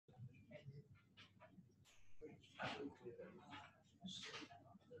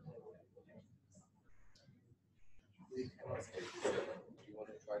you want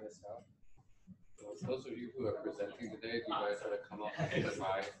to try this out? So those of you who are presenting today, do you guys want to come up and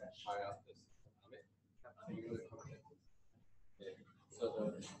try out this? Amit? You want to come in? Okay. So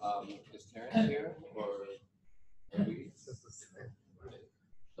is Terence here or Eloise?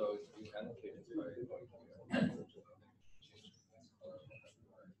 So you annotate this by going here.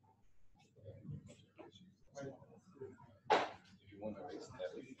 If you want to erase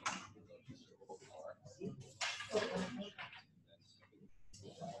everything, you go to circle bar.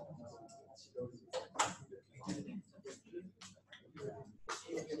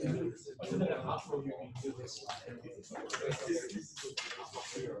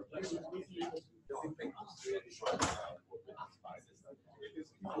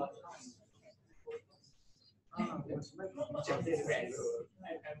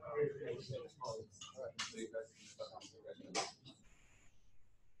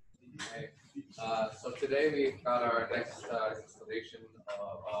 So today we've got our next installation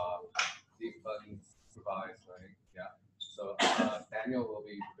of Unsupervised, right? Yeah. So Daniel will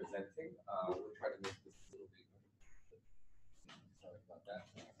be presenting. We'll try to make this a little bigger. Sorry about that.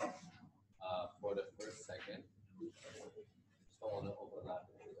 For the first second, just don't want to overlap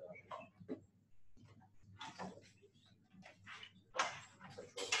it with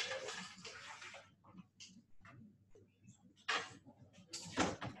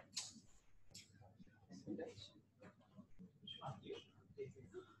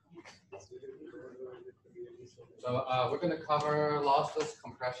So we're going to cover lossless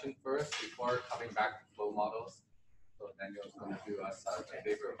compression first before coming back to flow models. So Daniel is going to do us a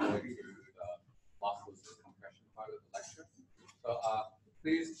favor of going through the lossless compression part of the lecture. So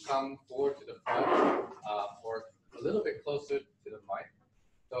please come forward to the front or a little bit closer to the mic.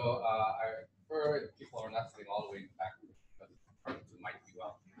 So I prefer if people are not sitting all the way back because the mic be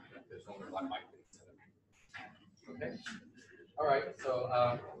well. There's only one mic instead of me. Okay. All right. So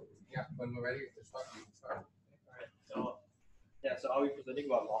yeah, when we're ready to start, we can start. So I'll be presenting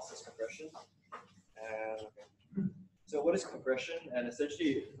about lossless compression. And so what is compression? And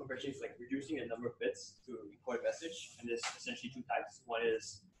essentially, compression is like reducing the number of bits to encode a message. And there's essentially two types. One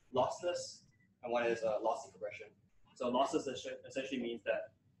is lossless, and one is lossy compression. So lossless essentially means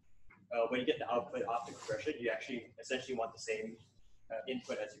that when you get the output after compression, you actually essentially want the same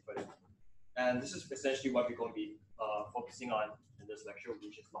input as you put in. And this is essentially what we're going to be focusing on in this lecture,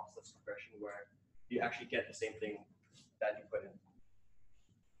 which is lossless compression, where you actually get the same thing that you put in.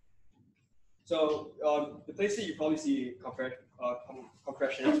 So the place that you probably see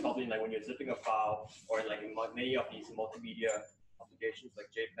compression is probably like when you're zipping a file, or like in many of these multimedia applications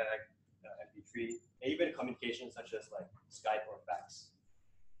like JPEG, MP3, and even communications such as like Skype or fax.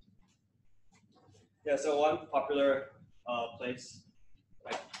 Yeah, so one popular place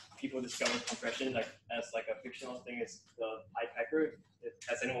like people discover compression like as like a fictional thing is the Pipecker.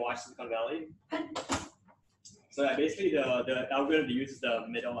 Has anyone watched Silicon Valley? So yeah, basically the algorithm they use is the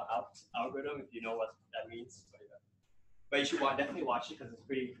middle out algorithm, if you know what that means. But you should definitely watch it because it's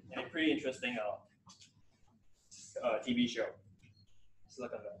pretty interesting TV show.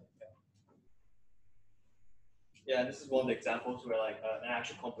 Silicon Valley. Yeah, this is one of the examples where like an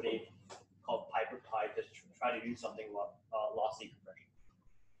actual company called Pie just try to do something about lossy compression.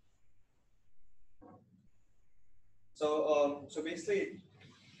 So basically,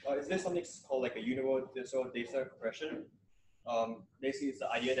 is there something called like a universal data compression? Basically, it's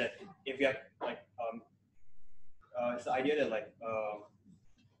the idea that if you have like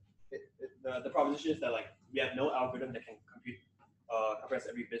the proposition is that like we have no algorithm that can compress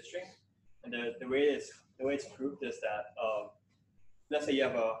every bit string, and the way it's proved is that let's say you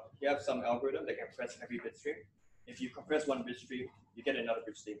have some algorithm that can compress every bit string. If you compress one bit stream, you get another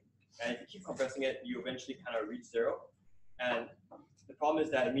bit stream, and if you keep compressing it, you eventually kind of reach zero. And the problem is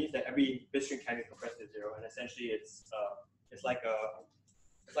that it means that every bit string can be compressed to zero, and essentially it's like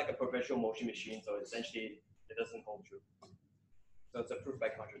a perpetual motion machine. So essentially, it doesn't hold true. So it's a proof by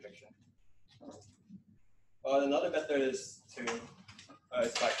contradiction. Another method is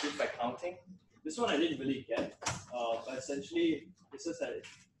it's by proof by counting. This one I didn't really get, but essentially this is that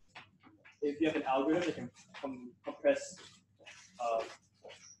if you have an algorithm that can compress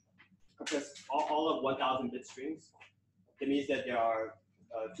all of 1,000 bit strings, it means that there are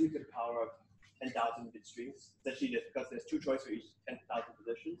 2 to the power of 10,000 bit strings. Essentially, just because there's 2 choices for each 10,000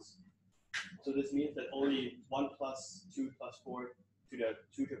 positions. So this means that only 1 plus 2 plus 4 to the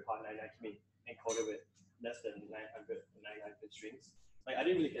 2 to the power 99 can be encoded with less than 999 bit strings. Like I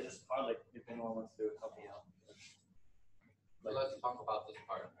didn't really get this part. Like if anyone wants to help me out. So let's talk about this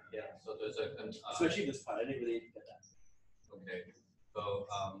part. Yeah. So there's a Especially this part, I didn't really get that. okay. So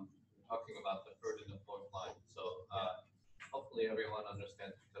talking about the third and the fourth line. So hopefully everyone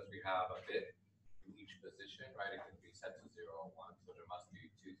understands because we have a bit in each position, right? It can be set to 0 or 1, so there must be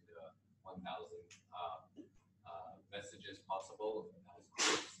 2 to the 1,000 messages possible as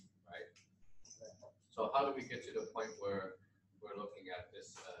groups, right? So how do we get to the point where we're looking at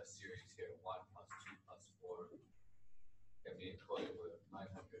this series here, 1 plus 2 plus 4 can be encoded with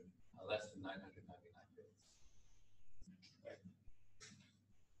 900, less than 999 bits. Right.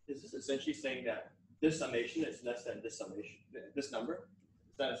 Is this essentially saying that this summation is less than this summation, this number?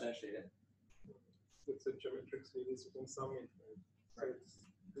 Is that essentially it? It's a geometric series, you can sum it, right? So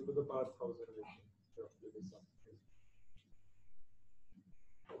it's 2 to the power 1000 roughly the sum.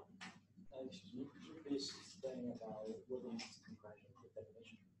 Excuse me, could you please explain about what is compression by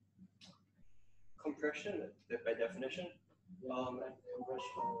definition? Compression, by definition, Like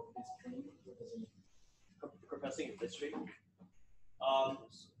compression of this string, what does it mean? compressing a bit stream.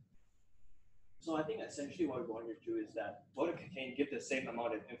 So I think essentially what we want to do is that we can give the same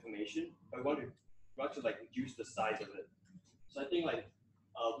amount of information, but we want to like reduce the size of it. So I think like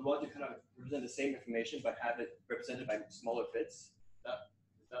we want to kind of represent the same information but have it represented by smaller bits.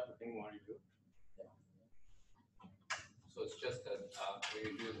 Is that the thing we want to do? So it's just that when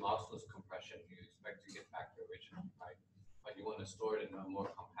you do lossless compression, you expect to get back the original, right? But you want to store it in a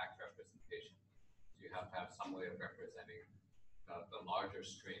more compact representation. So you have to have some way of representing the larger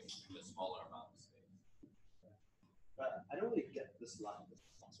string in the smaller amount of space. But I don't really get this line.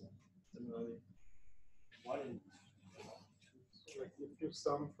 Similarly, one and Like if you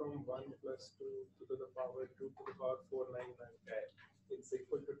sum from 1 plus 2 to the power 2 to the power 499, okay. it's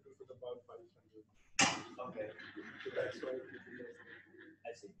equal to 2 to the power 500. Okay. So that's why it is.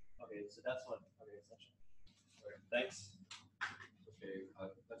 I see. Okay, so that's what. Okay, essentially. All right. Thanks. Okay,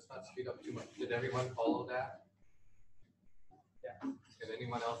 let's not speed up too much. Did everyone follow that? Yeah. Can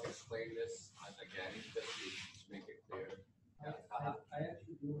anyone else explain this again, just to make it clear? I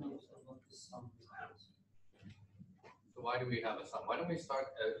actually do understand what the sum is. So why do we have a sum? Why don't we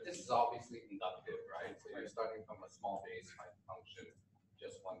start? This is obviously inductive, right? So you're starting from a small base type function,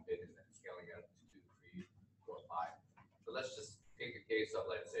 just 1 bit, and then scaling it up to 2, 3, 4, 5. So let's just take a case of,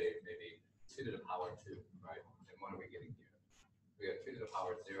 let's say, maybe 2 to the power 2, right? And what are we getting here? We have 2 to the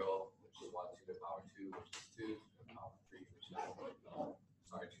power 0, which is 1, 2 to the power 2, which is 2, 2 to the power 3, which is 2 to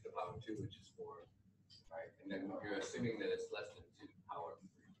the power 2, which is 4, right? And then you're assuming that it's less than 2 to the power 3.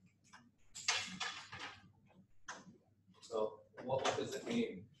 So what does it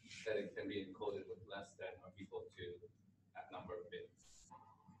mean that it can be encoded with less than or equal to that number of bits?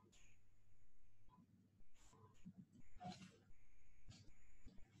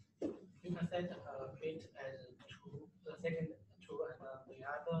 You can set a bit as 2, the second 2, and the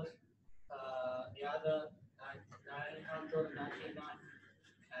other 999,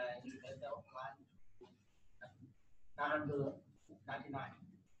 and you get the 999.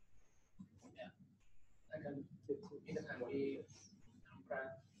 Yeah, and it can be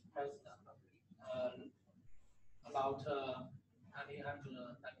compressed about 999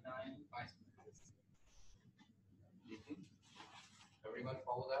 bytes. Everyone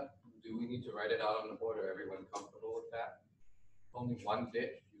follow that? Do we need to write it out on the board? Or everyone comfortable with that? Only 1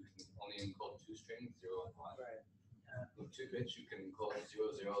 bit, you can only encode 2 strings, 0 and 1. Right. With 2 bits, you can encode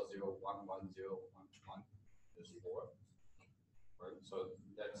 0, 0, 0, 1, 1, 0, 1, 1. There's 4. Right? So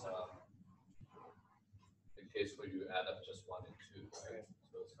that's in case where you add up just 1 and 2, right?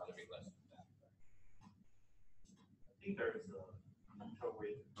 So it's got to be less than that. I think there is a mental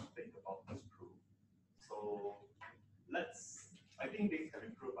way to think about this proof. So I think things can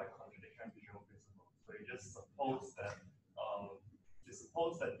be proved by contradiction and visual principle. So you just suppose that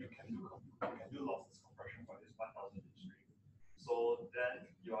you can do lossless compression for this 1000 bit string. So then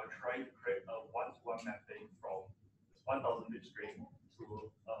you are trying to create a one-to-one mapping from this 1000 bit string to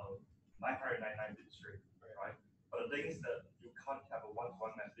 999 bit string, right? But the thing is that you can't have a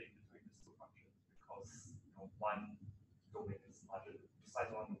one-to-one mapping between these 2 functions because one domain is larger, the size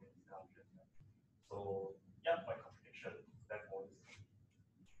of one domain is larger. So yeah, by contradiction, therefore this.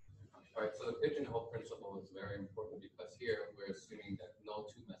 All right, so the pigeonhole principle is very important because here we're assuming that no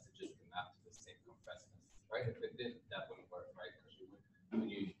 2 messages can map to the same compressed message, right? If it did, that wouldn't work, right? Because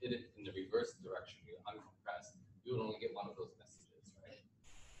when you did it in the reverse direction, you uncompressed, you would only get 1 of those messages, right?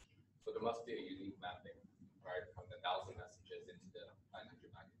 So there must be a unique mapping, right, from the 1000 messages into the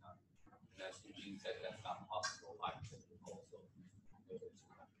 999. And as Eugene said, that's not possible by pigeonhole, so it's a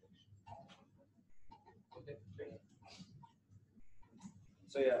contradiction. Okay, great.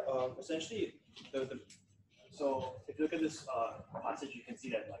 So yeah, essentially, so so if you look at this passage, you can see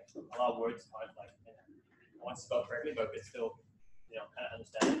that like a lot of words aren't like I want to spell correctly, but it's still kind of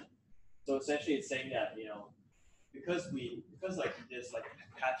understandable. So essentially, it's saying that because like there's like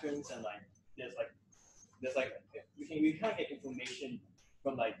patterns and like there's like we can't get information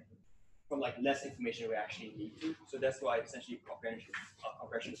from less information we actually need to. So that's why essentially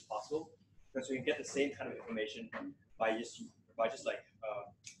compression is possible, because we can get the same kind of information by just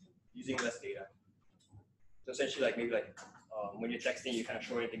using less data. So essentially, like maybe like when you're texting, you kind of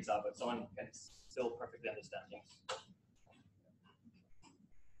shorten things out, but someone can still perfectly understand things.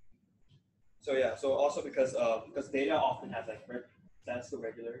 So yeah, so also because data often has like statistical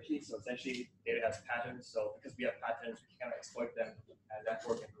regularity, so essentially data has patterns. So because we have patterns, we can kind of exploit them, and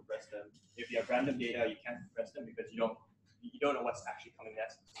therefore can compress them. If you have random data, you can't compress them because you don't know what's actually coming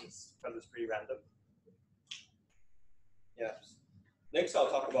next. Because it's pretty random. Yeah. Next,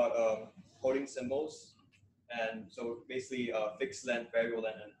 I'll talk about coding symbols, and so basically fixed length, variable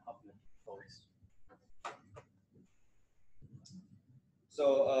length, and Huffman codes.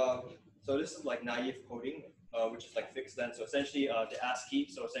 So this is like naive coding, which is like fixed length. So essentially the ASCII,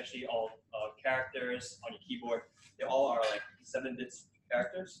 so essentially all characters on your keyboard, they all are like 7 bits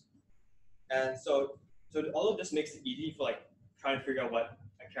characters. And so all of this makes it easy for like trying to figure out what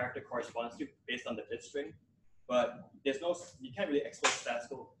a character corresponds to based on the bit string. But you can't really exploit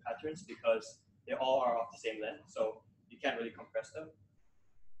statistical patterns because they all are of the same length. So you can't really compress them.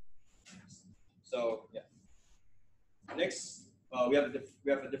 So yeah. Next, we have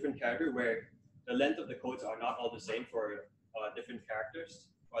a different character where the length of the codes are not all the same for different characters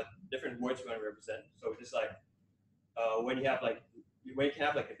or different words we want to represent. So just like when you can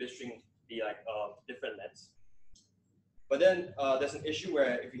have like a bit string be like different lengths. But then there's an issue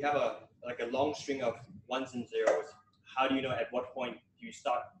where if you have a long string of 1s and 0s, how do you know at what point do you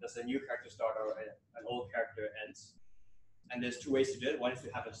start? Does a new character start or an old character ends? And there's 2 ways to do it. One is to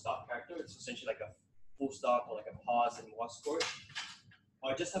have a stop character. It's essentially like a full stop or like a pause and Morse code,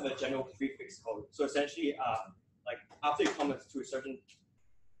 or just have a general prefix code. So essentially, like after you come to a certain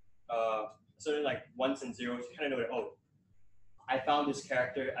like 1s and 0s, you kind of know that, oh, I found this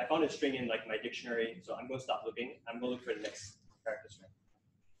character, I found a string in like my dictionary, so I'm going to stop looking. I'm going to look for the next character string.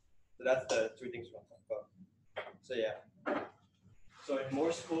 So that's the 2 things we want to talk about. So yeah. So in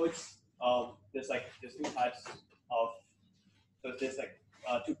Morse codes, there's 2 types of. So there's like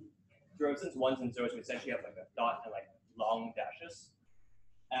 2. For instance, 1s and 0s, we essentially have like a dot and like long dashes.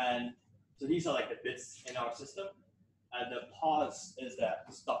 And so these are like the bits in our system. And the pause is the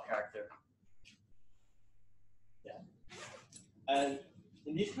stop character. Yeah. And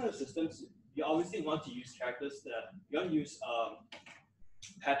in these kind of systems, you obviously want to use characters that you want to use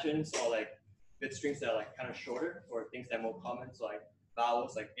patterns or like bit strings that are like kind of shorter, or things that are more common. So like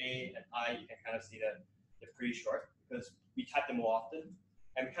vowels like A and I, you can kind of see that they're pretty short because we type them more often.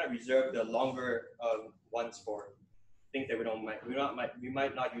 And we kind of reserve the longer ones for things that we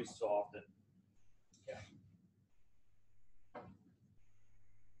might not use so often. Yeah.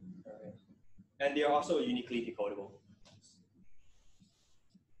 Right. And they are also uniquely decodable.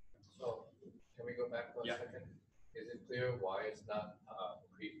 So can we go back for a second? Is it clear why it's not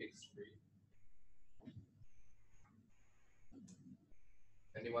prefix free?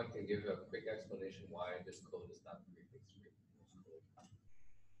 Anyone can give a quick explanation why this code is not prefix free?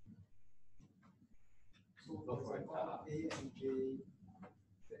 So for example, A and J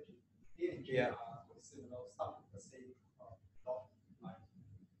are similar, start with the same dot line.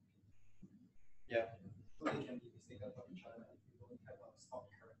 Yeah. So they can be mistaken for each other if you don't have a stop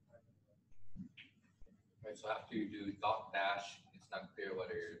character. Right, so after you do dot dash, it's not clear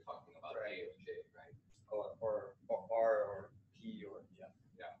whether you're talking about A or J, right? Or R or P or yeah.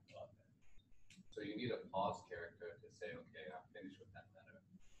 So you need a pause character to say, okay, I'm finished with that letter.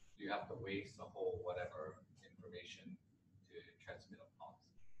 You have to waste the whole whatever information to transmit a pause.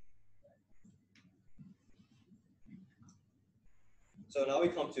 So now we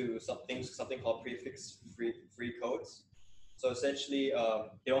come to something called prefix free codes. So essentially,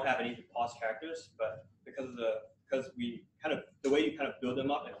 they don't have any pause characters, but because the way you kind of build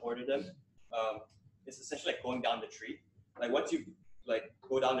them up and order them, it's essentially like going down the tree. Like once you like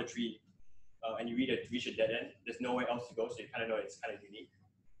go down the tree and you reach a dead end, there's nowhere else to go, so you kind of know it's kind of unique.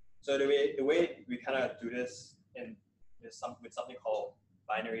 So the way we kind of do this with something called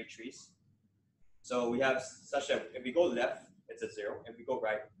binary trees. So we have such that if we go left, it's a 0. If we go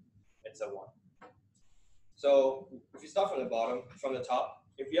right, it's a 1. So if you start from the bottom, from the top,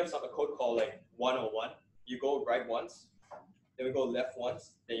 if you have a code called like 101, you go right once, then we go left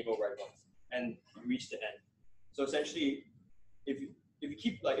once, then you go right once, and you reach the end. So essentially, if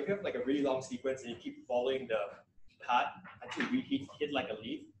you have like a really long sequence and you keep following the path until you hit like a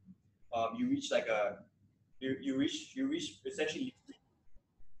leaf, you reach like you reach essentially,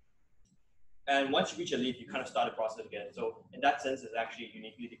 and once you reach a leaf, you kind of start the process again. So in that sense, it's actually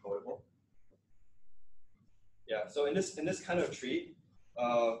uniquely decodable. Yeah. So in this kind of tree,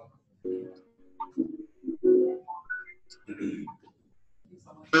 okay.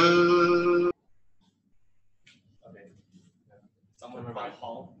 Someone try and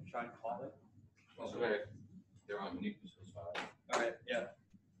call it. Well, they're on uniqueness as well. All right. Yeah.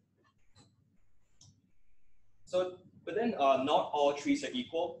 So, but then not all trees are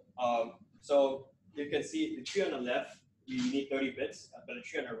equal. So you can see the tree on the left, you need 30 bits, but the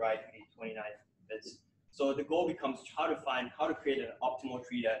tree on the right, you need 29 bits. So the goal becomes how to create an optimal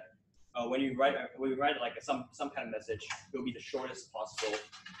tree that when you write like some kind of message, it will be the shortest possible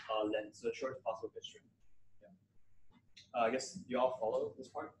length, so the shortest possible bit string. Yeah. I guess you all follow this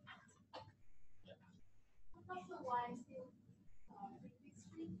part. Yeah.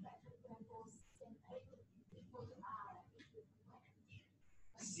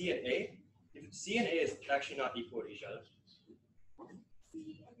 C and A. If C and A is actually not equal to each other.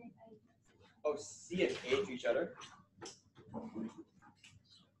 Oh, C and A to each other.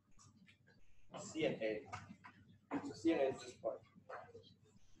 C and A. So C and A is this part.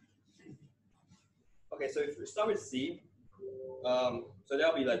 Okay, so if we start with C, so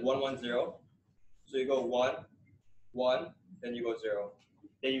that'll be like 1, 1, 0. So you go 1, 1, then you go 0.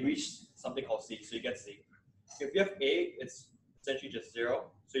 Then you reach something called C, so you get C. If you have A, it's essentially just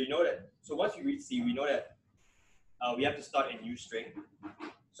 0. So you know that. So once you reach C, we know that we have to start a new string.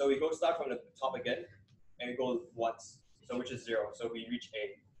 So we go start from the top again, and we go once, so which is 0. So we reach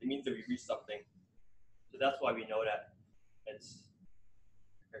A. It means that we reach something. So that's why we know that it's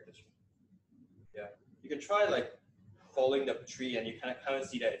character string. Yeah, you can try like following the tree, and you kind of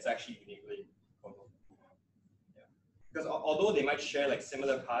see that it's actually uniquely codable. Yeah, because although they might share like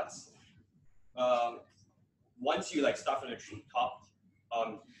similar paths, once you like start from the tree top,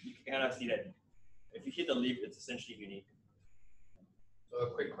 you can kind of see that if you hit the leaf, it's essentially unique. So a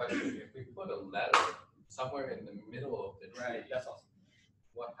quick question: if we put a letter somewhere in the middle of the tree, Right, that's awesome.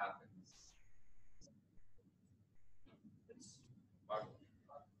 What happens?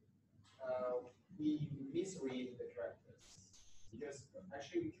 We misread the characters because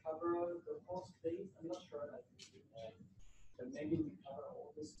actually we cover the whole space. I'm not sure, but maybe we cover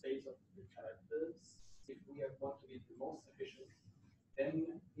all the space of the characters if we want to be the most efficient.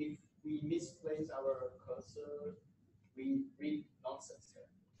 Then if we misplace our cursor, we read nonsense here.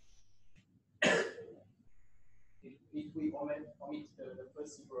 If we omit the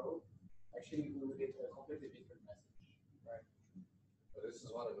first row, actually we will get a completely different message, right? So this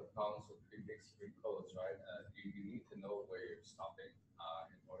is one of the problems with prefix free codes, right? You need to know where you're stopping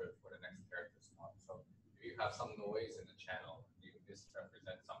in order for the next character to stop. So if you have some noise in the channel, you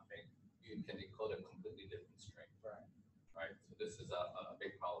misrepresent something, you can decode a completely different string. Right? So this is a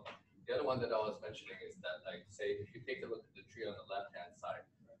big problem. The other one that I was mentioning is that, like, say, if you take a look at the tree on the left-hand side,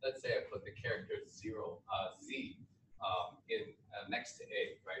 let's say I put the character Z in next to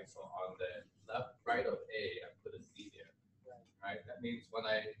A, right? So on the right of A, I put a Z there, right? That means when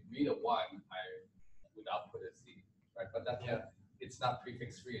I read a 1, I would output a Z, right? But that it's not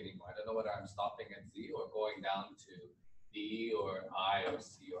prefix free anymore. I don't know whether I'm stopping at Z or going down to D or I or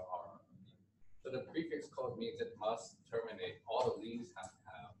C or R. So the prefix code means it must terminate. All of these have to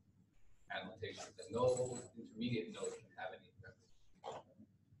have annotations, and no intermediate node can have any.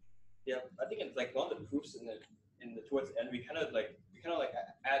 Yeah, I think it's like one of the proofs in the towards the end. We kind of like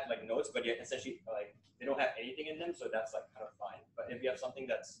add like notes, but yet essentially like they don't have anything in them, so that's like kind of fine. But if you have something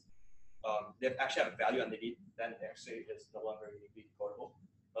that's they actually have a value underneath, then actually it's no longer uniquely decodable.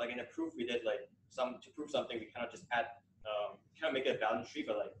 But like in the proof, we did like to prove something, we kind of just add kind of make it a balance tree,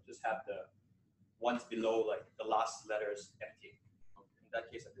 but like just have the ones below like the last letters empty. In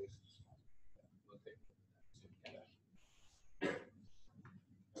that case, I think it's okay.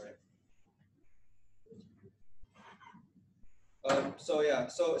 All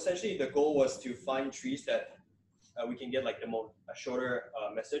right. So essentially the goal was to find trees that we can get like a shorter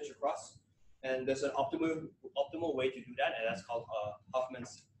message across, and there's an optimal way to do that, and that's called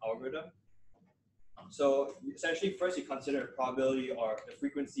Huffman's algorithm. So essentially, first you consider the probability or the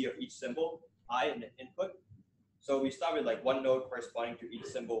frequency of each symbol I in the input. So we start with like one node corresponding to each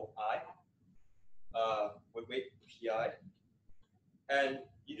symbol I with weight pi, and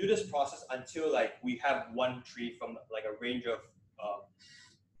you do this process until like we have one tree from like a range of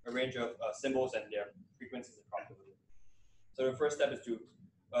symbols and their frequencies and probability. So the first step is to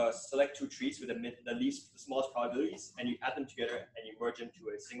select two trees with the smallest probabilities, and you add them together and you merge them to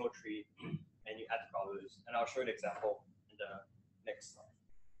a single tree, and you add the probabilities. And I'll show you an example in the next slide.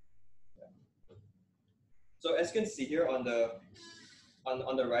 Yeah. So as you can see here on the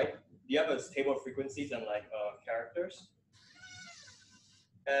right, you have a table of frequencies and like characters,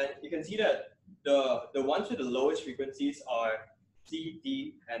 and you can see that the ones with the lowest frequencies are C,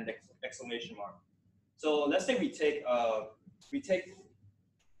 D, and exclamation mark. So let's say we take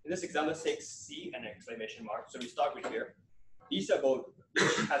in this example, let's take C and exclamation mark. So we start with here. These are both,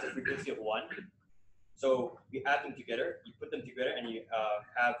 each has a frequency of 1. So we add them together, you put them together, and you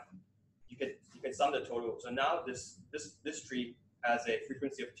can sum the total. So now this tree has a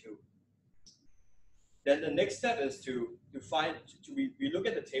frequency of 2. Then the next step is to we look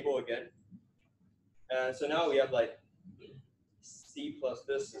at the table again. So now we have like C plus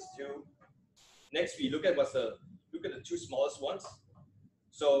this is 2. Next we look at the two smallest ones.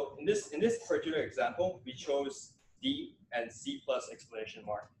 So in this particular example, we chose D and C plus exclamation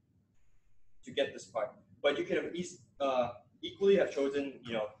mark to get this part. But you could have equally have chosen,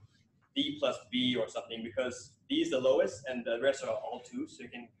 D plus B or something, because D is the lowest and the rest are all 2, so you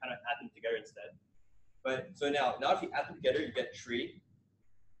can kind of add them together instead. But so now if you add them together, you get 3.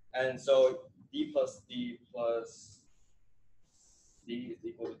 And so D plus D plus D is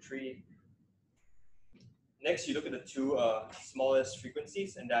equal to 3. Next, you look at the two smallest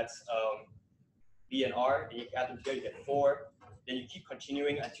frequencies, and that's B and R, and you add them together, you get 4. Then you keep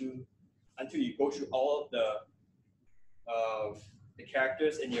continuing until you go through all of the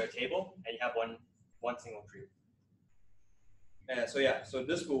characters in your table, and you have one single tree. And so yeah, so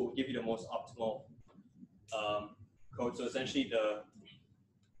this will give you the most optimal code. So essentially,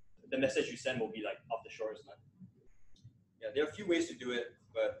 the message you send will be like of the shortest line. Yeah, there are a few ways to do it,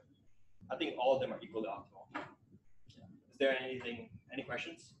 but I think all of them are equally optimal. Yeah. Is there any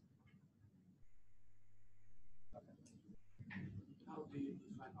questions? How do you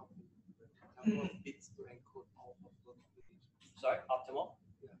define optimal? Number of bits to encode all of the combinations. Sorry, optimal?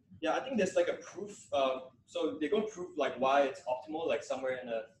 Yeah. Yeah, I think there's like a proof. So they're going to prove like why it's optimal, like somewhere in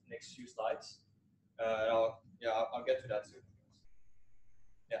the next few slides. I'll get to that soon.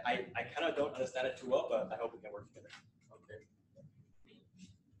 Yeah, I kind of don't understand it too well, but I hope we can work together. Okay.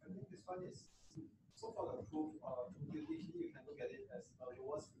 I think this one is so for the proof. Usually you can look at it as the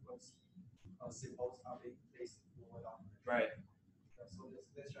lowest frequency symbols are being placed lower down. Right. So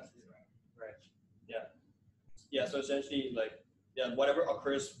that's just it, right? Right. Yeah. Yeah. So essentially, like, whatever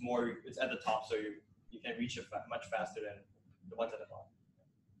occurs more, it's at the top, so you can reach it much faster than the ones at the bottom.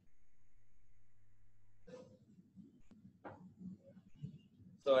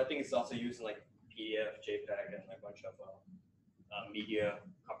 So I think it's also used in like PDF, JPEG, and like a bunch of media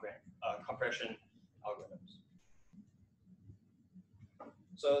compression algorithms.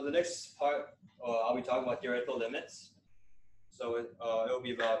 So the next part, I'll be talking about theoretical limits. So it'll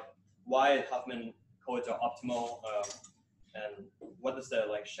be about why Huffman codes are optimal, and what does the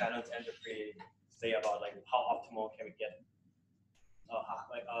like Shannon's entropy say about like how optimal can we get?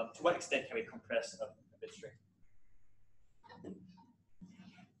 To what extent can we compress a bit string?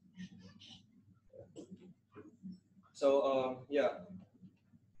 So yeah.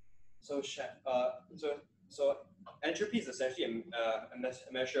 So entropy is essentially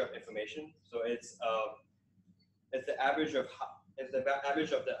a measure of information. So it's the average of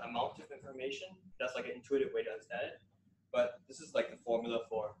the amount of information. That's like an intuitive way to understand it. But this is like the formula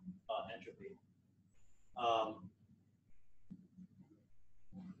for entropy.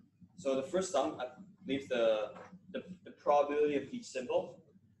 So the first sum leaves the probability of each symbol,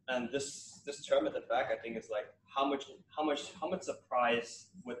 and this term at the back I think is like how much surprise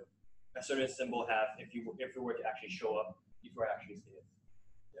would a certain symbol have if it were to actually show up before I actually see it.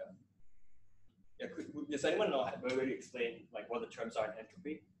 Yeah. Yeah. Does anyone know how to explain like what the terms are in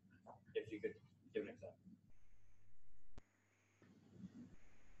entropy? If you could give an example.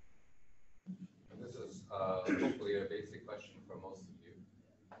 This is hopefully a basic question for most of you.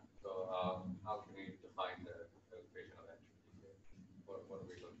 So how can we define the equation of entropy here? What are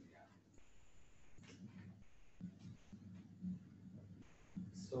we looking at?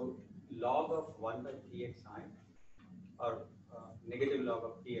 So log of 1 by pxi, or negative log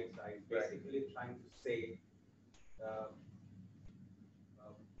of pxi, is basically trying to say,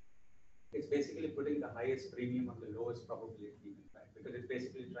 it's basically putting the highest premium on the lowest probability given, right? Because it's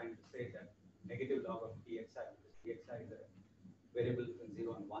basically trying to say that negative log of pxi, because pxi is a variable between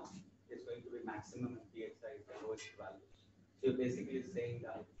 0 and 1, is going to be maximum and pxi is the lowest value. So you're basically saying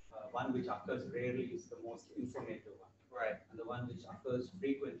that one which occurs rarely is the most informative one. Right. And the one which occurs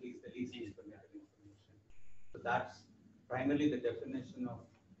frequently is the least informative information. So that's primarily the definition of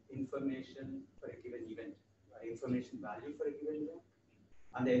information for a given event, information value for a given event.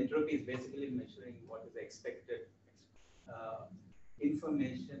 And the entropy is basically measuring what is the expected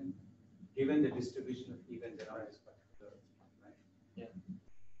information given the distribution of events around this particular, right? Yeah,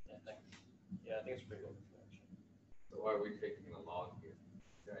 I think it's pretty good. So why are we taking a log here? Is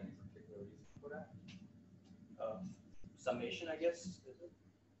there any particular reason for that? Summation, I guess. Is it?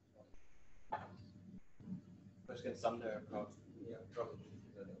 Just can sum their across. Yeah, probably.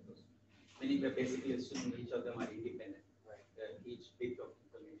 Meaning we're basically assuming each of them are independent, right? Each bit of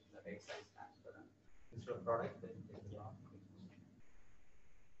information that xi stands for them. Instead of product, then take the log.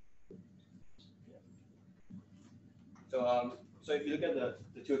 So if you look at the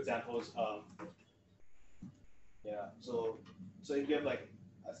two examples, so if you have like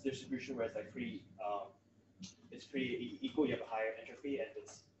a distribution where it's like it's pretty equal, you have a higher entropy, and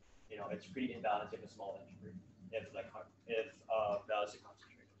it's pretty imbalanced, you have a small entropy. If values are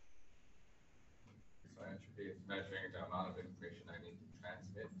concentrated. So entropy is measuring the amount of information I need to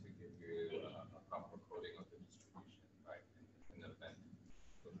transmit to give you a proper coding of the distribution, right? In the event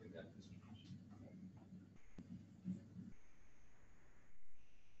within that distribution.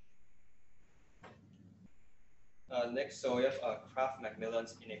 Next, so we have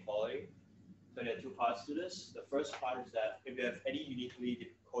Kraft-Macmillan's inequality. So there are two parts to this. The first part is that if you have any uniquely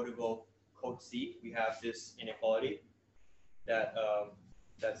decodable code C, we have this inequality that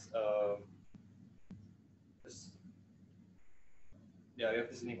we have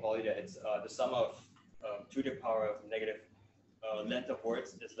this inequality that it's the sum of 2 to the power of negative length of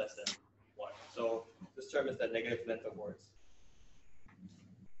words is less than 1. So this term is the negative length of words.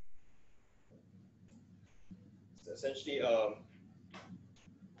 So essentially,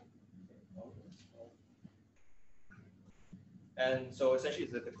 and so essentially,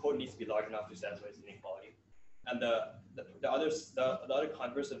 the code needs to be large enough to satisfy this inequality. And the other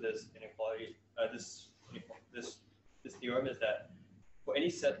converse of this inequality, this theorem is that for any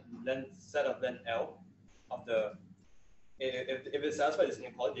set of length L of the if it satisfies this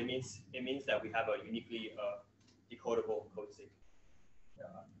inequality, it means that we have a uniquely decodable code C.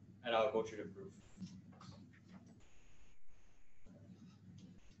 And I'll go through the proof.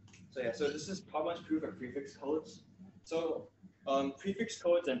 So yeah, so this is Pyone proof of prefix codes. So prefix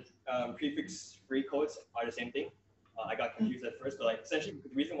codes and prefix-free codes are the same thing. I got confused at first, but like essentially the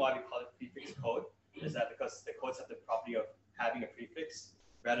reason why we call it prefix code is that because the codes have the property of having a prefix,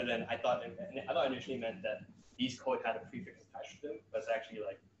 rather than I thought initially meant that these codes had a prefix attached to them, but it's actually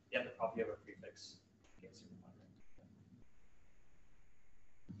like they have the property of a prefix.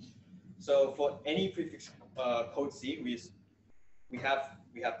 So for any prefix code C, we have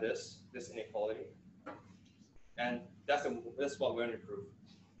this inequality, and that's what we're going to prove.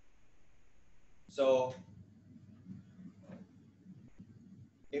 So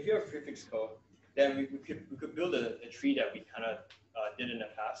if you have a prefix code, then we could build a tree that we kind of did in the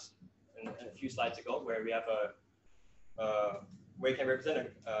past, in a few slides ago, where we have where you can represent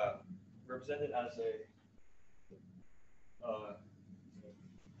it as a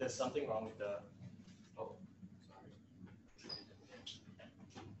there's something wrong with the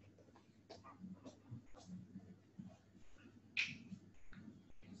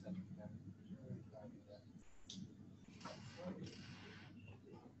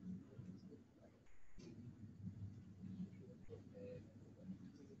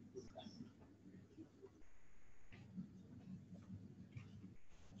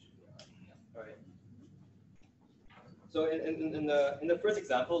So in the first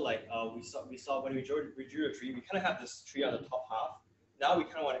example, like we saw when we drew a tree, we kind of have this tree on the top half. Now we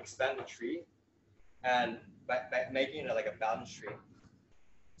kind of want to expand the tree, and by making it like a balanced tree.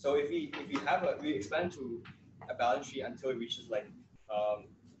 So if we expand to a balanced tree until it reaches like the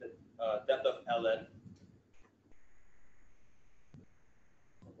depth of ln.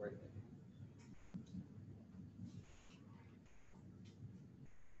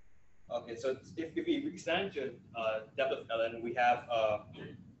 Okay, so if we extend to depth of ln, we have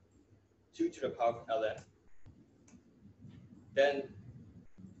 2 to the power of ln. Then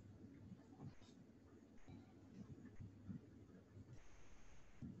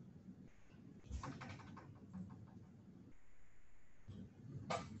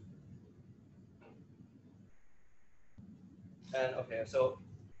and okay, so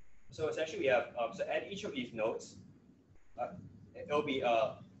essentially we have so at each of these nodes, it'll be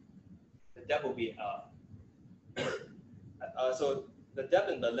the depth will be so the depth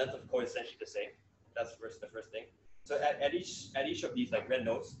and the length of code is essentially the same. That's the first thing. So at each of these like red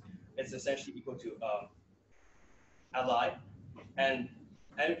nodes, it's essentially equal to li, and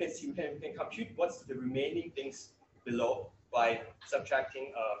you can see we can compute what's the remaining things below by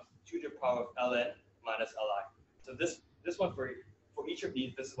subtracting 2 to the power of ln minus li. So this one for each of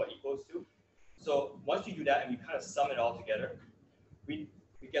these, this is what equals to. So once you do that and we kind of sum it all together, we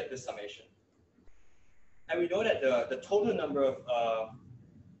get this summation. And we know that the total number of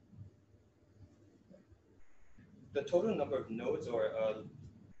nodes, or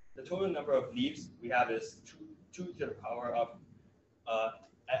the total number of leaves we have is 2 to the power of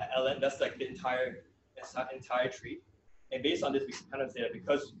ln. That's like the entire tree. And based on this, we can kind of say that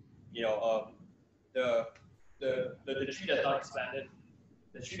because the tree that's not expanded,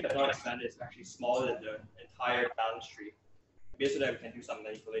 is actually smaller than the entire balanced tree. Based on that, we can do some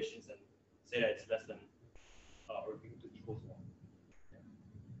manipulations and say that it's less than or equal to 1.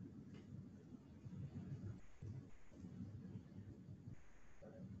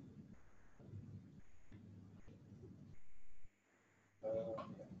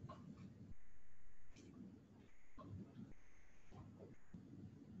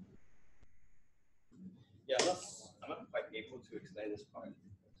 Yeah, I'm not quite able to explain this part.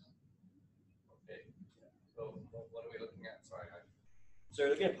 Okay. So what are we looking at? Sorry. So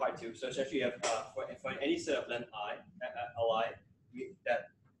you're looking at part 2. So essentially, you have for any set of length li,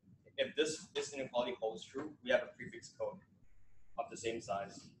 that if this inequality holds true, we have a prefix code of the same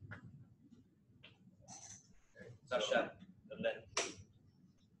size, such that the length.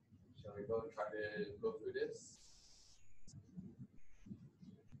 Shall we try to go through this?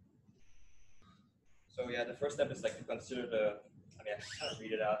 So yeah, the first step is like to consider I can't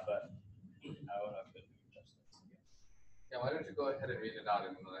read it out, but I don't know if it do justice. Yeah, why don't you go ahead and read it out,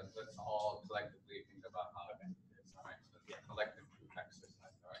 and let's all collectively think about how to do this. All right, so it's a collective proof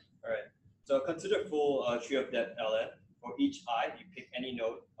exercise. All right. All right. So consider full tree of depth ln. For each I, you pick any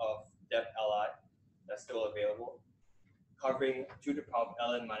node of depth li that's still available, covering 2 to the power of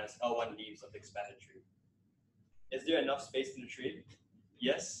ln minus L1 leaves of the expanded tree. Is there enough space in the tree?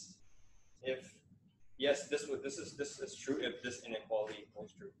 Yes. This is true if this inequality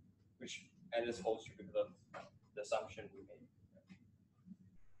holds true, and this holds true because of the assumption we made.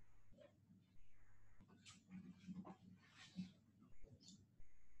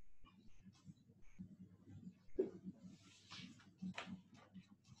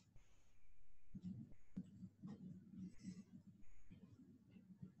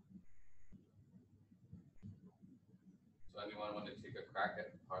 So anyone want to take a crack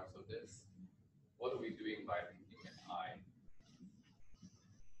at parts of this? What are we doing by picking an I?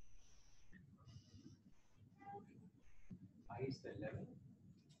 I is the level.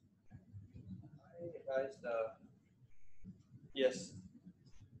 I is the yes.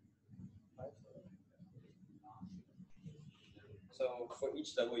 So for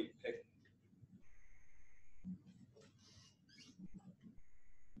each level you pick.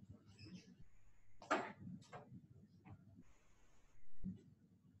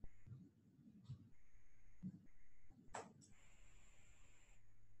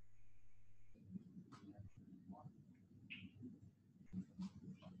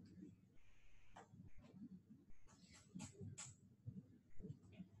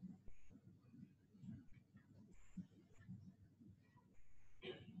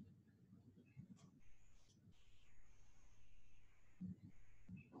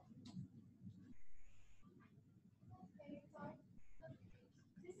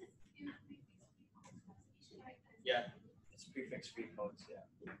 Yeah, it's prefix free codes. Yeah.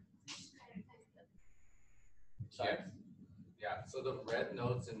 Sorry. Yeah. So the red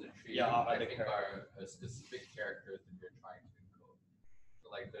nodes in the tree, I think, are a specific character that you're trying to encode. So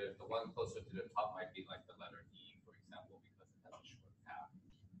like the one closer to the top might be like the letter E, for example, because it has a short path,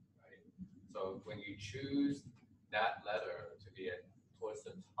 right? So when you choose that letter to be towards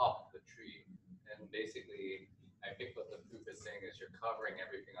the top of the tree, and basically, I think what the proof is saying is you're covering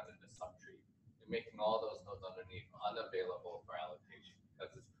everything under the subtree. You're making all those nodes underneath unavailable for allocation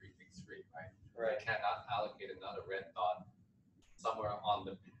because it's prefix free, right? Right. You cannot allocate another red dot somewhere on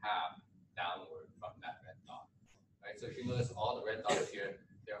the path downward from that red dot, right? So if you notice all the red dots here,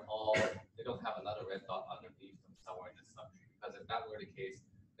 they don't have another red dot underneath them somewhere in the subtree. Because if that were the case,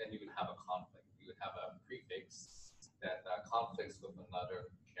 then you would have a conflict. You would have a prefix that conflicts with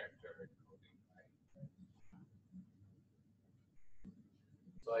another character encoding, right?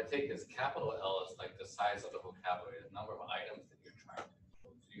 So I take this capital L as like the size of the vocabulary, the number of items that you're trying to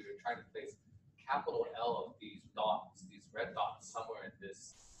encode. So you're trying to place capital L of these dots, these red dots, somewhere in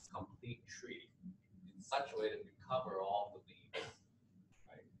this complete tree in such a way that we cover all the leaves,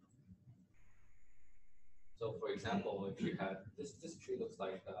 right? So for example, if you had this tree looks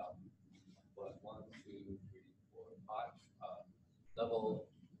like what 1, 2, 3, 4, 5 level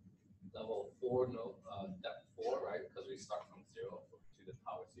 4 node depth 4, right? Because we start from 0 to the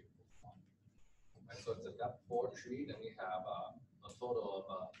power 0. Right, so it's a depth 4 tree, then we have a total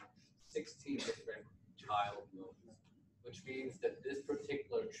of 16 different child nodes, which means that this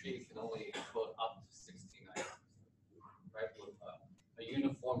particular tree can only encode up to 16 items, right, with a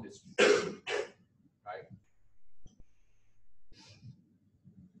uniform distribution, right?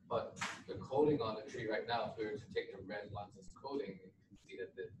 But the coding on the tree right now, if we were to take the red ones as coding, you can see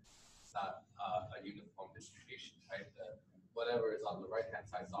that it's not a uniform distribution, right? Whatever is on the right-hand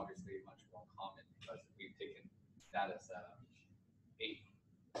side is obviously much more common because we've taken that as 8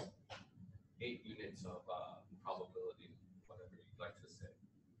 units of probability, whatever you'd like to say.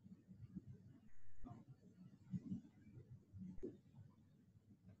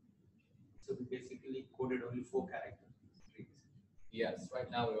 So we basically coded only 4 characters. Yes, right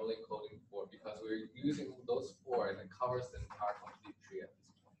now we're only coding 4 because we're using those 4 and it covers the entire complete tree at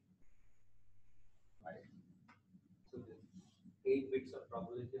this point. Right? So the 8 bits of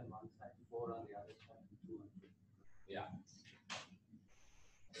probability on one side, 4 on the other side, 2 on 3. Yeah.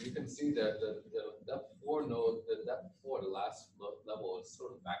 And you can see that the depth 4 node, the depth 4, the last level is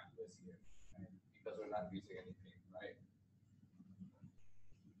sort of vacuous here, right? Because we're not using anything, right?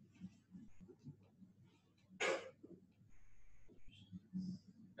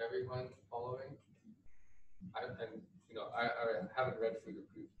 Everyone following? I haven't read through the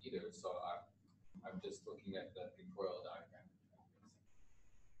proof either, so I'm just looking at the pictorial diagram.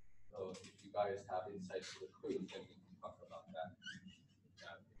 So if you guys have insights to the proof, then we can talk about that.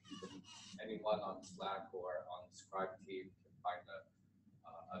 Anyone on Slack or on the Scribe team can find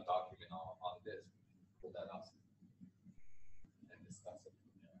a document on this, pull that up and discuss it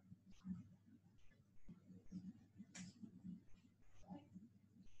from there.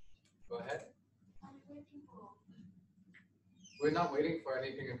 Go ahead. We're not waiting for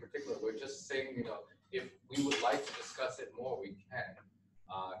anything in particular. We're just saying, if we would like to discuss it more, we can.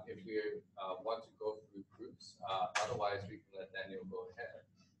 If we want to go through groups, otherwise we can let Daniel go ahead.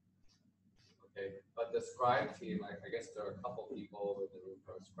 Okay, but the Scribe team, I guess there are a couple people in the room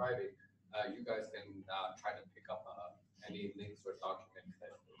for scribing. You guys can try to pick up any links or documents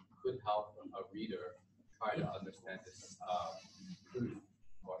that could help a reader try to understand this proof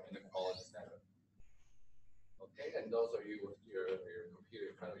or inequality standard. Okay, and those are you with your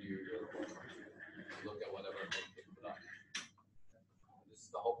computer in front of you, look at whatever link they put up. This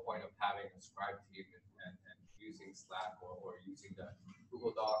is the whole point of having a Scribe team and using Slack or using the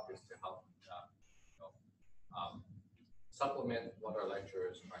Google Doc is to help supplement what our lecturer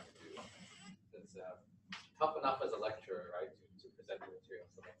is trying to do. It's tough enough as a lecturer, right, to present the material,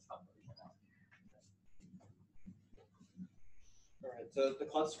 so let's help everyone out. All right. So the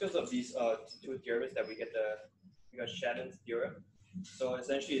consequence of these 2 theorems that we got Shannon's theorem. So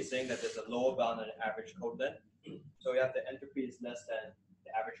essentially, it's saying that there's a lower bound on the average code length. So we have the entropy is less than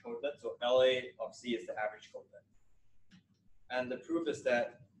the average code length. So LA of C is the average code length. And the proof is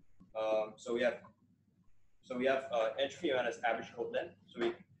that so we have entropy minus average code length.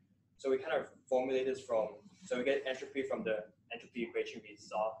 So we kind of formulate this so we get entropy from the entropy equation we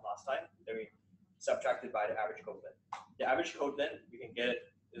saw last time. Then we subtract it by the average code length. The average code length we can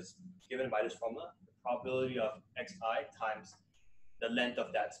get is given by this formula: the probability of xi times the length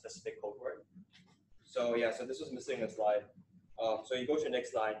of that specific code word. So yeah, so this was missing a slide. So you go to the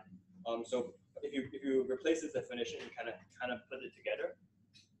next line. So if you replace this definition, you kind of put it together.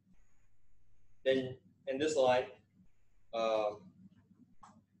 Then in this line,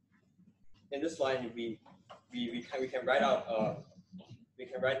 we can write out we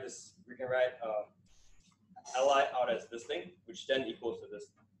can write li out as this thing, which then equals to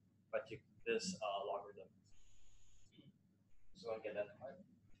this logarithm. So I get that right.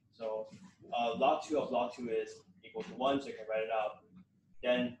 So log 2 of log 2 is equal to 1, so you can write it out.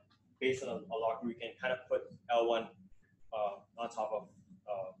 Then based on a log, we can kind of put L1 on top of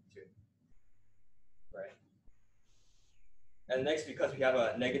 2, right? And next, because we have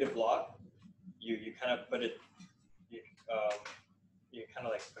a negative log, you kind of put it you kind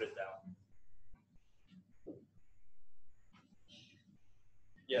of like put it down.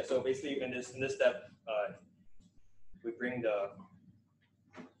 Yeah. So basically, in this step, we bring the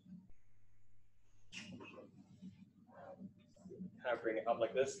kind of bring it up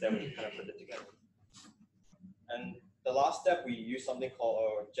like this, then we kind of put it together. And the last step, we use something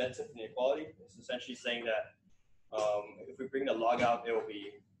called Jensen inequality. It's essentially saying that if we bring the log out, it will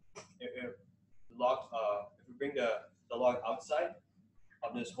be if we bring the log outside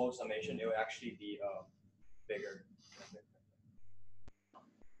of this whole summation, it will actually be bigger.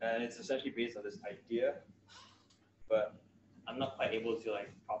 And it's essentially based on this idea, but I'm not quite able to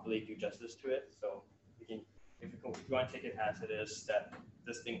like properly do justice to it. So we can if you want to take it as it is that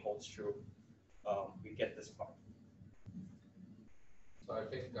this thing holds true, we get this part. So I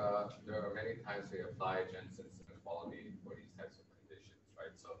think there are many times we apply Jensen's inequality for these types of conditions,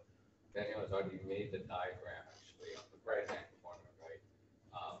 right? So Daniel has already made the diagram actually on the right-hand corner, right?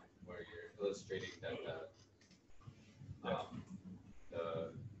 Where you're illustrating that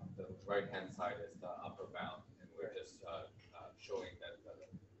the right-hand side is the upper bound, and we're just showing that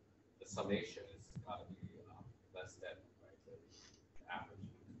the summation is got to be less than, right, the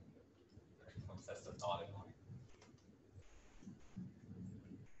average. Right? So that's the dotted line.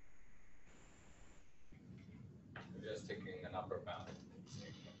 We're just taking an upper bound and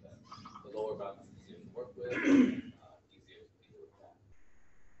saying that the lower bound is easier to work with, easier to deal with that.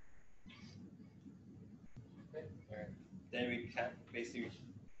 Okay. Right. Then we can basically,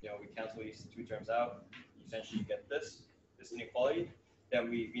 we cancel these two terms out. Essentially, you get this inequality. Then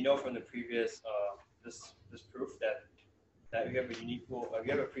we know from the previous this proof that we have a we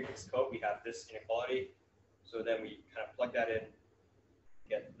have a prefix code. We have this inequality. So then we kind of plug that in,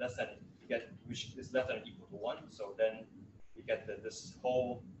 which is less than or equal to 1. So then you get this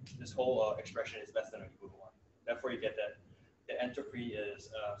whole expression is less than or equal to 1. Therefore, you get that the entropy is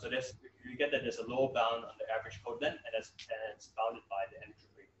you get that there's a lower bound on the average code length, and it's bounded by the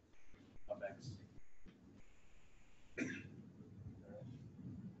entropy of X.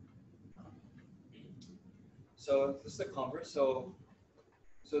 So this is the converse. So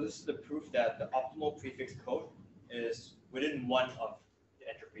this is the proof that the optimal prefix code is within 1 of the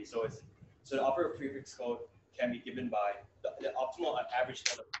entropy. So the upper prefix code can be given by the optimal average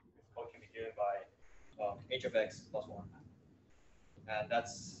set of prefix code can be given by h of x plus 1, and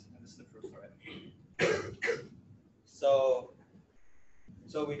this is the proof for it. So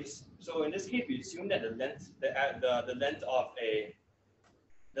in this case, we assume that the length of a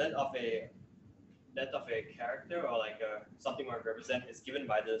character, or like something we represent, is given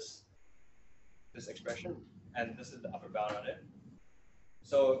by this expression, and this is the upper bound on it.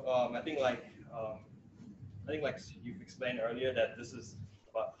 So I think like you've explained earlier, that this is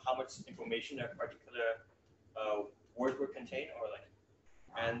about how much information a particular word would contain, or like,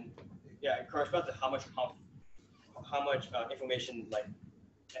 and yeah, it corresponds to how much information like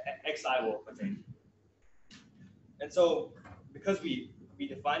xi will contain. And so because we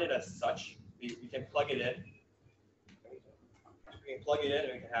define it as such, we can plug it in. We can plug it in,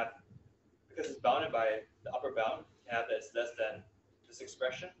 and we can have, because it's bounded by the upper bound, we can have that it's less than this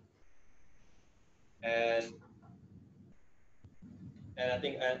expression. And I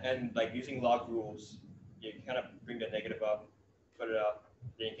think and like using log rules, you kind of bring the negative up, put it up,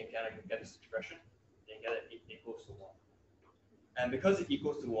 then you can kind of get this expression, then you get it equals to 1. And because it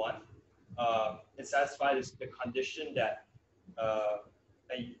equals to 1, it satisfies the condition that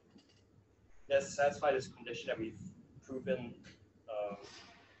we've proven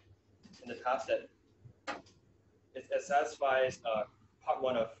in the past, that it satisfies part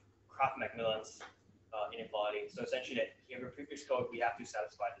 1 of Kraft-Macmillan's inequality. So essentially, that if you have a prefix code, we have to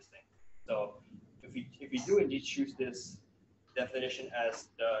satisfy this thing. So if we do indeed choose this definition as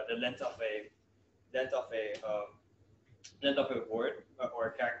the length of a word or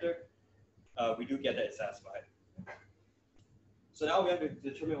a character, we do get that it's satisfied. So now we have to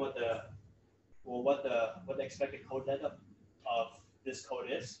determine what the expected code length of this code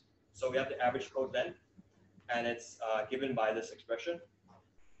is. So we have the average code length, and it's given by this expression.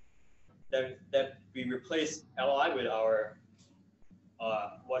 Then we replace li with our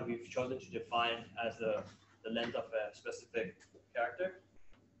what we've chosen to define as the length of a specific character.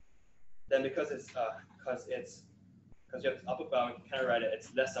 Then because you have this upper bound, you can write it,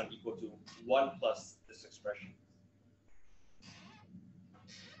 it's less than or equal to 1 plus this expression.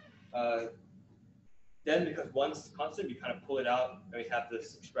 Then because 1's constant, we kind of pull it out, and we have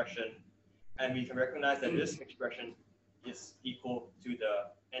this expression, and we can recognize that this expression is equal to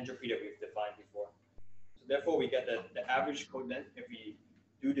the entropy that we've defined before. So therefore, we get that the average code length, if we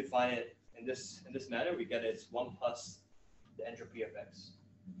do define it in this manner, we get it's 1 plus the entropy of X.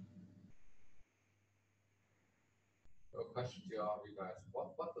 So a question to all of you guys: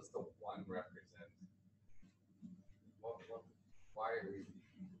 what does the 1 represent? Why is it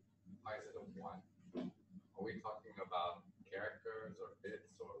a 1? Are we talking about characters or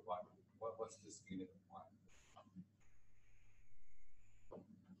bits, or what? What's this unit of 1?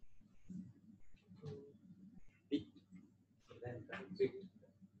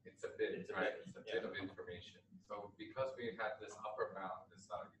 It's a bit, right? It's a bit of information. So because we had this upper bound, the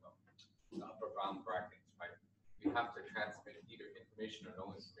upper bound brackets, right? We have to transmit either information or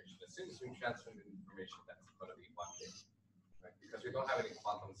no information. As soon as we transmit information, that's going to be 1 bit, right? Because we don't have any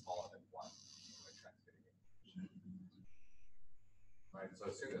quantum smaller than 1 when transmitting information. right? So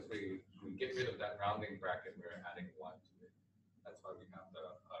as soon as we get rid of that rounding bracket, we're adding 1 to it. That's why we have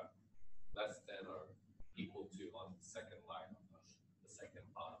the less than or equal to on the second line of the second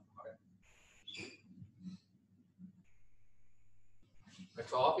bottom part. But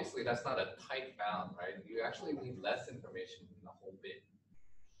so obviously that's not a tight bound, right? You actually need less information in the whole bit.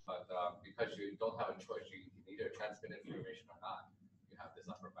 But because you don't have a choice, you can either transmit information or not. You have this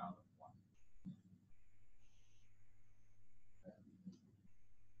upper bound of 1.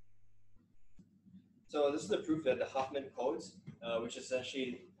 So this is the proof that the Huffman codes, which is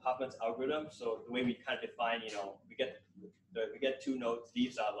essentially Huffman's algorithm. So the way we kind of define, we get 2 nodes.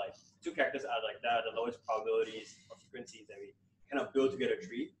 These are like 2 characters are like that, the lowest probabilities of frequencies, and we kind of build together a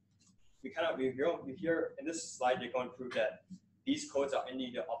tree. We here in this slide, they're going to prove that these codes are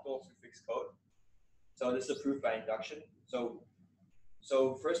indeed the optimal prefix code. So this is a proof by induction. So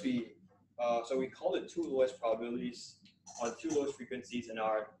first we call the 2 lowest probabilities on 2 lowest frequencies in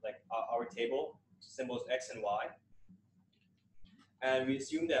our table, symbols x and y. And we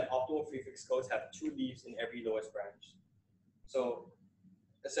assume that optimal prefix codes have 2 leaves in every lowest branch. So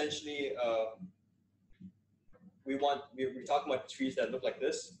essentially, we're talking about trees that look like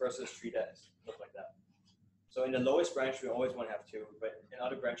this versus trees that look like that. So in the lowest branch, we always want to have 2, but in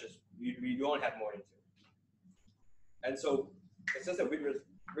other branches, we don't have more than 2. And so it says that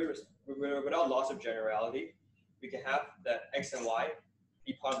without loss of generality, we can have that x and y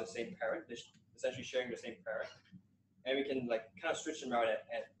be part of the same parent, essentially sharing the same parent, and we can kind of switch them around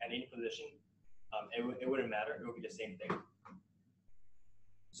at any position. It wouldn't matter; it would be the same thing.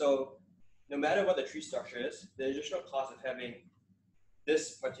 So no matter what the tree structure is, the additional cost of having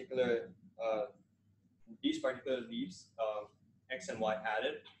these particular leaves, x and y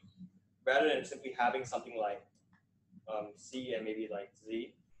added, rather than simply having something like C and maybe like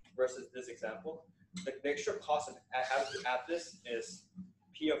Z versus this example, the extra cost of having to add this is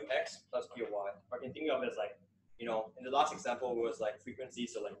P of X plus P of Y. Or you can think of it as in the last example it was like frequency,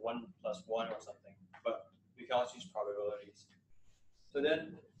 so like 1 plus 1 or something, but we can also use probabilities. So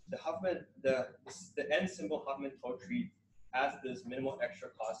then the n symbol Huffman code tree adds this minimal extra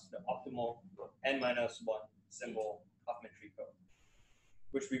cost to the optimal n minus 1 symbol Huffman tree code,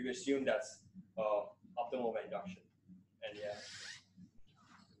 which we assume that's optimal by induction. And yeah,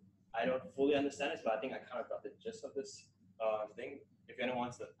 I don't fully understand this, but I think I kind of got the gist of this thing. If anyone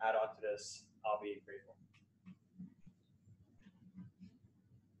wants to add on to this, I'll be grateful.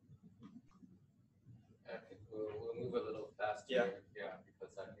 I think we'll move a little faster. Yeah,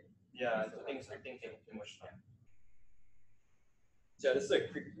 because I think. Yeah, I think taking too much time. So yeah, this is a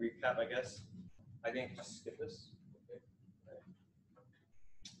quick recap, I guess. I think just skip this.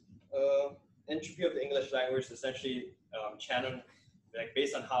 Okay. Entropy of the English language is essentially channel,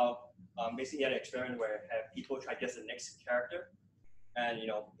 based on how basically he had an experiment where people try to guess the next character, and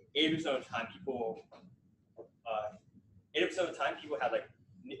 80% of the time people had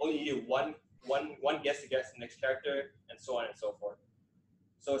only needed one guess to guess the next character, and so on and so forth.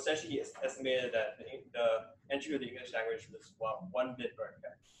 So essentially, he estimated that the entropy of the English language was 1 bit per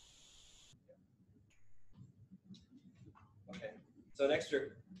character. Okay. So next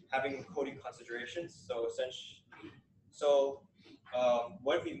we're having coding considerations. So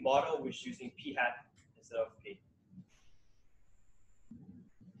what if we model which using p hat instead of p?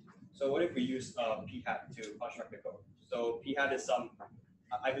 So what if we use p hat to construct the code? So p hat is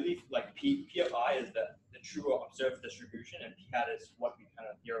I believe p of I is the true or observed distribution, and p hat is what we kind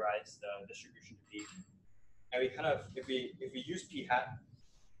of theorize the distribution to be. And we kind of, if we use p hat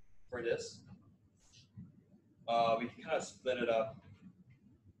for this, we can kind of split it up.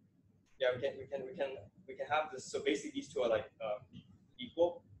 Yeah, we can have this. So basically, these two are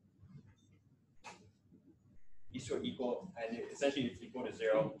equal. These two are equal, and essentially it's equal to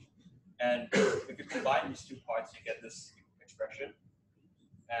 0. And if you combine these 2 parts, you get this expression,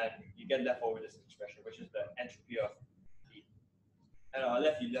 and you get left over this expression, which is the entropy of P. And on the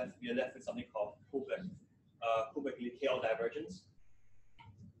left, you're left with something called Kubic-Littell divergence.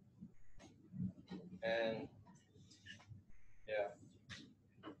 And yeah.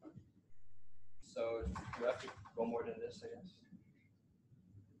 So you have to go more than this, I guess.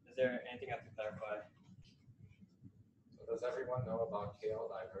 Is there anything I have to clarify? So does everyone know about KL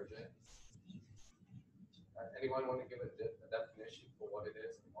divergence? Anyone want to give a definition for what it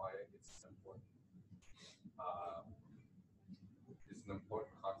is and why it's important? It's an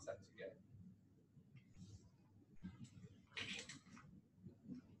important concept to get.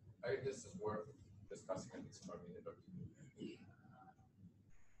 I think this is worth discussing at least for a minute or 2.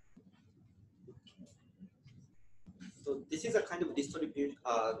 So So this is a kind of distribution,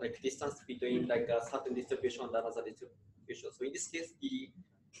 like distance between like a certain distribution and another distribution. So in this case, the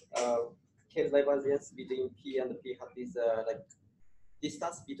case divergence between P and P hat is like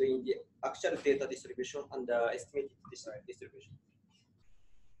distance between the actual data distribution and the estimated distribution.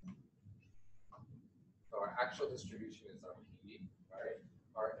 So our actual distribution is our P, right?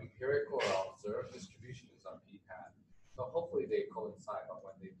 Our empirical or observed distribution is our P hat. So hopefully they coincide, but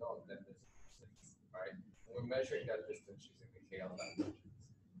when they don't, then there's a distance, right? And we're measuring that distance using the KL divergence.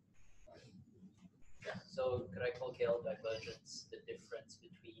 Right? Yeah. So could I call KL divergence the difference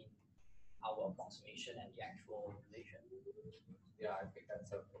between our approximation and the actual relation? Yeah, I think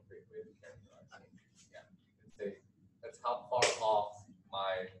that's a great way to characterize it. Yeah, you can say that's how far off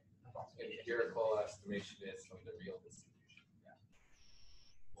my empirical estimation is from the real distribution. Yeah.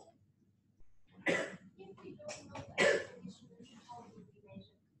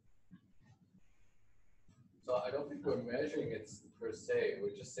 So I don't think we're measuring it per se.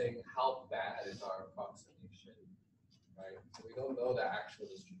 We're just saying how bad is our approximation, right? So we don't know the actual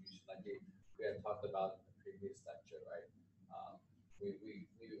distribution, like we had talked about in the previous lecture, right? We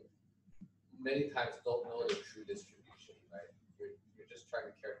many times don't know the true distribution, right? You're just trying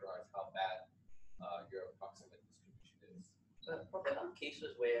to characterize how bad your approximate distribution is. But there are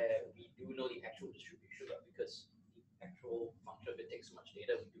cases where we do know the actual distribution, but because the actual function of it takes so much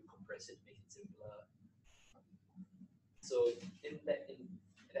data, we do compress it to make it simpler. So at that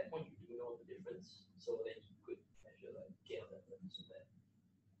point, you do know the difference, so then you could measure like KL difference so that.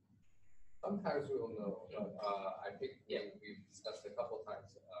 Sometimes we will know, but I think we've discussed a couple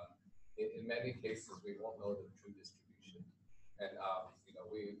times. In many cases, we won't know the true distribution, and you know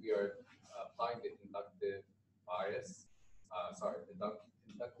we are applying the inductive bias,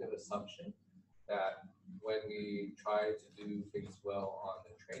 inductive assumption that when we try to do things well on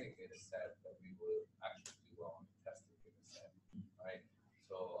the training data set, that we will actually do well on the testing data set, right?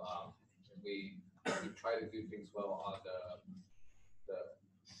 So we try to do things well on the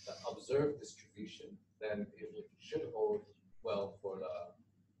observed distribution, then it should hold well for the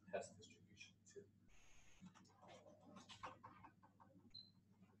test distribution too.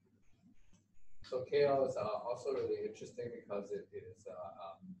 So KL is also really interesting because it is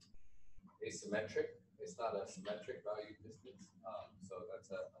asymmetric. It's not a symmetric value distance. So that's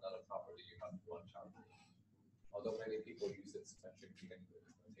another property you have to watch out for. Although many people use it symmetrically anyway,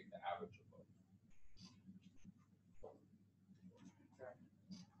 so take the average of both.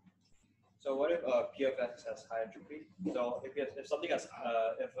 So what if P of X has high entropy? So if something has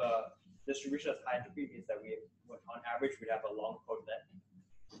if distribution has high entropy, means that on average we have a long code length.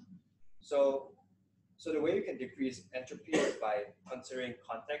 So the way you can decrease entropy is by considering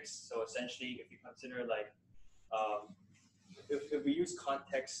context. So essentially, if you consider like if we use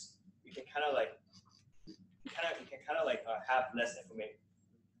context, we can kind of like have less information,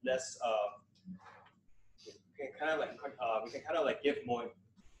 less we can kind of like give more.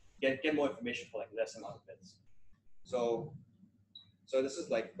 Get more information for like less amount of bits. So this is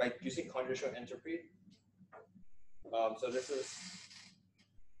like by using conditional entropy. So this is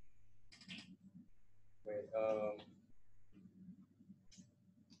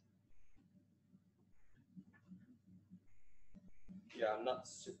yeah, I'm not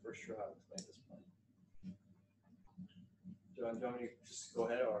super sure how to explain this part. Do you want me to just go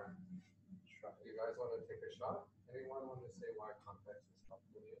ahead or? You guys want to take a shot? Anyone want to say why context is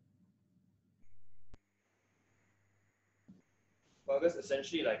helpful here? Well, because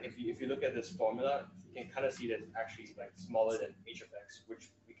essentially, like if you look at this formula, you can kind of see that it's actually like smaller than h of x,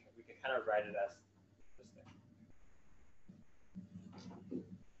 which we can kind of write it as this thing.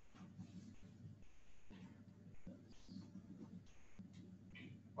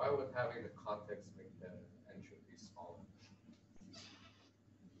 Why would having the context make the entropy smaller?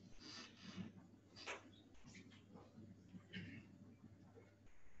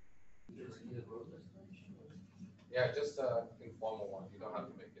 Yeah, just informal one. You don't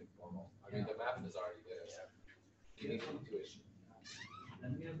have to make it formal. I mean, the math is already there. So you need intuition.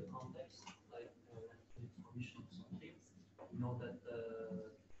 Then we have the context, like information of something. We know that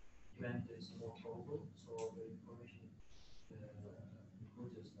the event is more probable, so the information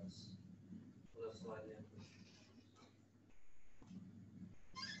includes less. So that's why the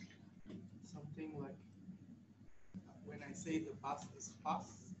Something like when I say the bus is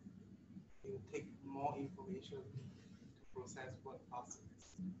fast, it will take more information to process what bus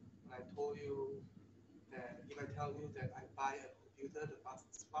is. When I told you that if I tell you that I buy a computer, the bus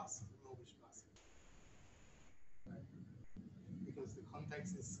is fast, you know which bus it is. Right? Because the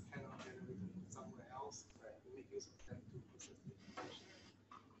context is kind of generated somewhere else, right? We make use of that to process the information.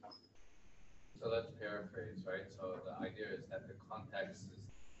 So let's paraphrase, right? So the idea is that the context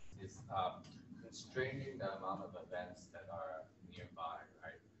is constraining the amount of events that are nearby,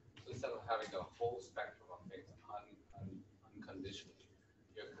 right? So instead of having the whole spectrum of things unconditionally,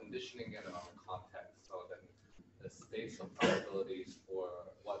 you're conditioning it on the context. So then the space of probabilities for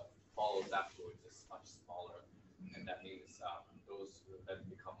what follows afterwards is much smaller, and that means those events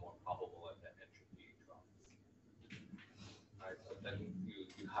become more probable and the entropy drops. Right, but then you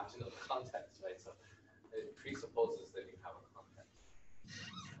have to know the context, right? So it presupposes that you have a context.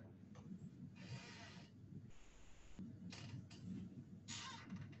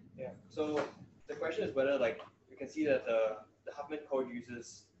 Yeah. So the question is whether, like, you can see that the Huffman code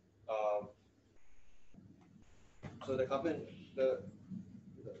uses so the Huffman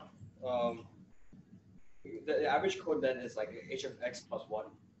the average code then is like h of x plus 1,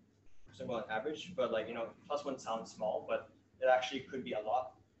 simple on average, but like, you know, plus 1 sounds small, but it actually could be a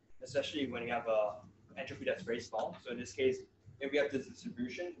lot, especially when you have a entropy that's very small. So in this case, if we have this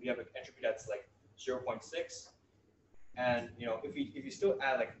distribution, we have an entropy that's like 0.6, and you know, if you still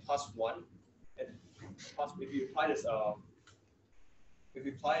add like plus 1, and plus, if you apply this if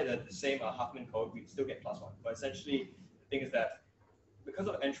we apply the same Huffman code, we still get plus 1. But essentially, the thing is that because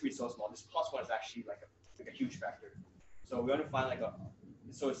of entropy is so small, this plus 1 is actually like a huge factor. So we want to find like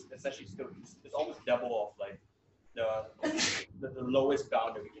so it's essentially still, it's almost double of like the lowest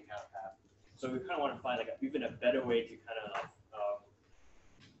bound that we can kind of have. So we kind of want to find like even a better way to kind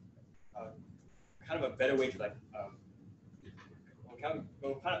of like a better way to like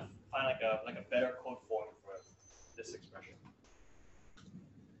we'll kind of find like a better code form for this expression.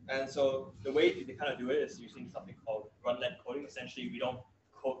 And so the way to kind of do it is using something called run-length coding. Essentially, we don't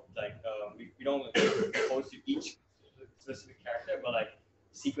code like we don't code to each specific character, but like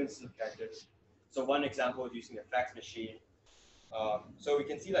sequences of characters. So one example is using a fax machine. So we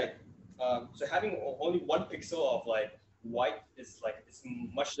can see like so having only one pixel of like white is like it's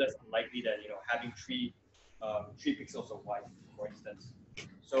much less unlikely than, you know, having three pixels of white, for instance.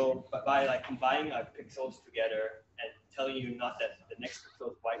 So by like combining pixels together and telling you not that the next pixel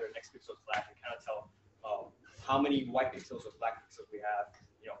is white or next pixel is black, we kind of tell how many white pixels or black pixels we have.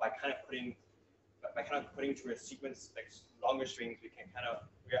 You know, by kind of putting through a sequence like longer strings, we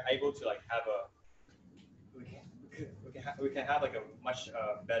are able to like have we can have like a much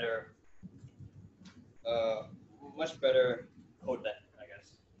better code length, I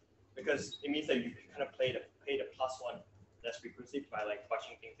guess, because it means that you can kind of play the plus 1 less frequency by like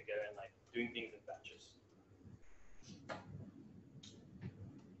bunching things together and like doing things in batches.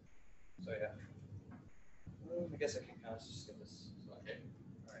 So yeah, I guess I can kind of just skip this. So, okay,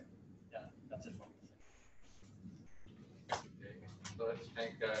 all right, yeah, that's it for me. Okay. So let's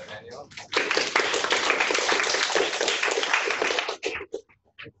thank Daniel.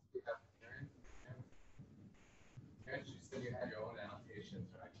 Terence, you said you had your own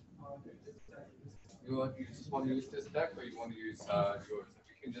annotations, right? You just want to use this deck, or you want to use yours? You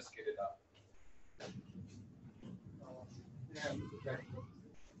can just get it up. Oh.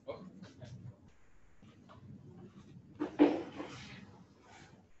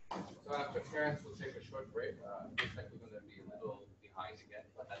 So after Terence, we'll take a short break. Looks like we're going to be a little behind again,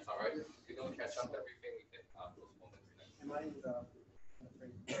 but that's all right. If we don't catch up everything, we can postpone it. Am I in the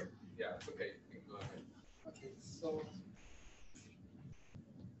Yeah, it's okay. You can go ahead. Okay, so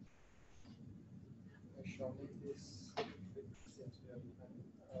I shall make this since we are behind.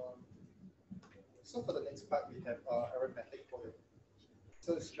 So for the next part, we have arithmetic coding.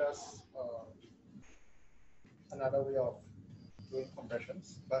 So it's just another way of doing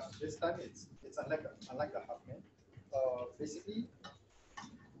compressions, but this time it's unlike the Huffman. Basically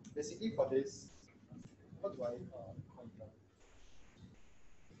for this, what do I compare?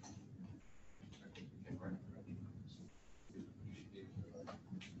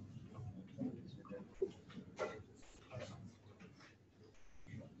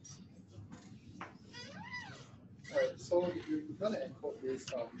 Alright, so if you're going to encode this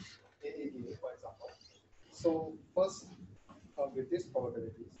AADA, for example. So first, with these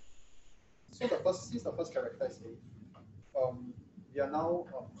probabilities, so since the first character is A, we are now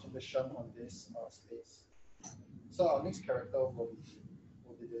conditioned on this space. So our next character will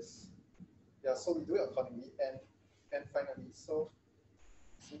be this. Yeah, so we do it accordingly, and finally, so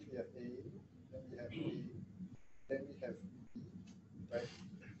since we have A, then we have B, then we have B, right?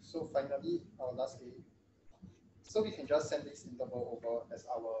 So finally, our last A. So we can just send this interval over as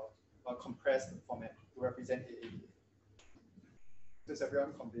our compressed format to represent AADA. So is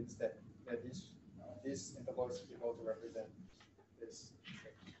everyone convinced that this interval is able to represent this?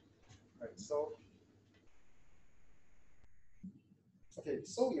 Right. So okay.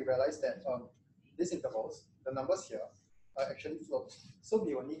 So we realize that these intervals, the numbers here, are actually floats. So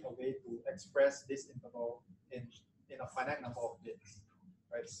we will need a way to express this interval in a finite number of bits,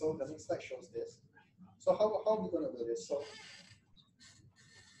 right? So the next slide shows this. So how are we going to do this? So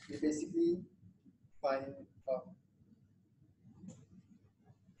we basically find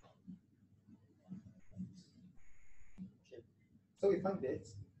okay. So we find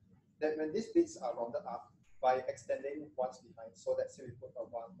bits that when these bits are rounded up by extending ones behind. So let's say we put a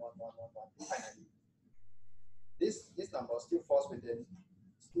 1, 1, 1, 1, 1 infinitely. This number still falls within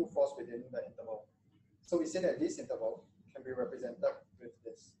the interval. So we say that this interval can be represented with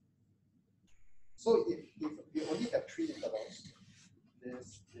this. So if we only have 3 intervals,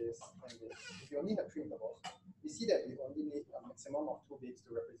 this, and this, if we only have 3 intervals, we see that we only need a maximum of 2 bits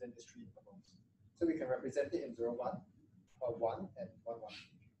to represent these 3 intervals. So we can represent it in 0, 1, 1, and 1, 1.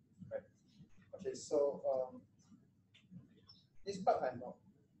 Right? Okay, so this part I'm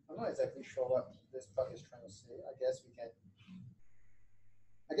not exactly sure what this part is trying to say. I guess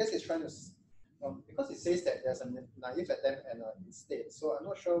it's trying to because it says that there's a naive attempt and an instead. So I'm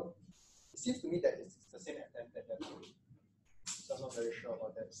not sure. It seems to me that it's the same attempt at that point. So I'm not very sure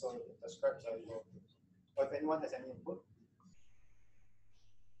about that. So the scribes are able to. Or if anyone has any input.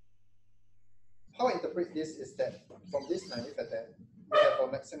 How I interpret this is that from this naive attempt, we have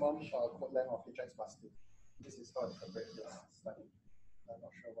a maximum code length of hx plus 2. This is how I interpret this study. I'm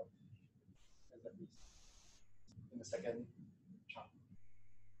not sure what exactly in the second chunk.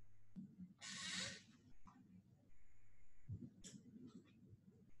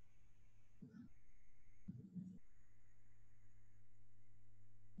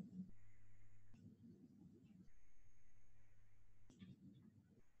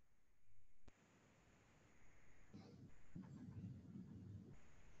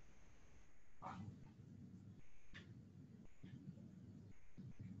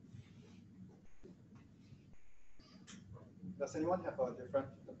 Does anyone have a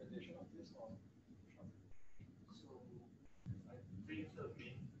different interpretation of this? Or? So I think the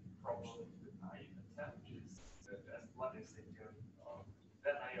main problem with naive attempt is that as what is said here,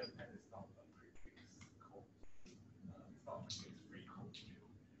 that naive attempt is not a prefix code. It's not a prefix free code.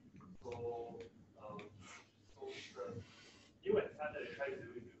 So the new attempt that you try to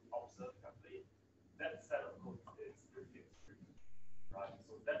do is to observe template. That set of code is prefix free, right?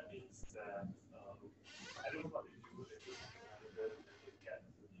 So that means that I don't know what they do. They do something other than they get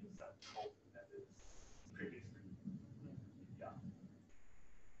the new set of code that is prefix free. Yeah.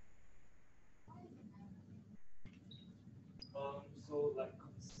 So like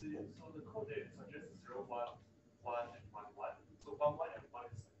so the code there suggests 0, 1, 1, and 1, 1. So 1, 1, and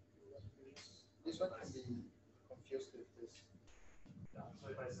 1 is this one can be confused with this. Yeah. So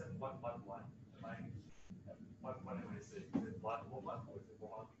if I send 1, 1, 1, am I 1, 1, am I saying is it 1, 1, 1, or is it 1,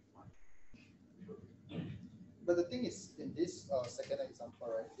 1? But the thing is, in this second example,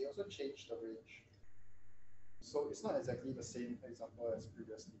 right, they also changed the range. So it's not exactly the same example as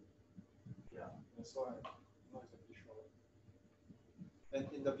previously. Yeah. And so I'm not exactly sure. And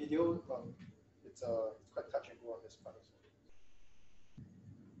in the video, it's quite touch and go on this part as well.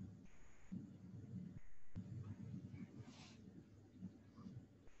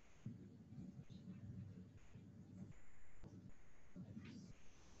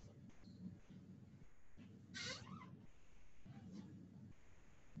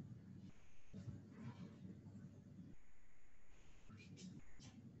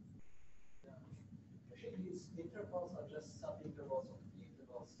 Actually, these intervals are just sub-intervals of the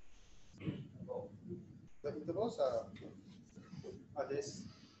intervals above. The intervals are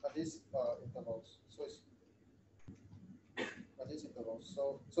these intervals. So it's are these intervals.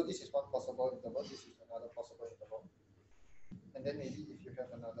 So this is one possible interval. This is another possible interval. And then maybe if you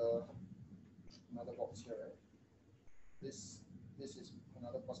have another box here, right? This is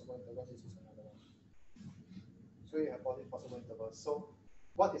another possible interval. This is another one. So you have all these possible intervals. So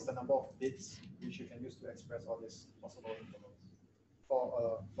what is the number of bits which you can use to express all these possible intervals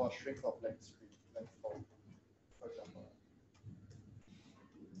for a string of length 3, length 4, for example?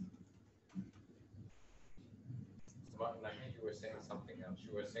 Martin, I think you were saying something else.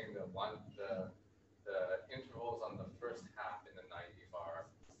 You were saying the intervals on the first half in the naive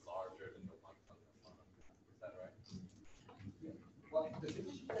are larger than the ones on the bottom half. Is that right? Yeah. Well, the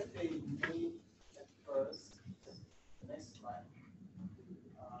definition that they made at first, the next slide,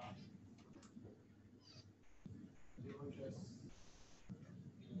 they were just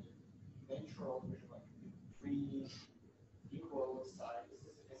the ventral, which are like 3 equal size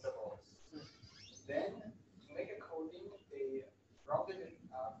intervals. Then, to make a coding, they rounded it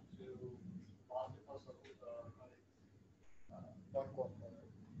up to 1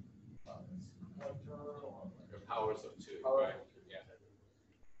 right? Yeah.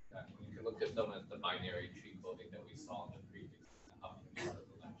 You can look at them as the binary tree coding that we saw in the previous part of the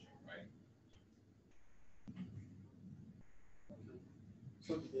lecture, right?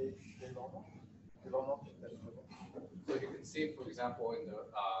 So they don't know. They don't know that. So you can see, for example, in the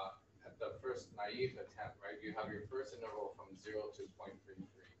at the first naive attempt, right? You have your first interval from 0 to 0.33,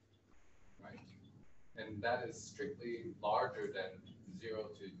 right? And that is strictly larger than 0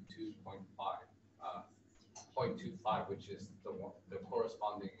 to 2.5, 0.25, which is the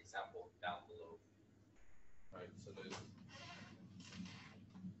corresponding example down below, right? So there's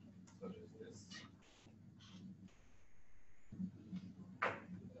this.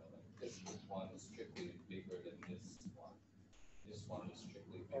 This one is strictly bigger than this one. This one is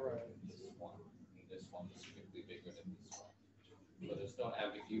strictly bigger than this one. And this one is strictly bigger than this one. So there's no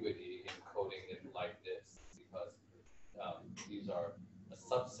ambiguity in coding it like this because these are a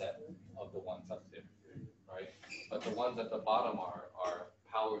subset of the ones up there, right? But the ones at the bottom are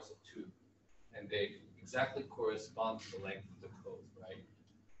powers of 2, and they exactly correspond to the length of the code, right?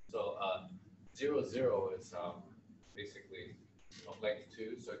 So 0, 0 is basically of length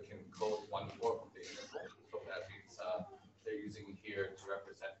 2, so it can code 1/4 of the interval. So that means they're using here to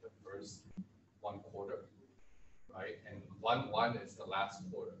represent the first 1/4, right? And 1 is the last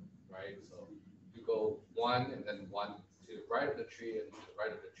quarter, right? So you go 1 and then 1 to the right of the tree and to the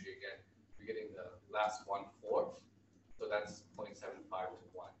right of the tree again, you're getting the last 1/4. So that's 0.75 to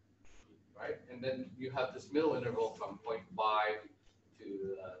 1, right? And then you have this middle interval from 0.5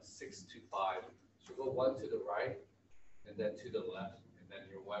 to 625. So go 1 to the right and then to the left, and then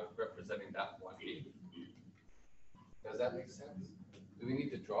you're representing that 1/8. Does that make sense? Do we need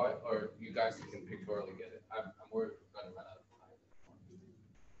to draw it, or you guys can pictorially get it? I'm worried we're going to run out of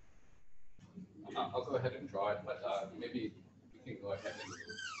time. I'll go ahead and draw it, but maybe you can go ahead and do it.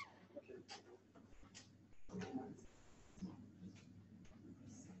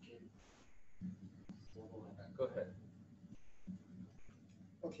 Go ahead.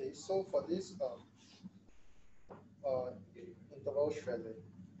 Okay, so for this interval shredding,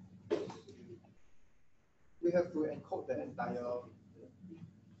 we have to encode the entire.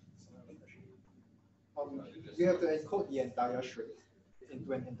 You have to encode the entire string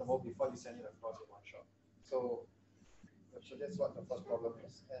into an interval before you send it across in one shot. So that's what the first problem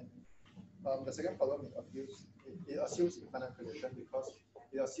is. And the second problem it assumes infinite precision because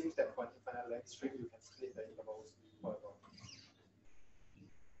it assumes that for an infinite length string you can split the intervals forever.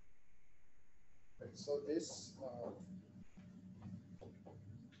 Right, so this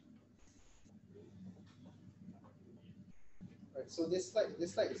right, so this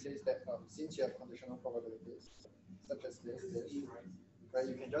slide it says that since you have conditional probabilities such as this, right,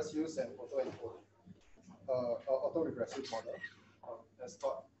 you can just use an auto-regressive model as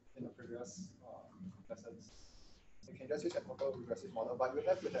taught in the previous lessons. You can just use an auto-regressive model, but you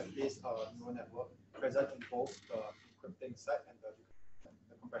have to have this neural network present in both the encrypting side and the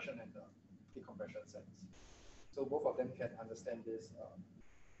compression and the decompression sides. So both of them can understand this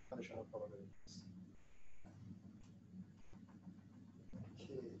conditional probabilities.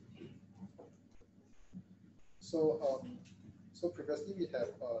 Okay. So previously we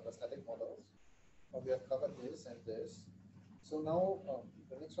have the static models. We have covered this and this. So now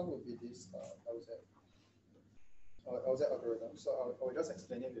the next one will be this LZ algorithm. So I will just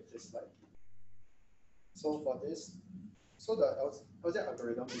explain it with this slide. So for this, so the LZ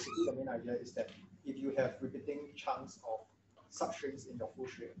algorithm, basically the main idea is that if you have repeating chunks of substrings in your full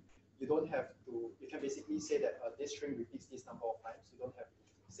string, you don't have to, you can basically say that this string repeats this number of times. You don't have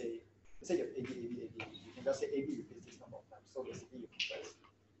to say, let's say you have AB, AB, AB. You can just say AB repeats this number of times. So basically you compress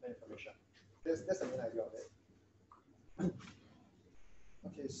the information. That's the main idea of it.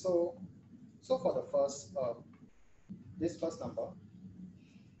 Okay, so for the first, this first number,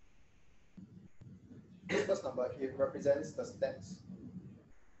 it represents the steps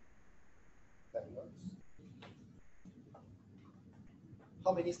backwards.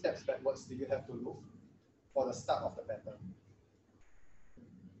 How many steps backwards do you have to look for the start of the pattern?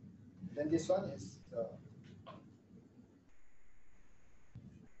 Then this one is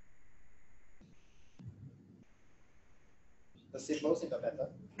the symbols in the pattern,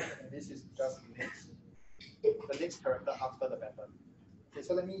 and this is just the next character after the pattern. Okay,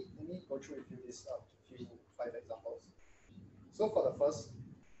 so let me go through with you this few 5 examples. So for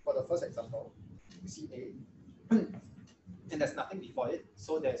the first example, you see A, and there's nothing before it,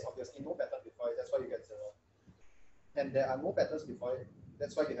 so there's obviously no pattern before it. That's why you get 0. And there are no patterns before it.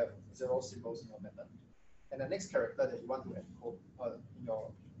 That's why you have 0 symbols in your pattern. And the next character that you want to encode in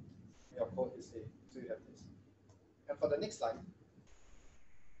your code is A. So you have this. And for the next line,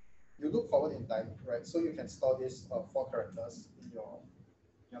 you look forward in time, right? So you can store these 4 characters in your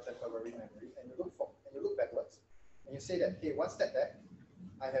temporary memory, and you look backwards, and you say that, hey, one step back,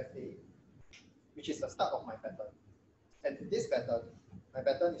 I have A, which is the start of my pattern. And in this pattern, my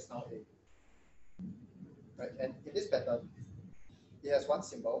pattern is now A. Right? And in this pattern, it has one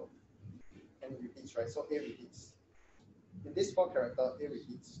symbol, and it repeats, right? So A repeats. In this 4 character, A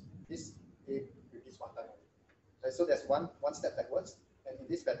repeats. This A repeats 1 time. Right? So there's one step backwards, and in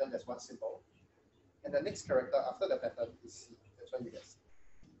this pattern, there's one symbol. And the next character after the pattern is C. That's why you get C.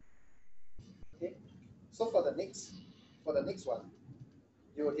 Okay. So for the next one,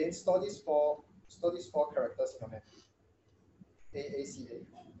 you again store these four characters in your memory. A, C,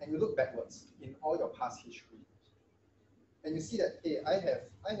 A, and you look backwards in all your past history. And you see that, hey, I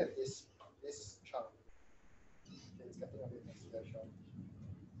have this chunk. Okay, it's getting a bit messy. I shall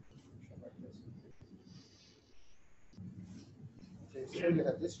write this. Okay, so you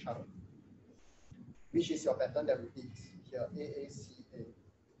have this chunk, which is your pattern that repeats here, A, C, A.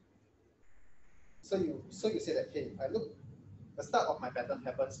 So you say that, hey, the start of my pattern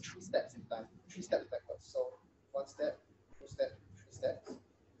happens 3 steps in time, 3 steps backwards. So 1 step, 2 steps, 3 steps,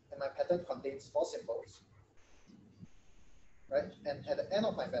 and my pattern contains 4 symbols. Right? And at the end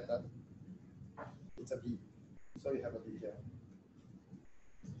of my pattern, it's a B. So you have a B here.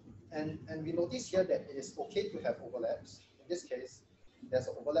 And we notice here that it is okay to have overlaps. In this case, there's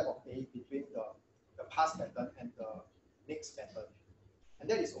an overlap of A between the past pattern and the next pattern. And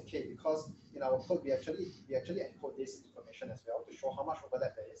that is okay because in our code we actually encode this information as well to show how much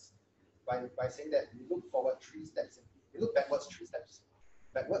overlap there is by saying that we look forward 3 steps, we look backwards 3 steps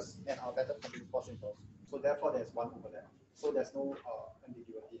backwards, and our pattern contains 4 symbols. So therefore there's 1 overlap. So there's no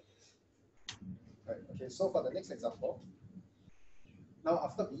ambiguity in this. Right, okay, so for the next example, now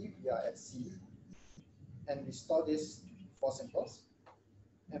after B, we are at C, and we store these 4 symbols,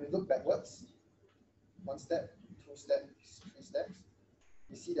 and we look backwards, 1 step, 2 steps, 3 steps.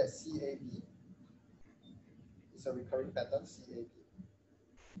 We see that CAB is a recurring pattern, CAB.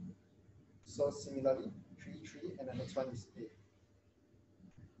 So similarly, 3, 3, and the next one is A.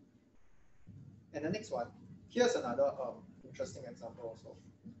 And the next one, here's another interesting example also.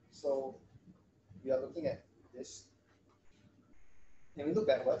 So we are looking at this, and we look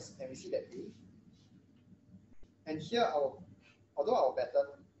backwards, and we see that A. And here, although our pattern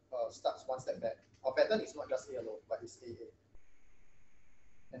starts 1 step back, our pattern is not just A alone, but it's AA.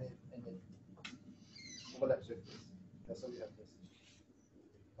 And it overlaps with this. Yeah, so we have this.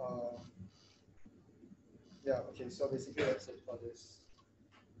 Yeah, okay, so basically that's it for this.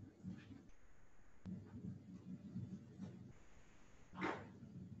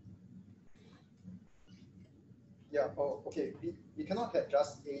 Yeah, oh, okay, we cannot have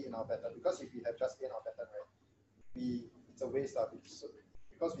just A in our pattern, because if we have just A in our pattern, right, it's a waste of it. So,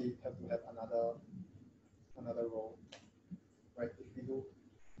 because we have to have another row, right?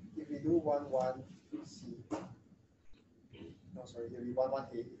 If we do 1, 1, C, no, sorry, if we 1, 1,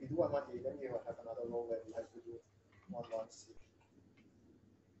 A, if we do 1, 1, A, then we will have another row where we have to do 1, 1, C.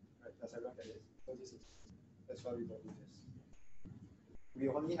 Right, does everyone get it? So that's why we don't do this. We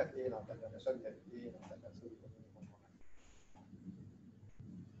only have A in our pattern, that's why we have A in our pattern, so we don't need 1,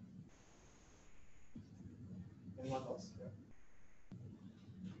 1. Anyone else? Yeah.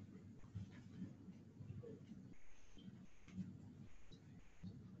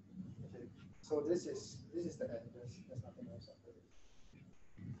 Okay, so this is the end. There's nothing else after this.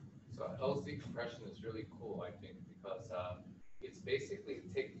 So LC compression is really cool, I think, because it's basically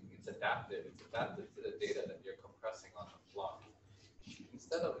it's adaptive. It's adaptive to the data that you're compressing on the fly.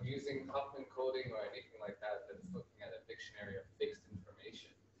 Instead of using Huffman coding or anything like that, that's looking at a dictionary of fixed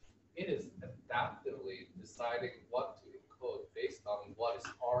information, it is adaptively deciding what to encode based on what is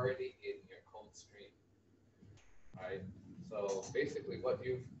already in your code stream. Right? So basically, what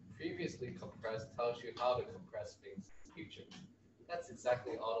you've previously compressed tells you how to compress things in the future. That's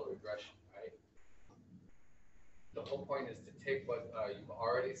exactly auto-regression, right? The whole point is to take what you've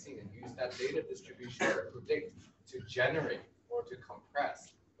already seen and use that data distribution to predict, to generate, or to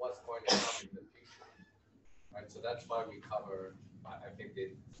compress what's going to come in the future. Right? So that's why we cover, I think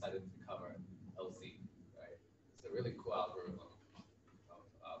they decided to cover LZ, right? It's a really cool algorithm.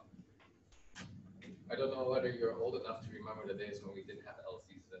 I don't know whether you're old enough to remember the days when we didn't have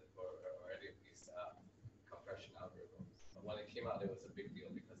LZs or any of these compression algorithms. But when it came out, it was a big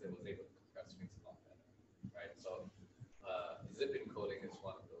deal because it was able to compress things a lot better, right? So zip encoding is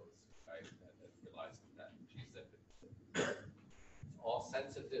one of those, right? That relies on that gzip. It's all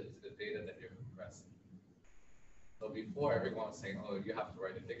sensitive to the data that you're compressing. So before, everyone was saying, oh, you have to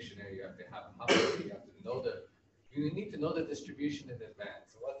write a dictionary, you have to have a Huffman, you have to know the You need to know the distribution in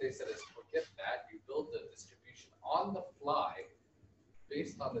advance. And what they said is forget that. You build the distribution on the fly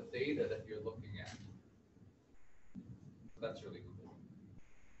based on the data that you're looking at. So that's really cool.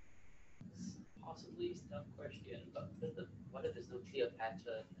 Possibly some question, but what if there's no clear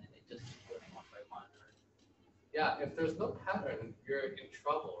pattern and it just goes one by one? Yeah, if there's no pattern, you're in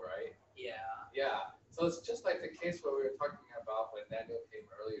trouble, right? Yeah. Yeah. So it's just like the case where we were talking about when Daniel came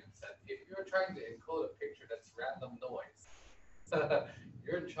earlier and said, if you're trying to encode a picture that's random noise,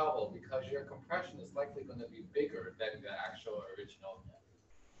 you're in trouble because your compression is likely going to be bigger than the actual original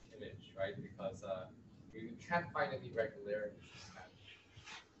image, right? Because you can't find any regularities,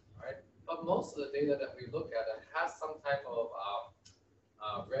 right? But most of the data that we look at it has some type of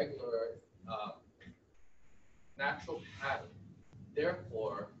regular natural pattern.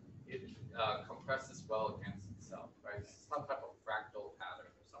 Therefore, it compresses well against itself, right? Some type of fractal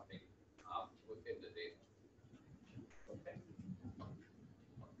pattern or something within the data. Okay.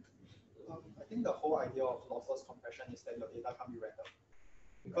 I think the whole idea of lossless compression is that your data can't be random.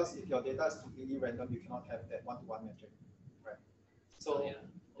 Because if your data is completely random, you cannot have that one-to-one matching, right? So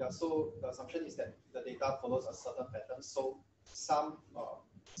so the assumption is that the data follows a certain pattern. So some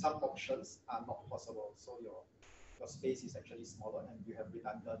options are not possible. So your space is actually smaller, and you have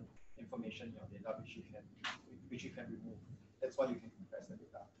redundant information in your data which you can remove. That's why you can compress the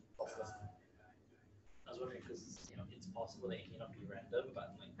data lossless. I was wondering because it's possible that it may not be random,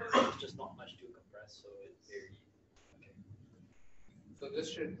 but like there's just not much to compress, so it's very okay. So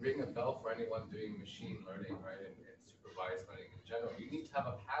this should ring a bell for anyone doing machine learning, right, and supervised learning in general. You need to have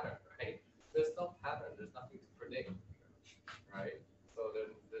a pattern, right? There's no pattern. There's nothing to predict, right? So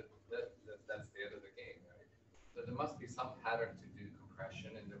then that's the end of the game, right? So there must be some pattern to do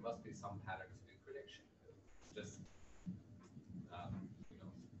compression, and there must be some pattern to do prediction. It's just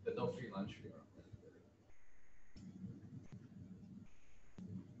there's no free lunch here.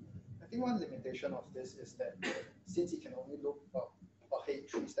 I think one limitation of this is that since it can only look ahead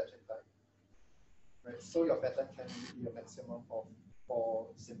 3 steps in time, right? So your pattern can be a maximum of 4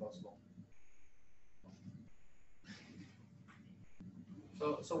 symbols long.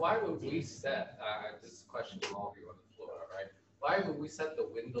 So why would we set this question from all of you on the floor, right? Why would we set the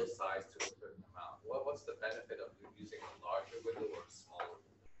window size to a certain amount? What's the benefit of using a larger window or a smaller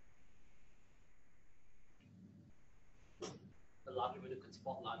window? The larger window could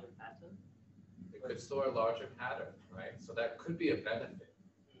spot larger pattern. It could store a larger pattern, right? So that could be a benefit,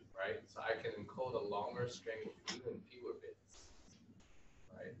 right? So I can encode a longer string with even fewer bits,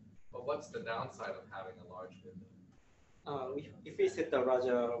 right? But what's the downside of having a large window? If we set a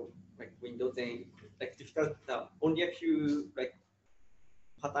larger window, then difficult. Only a few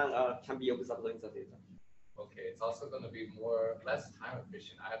pattern can be observed in the data. Okay, it's also going to be less time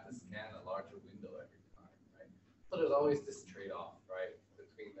efficient. I have to scan a larger window every time, right? So there's always this trade-off, right,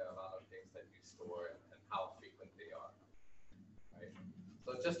 between the amount of things that you store and how frequent they are, right?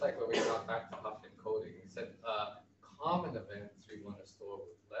 So just like when we got back to Huff encoding, we said common events we want to store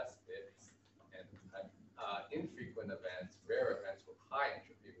with less bits, and infrequent events, rare events with high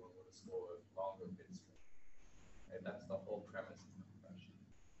entropy, we want to store with longer bit string. Right? That's the whole premise of compression.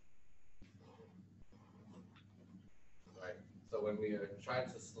 Right. So when we are trying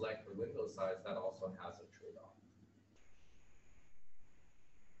to select the window size, that also has a trade-off.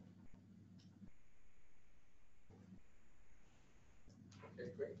 Okay,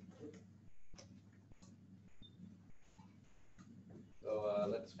 great. So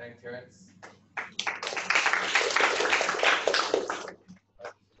let's thank Terence.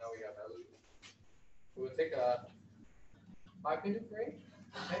 Now we have Eloise. We will take a 5-minute break,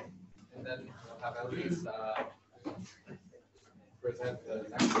 okay? And then we'll have Eloise present the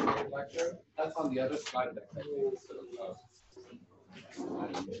next lecture. That's on the other slide of the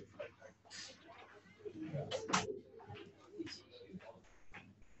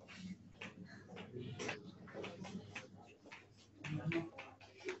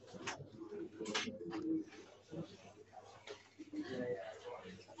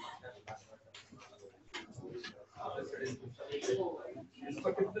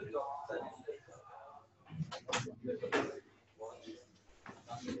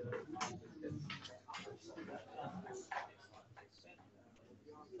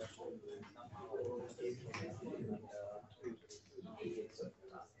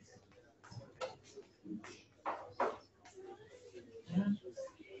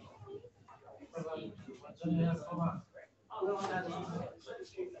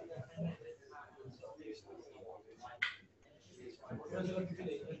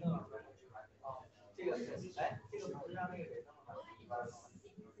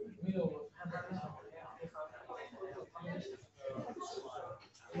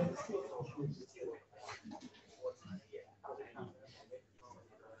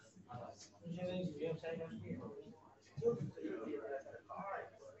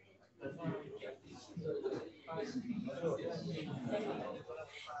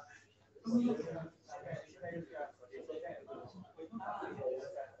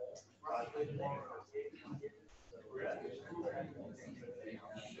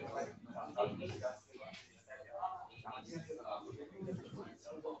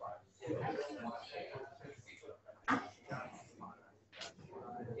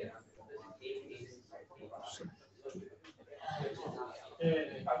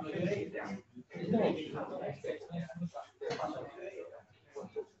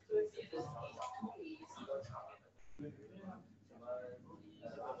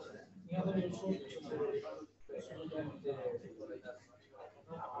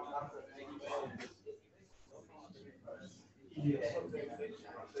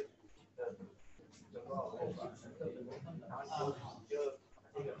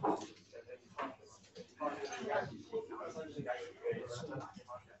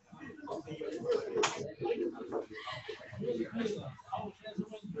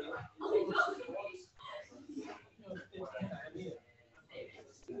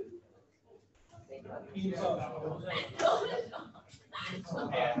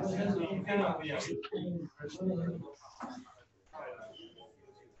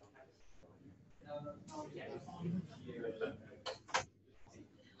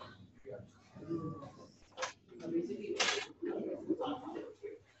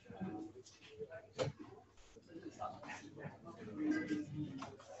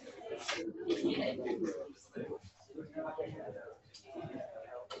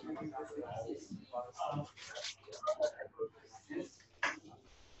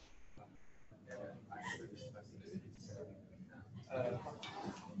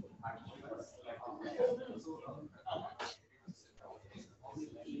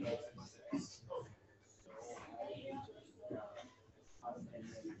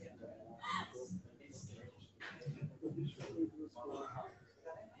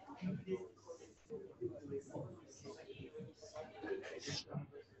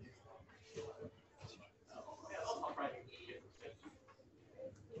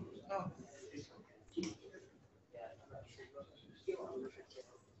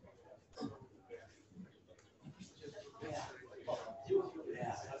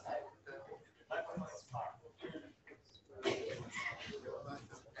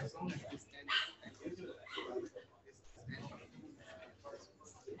As long as this end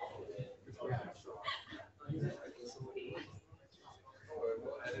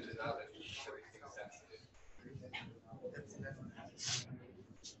We'll edit it out and keep everything sensitive.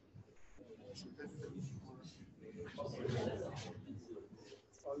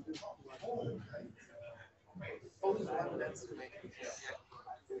 Only one lens to make it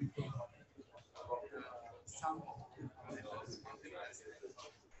some of the levels,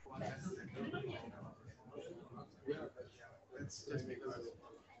 one lens. That's just because,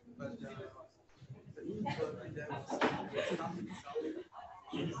 but the input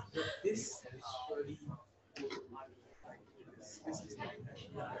this is really this is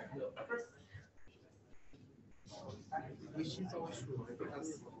which is always true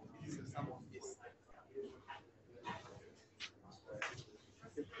because some of this.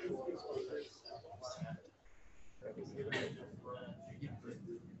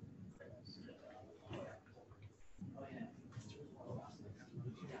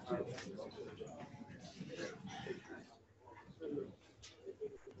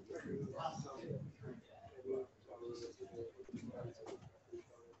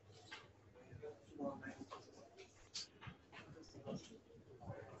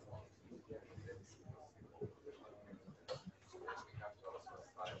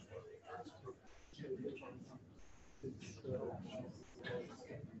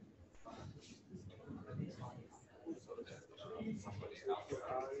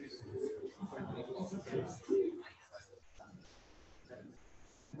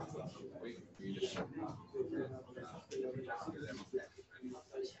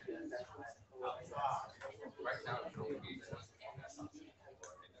 Right now, it will be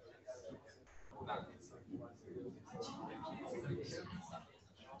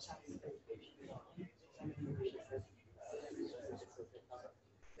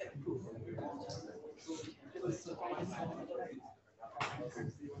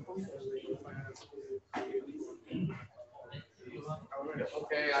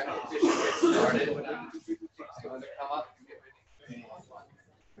okay, I think we should get started. You want to come up?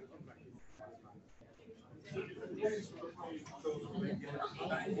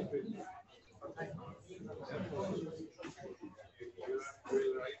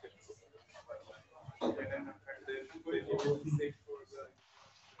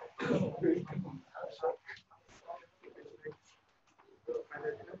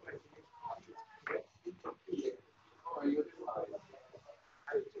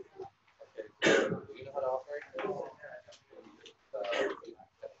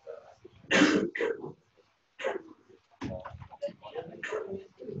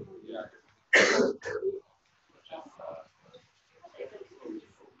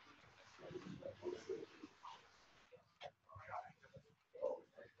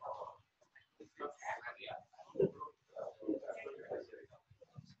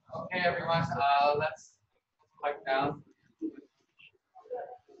 Okay, everyone, let's pipe down.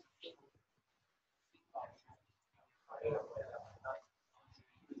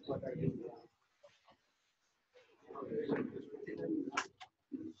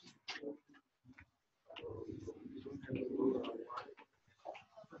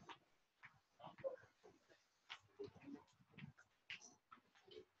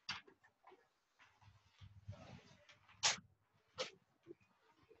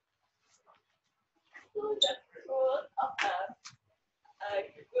 So the pros of a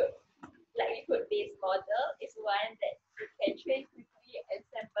good likelihood-based model is one that you can train quickly and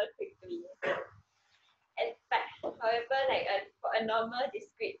sample quickly. And but however, for a normal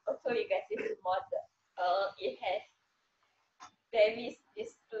discrete autoregressive model, it has very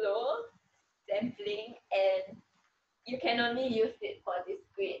slow sampling, and you can only use it for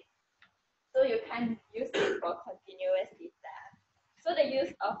discrete. So you can't use it for continuous data. So the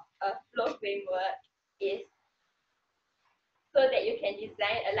use of a flow framework is so that you can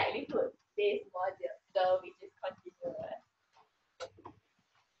design a likelihood-based model which is continuous.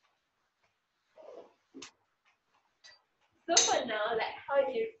 So for now, how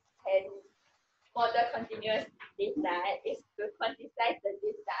you can model continuous data is to quantize the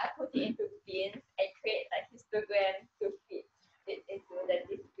data, put it into bins, and create a histogram to fit it into the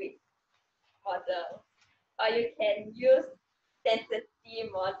discrete model. Or you can use density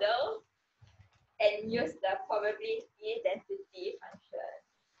model and use the probability density function.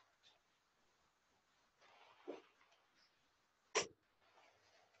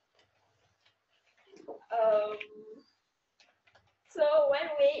 So one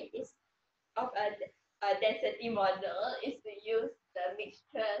way is of a density model is to use the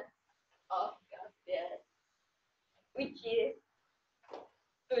mixture of Gaussian, which is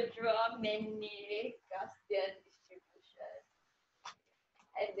to draw many Gaussian distributions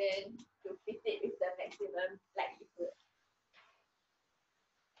and then to fit it with the maximum likelihood.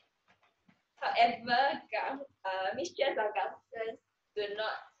 However, mixtures of Gaussians do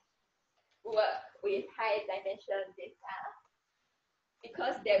not work with high dimensional data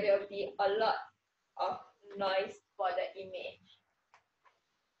because there will be a lot of noise for the image.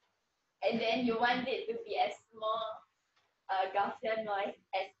 And then you want it to be as small Gaussian noise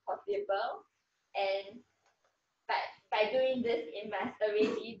as possible. And by doing this, it must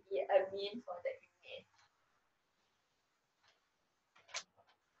already be a mean for the image.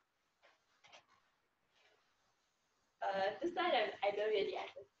 To start, I don't really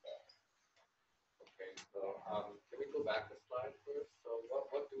understand. Okay, so can we go back a slide first? So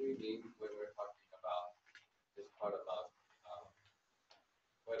what do we mean when we're talking about this part about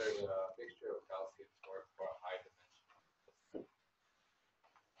whether the mixture of Gaussians work for a high dimension?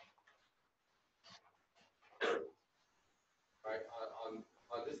 Right,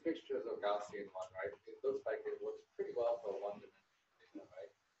 on this mixture of Gaussian one, right, it looks like it works pretty well for one-dimensional data,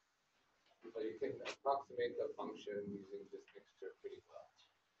 right? So you can approximate the function using this mixture pretty well.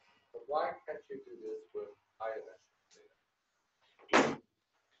 But why can't you do this with high-dimensional data?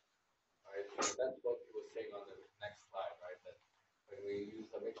 Right, so that's what you were saying on the next slide, right? That when we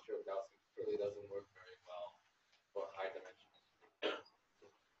use a mixture of Gaussians, it really doesn't work very well for high-dimensional.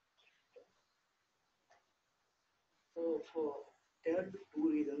 So there are two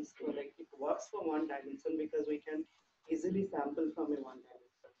reasons. So it works for one dimension because we can easily sample from a one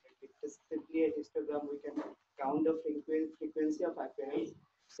dimension. It is simply a histogram. We can count the frequency of appearance,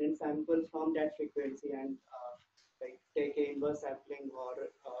 then sample from that frequency and take a inverse sampling,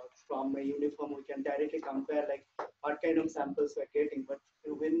 or from a uniform we can directly compare what kind of samples we're getting. But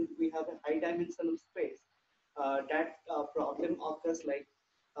when we have a high dimensional space, that problem occurs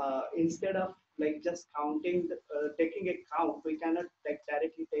instead of just counting, taking a count, we cannot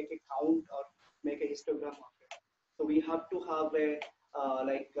directly take a count or make a histogram of it. So we have to have a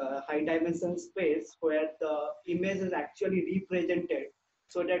high dimensional space where the image is actually represented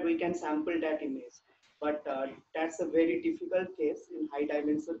so that we can sample that image. But that's a very difficult case in high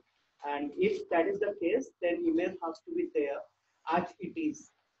dimension. And if that is the case, then image has to be there as it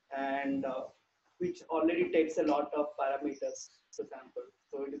is, and which already takes a lot of parameters to sample.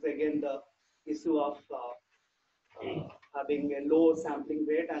 So it is again the issue of having a low sampling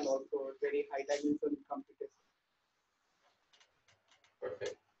rate and also very high dimension computation.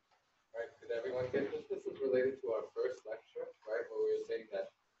 Perfect. Right, did everyone get this? This is related to our first lecture, right, where we were saying that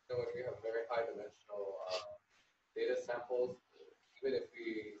when we have very high dimensional data samples, even if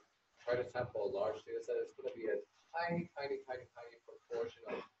we try to sample a large data set, it's going to be a tiny proportion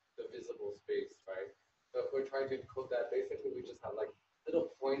of the visible space, right? So if we're trying to encode that, basically we just have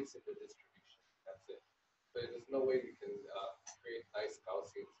little points in the distribution. That's it. So there's no way you can create nice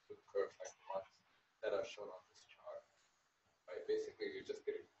Gaussians with curves.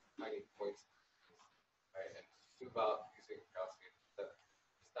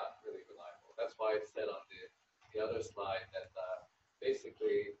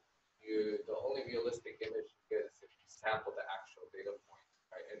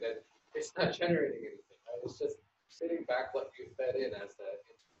 then it's not generating anything, right? It's just sitting back what you fed in as the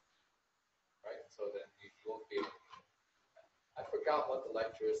input, right? So then you won't be able to. I forgot what the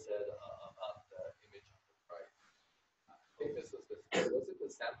lecturer said about the image of the price. I think this was was it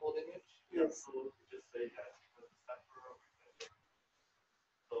the sampled image? Yes. So you just say that the sample of the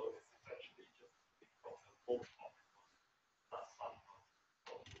so it's essentially just from the whole topic plus sample.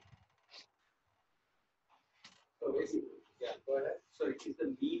 So basically, yeah, go ahead. So it is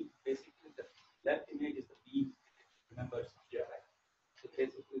the mean, basically the left image is the mean, remember? Yeah. Right? So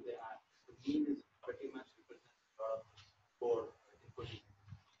basically the mean is pretty much represents a lot of core input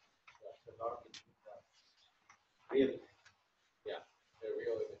images. So a lot of images are real. Yeah, they're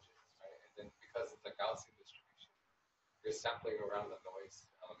real images, right? And then because it's a Gaussian distribution, you're sampling around the noise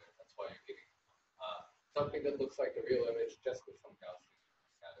element. That's why you're getting something that looks like a real image just with some Gaussian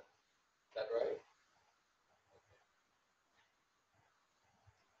scatter. Is that right?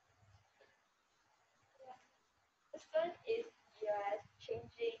 This one is you are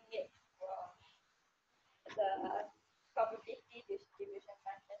changing it from the probability distribution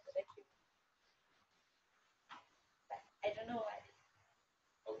function to the Q. But I don't know what it is.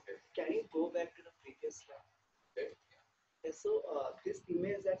 Okay. Can you go back to the previous slide? Okay. Yeah, so this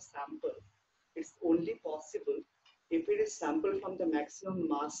image that sample, it's only possible if it is sampled from the maximum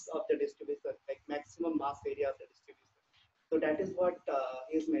mass of the distribution, like maximum mass area of the distribution. So that is what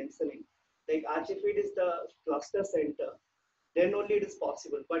he is mentioning. Like if it is the cluster center, then only it is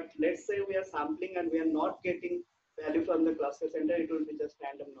possible. But let's say we are sampling and we are not getting value from the cluster center, it will be just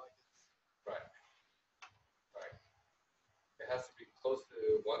random noises. Right. Right. It has to be close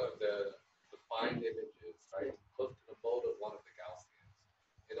to one of the defined images, right? Close to the mode of one of the Gaussians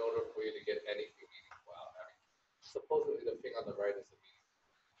in order for you to get anything meaningful out. I mean, supposedly the thing on the right is a meaningful,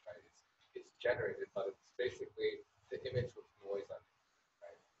 right? It's generated, but it's basically the image with noise on it,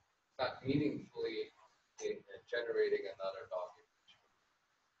 right? It's not meaningfully in generating another dog image.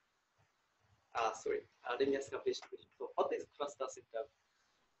 Sorry. Let me ask a question. So what is cluster center?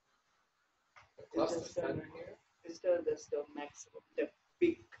 The cluster Just, center here. It's the maximum, the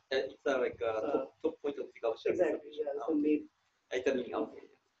peak. It's like top point of the Gaussian Exactly, distribution. yeah, the mean. It's the mean. Okay.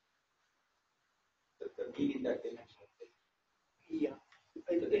 The mean in that dimension. Yeah.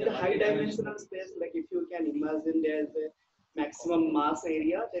 In the high dimensional space, like if you can imagine there's a maximum mass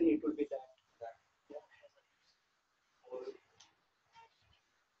area, then it will be that. Yeah.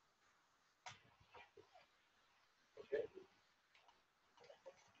 Okay.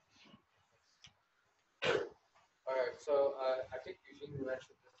 All right. So I think Eugene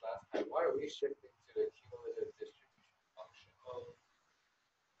mentioned this last time. Why are we shifting to the cumulative distribution function?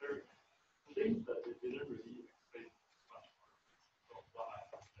 There are things that they didn't really explain much from what I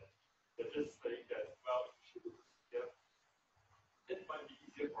understand. They're just saying that, well, it might be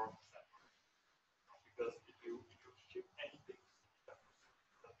easier for us to separate. Because if you shift anything, that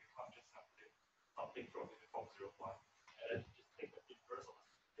become just something from 0, 1, and then you just take the inverse of the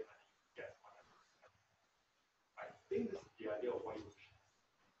system and you get whatever. I think this is the idea of why you shift.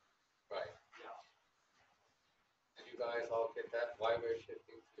 Right. Yeah. Did you guys all get that? Why we're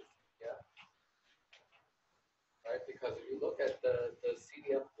shifting to CDF? Right? Because if you look at the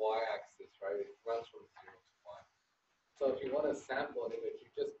CDF y-axis, right, it runs from 0 to 1. So if you want to sample an image, you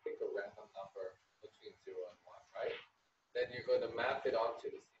just pick a random number between 0 and 1, right? Then you're going to map it onto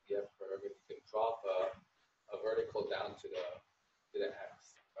the CDF curve, and you can drop a vertical down to the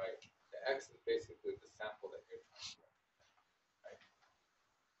x, right? The x is basically the sample that you're trying to represent, right?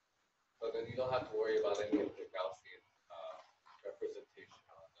 So then you don't have to worry about any of the Gaussian representation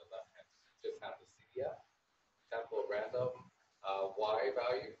on the left hand. You just have the CDF, sample random y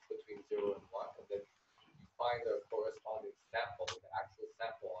value between 0 and 1, and then you find the corresponding sample, the actual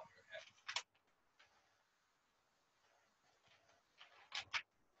sample on your x.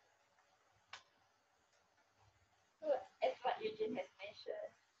 So as what Eugene has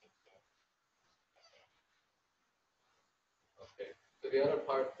mentioned, Okay. So the other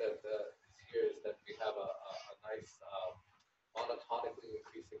part that is here is that we have a nice monotonically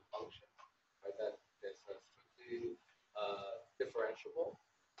increasing function, right? That is strictly differentiable.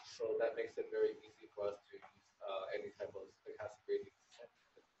 So that makes it very easy for us to use any type of stochastic gradient descent.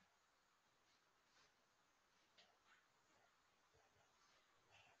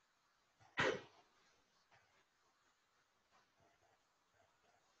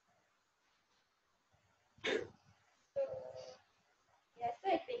 so yeah, so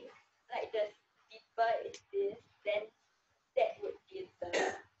I think like the deeper it is, then that would be the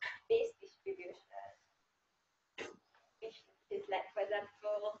base distribution, which is like, for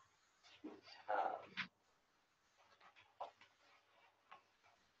example,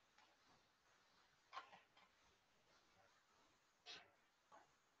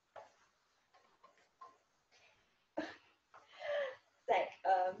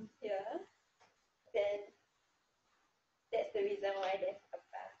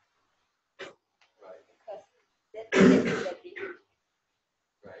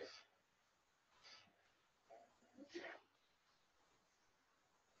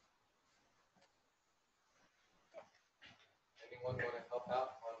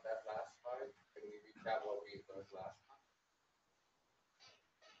 on that last slide? Can we recap what we learned last time?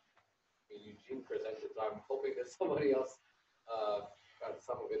 Eugene presented, so I'm hoping that somebody else,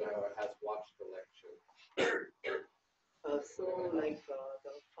 some of it has watched the lecture. The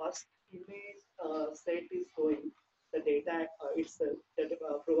first image set is going the data itself, the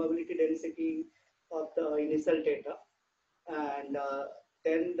probability density of the initial data, and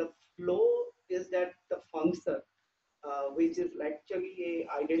then the flow is that the function, which is actually a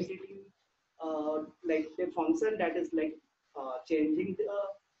identity, like the function that is like changing the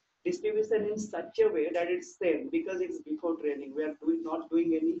distribution in such a way that it's same because it's before training. We are not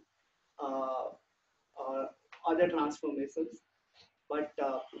doing any uh, other transformations, but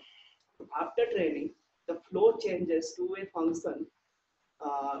after training, the flow changes to a function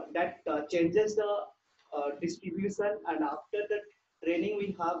that changes the distribution, and after the training,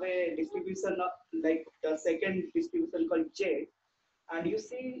 we have a distribution like the second distribution called J, and you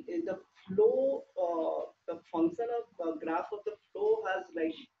see the flow, the function of graph of the flow has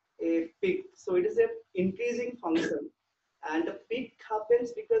like a peak, so it is a increasing function, and the peak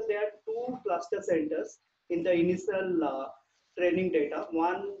happens because there are two cluster centers in the initial training data.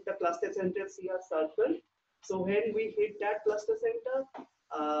 One, the cluster centers here circle, so when we hit that cluster center,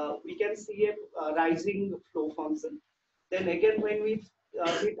 we can see a rising flow function. Then again, when we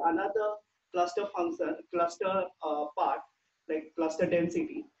hit another cluster function, cluster part, like cluster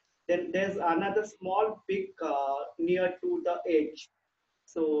density, then there's another small peak near to the edge.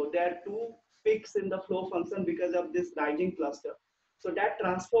 So there are two peaks in the flow function because of this rising cluster. So that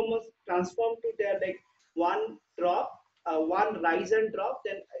transform to their like one drop, one rise and drop,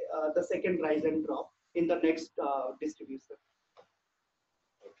 then the second rise and drop in the next distribution.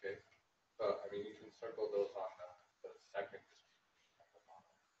 Okay. I mean, you can circle those on the second distribution of the model.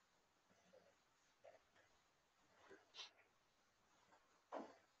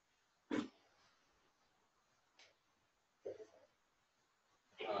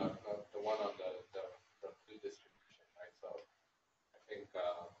 The one on the blue distribution, right? So I think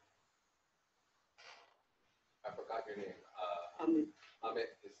I forgot your name.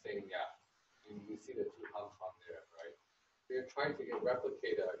 Amit is saying, yeah, you see the two humps on there, right? We're trying to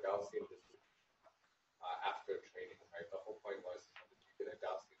replicate a Gaussian distribution after training, right? The whole point was that you get a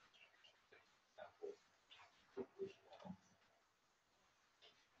Gaussian distribution sample.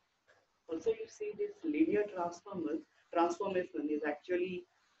 Also, you see this linear transformation is actually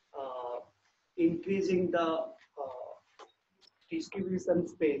increasing the distribution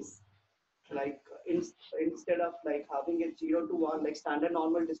space. Like instead of like having a 0 to 1 like standard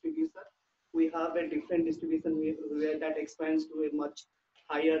normal distribution, we have a different distribution where that expands to a much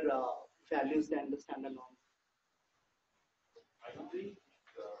higher values than the standard normal. I think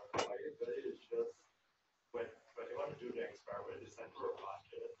the higher value is just when you want to do the experiment, the center of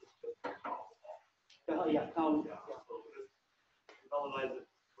budget is just count off. Yeah, count. Yeah, so just normalize it.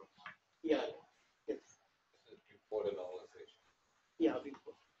 Yeah, yes. This is before the normalization. Yeah,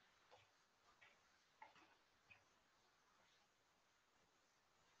 before.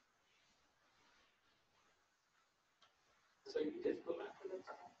 So you just go back to the,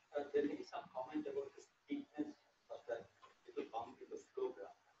 there may be some comment about the steepness of that little bump in the flow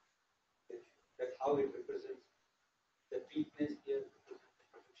graph. That's how it represents the steepness here.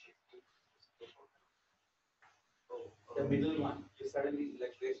 So the middle one, you suddenly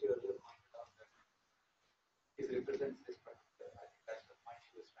like raise your other comment on that. It represents this particular. I think that's the point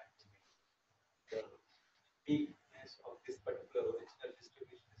she was trying to make. The steepness of this particular original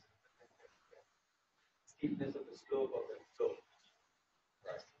distribution is represented here. Steepness of the slope of the flow.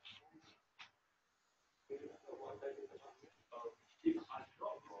 Right. If I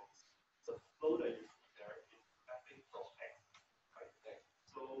drop rocks, the flow that you see there is mapping from X, right?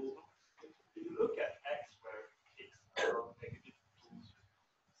 So if you look at X where X around -2,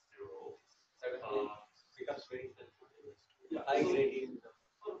 0, becomes very sensitive. yeah, High gradient.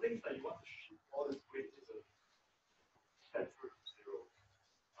 So things that you want to shoot all this weight is a transfer to 0,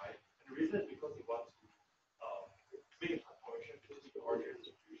 right? And the reason is because you want to make a transformation between the ordinary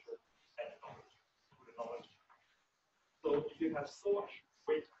distribution and the normal distribution. So if you have so much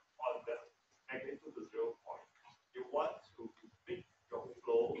weight on the magnitude to 0 point, you want to make your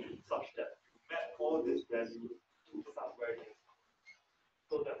flow such that you map all these values to somewhere in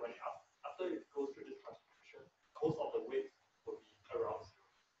so that when after it goes through this transformation, most of the weight will be around 0.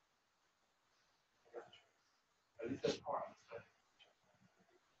 At least that's how I understand it.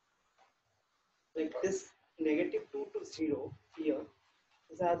 Like this -2 to 0 here,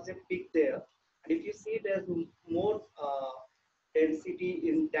 this has a peak there, and if you see there's more density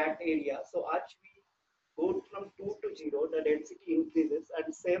in that area, so as we go from 2 to 0, the density increases,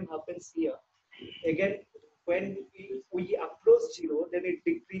 same happens here. Again, when we approach 0, then it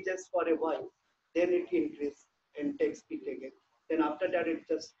decreases for a while, then it increases and takes peak again. Then after that, it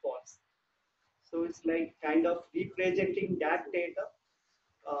just falls. So it's like kind of representing that data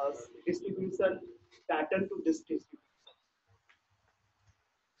distribution pattern to this distribution.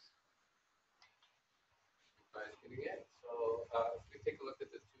 Guys getting it? So if we take a look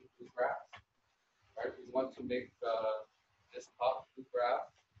at the two graphs, right? We want to make this top blue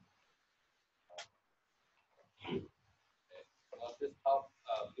graph. Okay. Now this top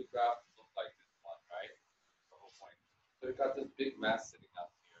blue graph looks like this one, right? The whole point. So we've got this big mass sitting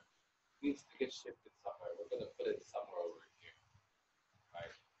out here. It needs to get shifted somewhere. We're going to put it somewhere over here,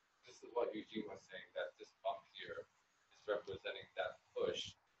 right? This is what Eugene was saying, that this bump here is representing that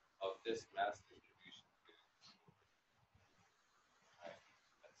push of this mass distribution. Right?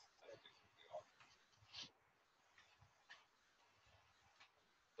 That's basically all.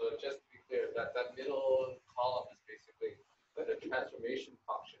 So just to be clear, that middle column is basically the transformation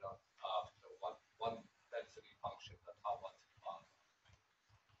function of the one density function, the top one to the bottom.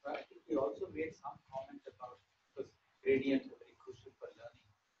 Right. We also made some comment about, because gradients are very crucial for learning.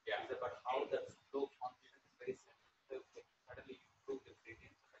 Yeah. It's about how the flow function is very sensitive. Like suddenly you improve the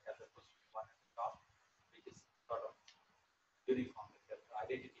gradients, like as opposed to one at the top, which is sort of uniform, like the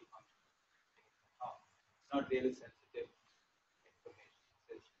identity function. It's not really sensitive information.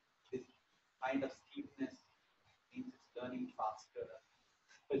 This kind of steepness means it's learning faster than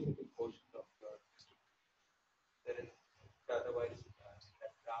specific portion of your distribution. There is otherwise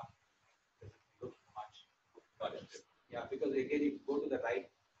that graph doesn't look much. Yeah, because again, if you go to the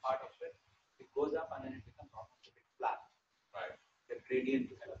right part of it, it goes up and then it becomes almost a bit flat. Right. The gradient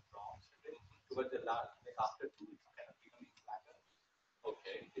kind of drops a bit towards the last, like after 2, it's kind of becoming flatter.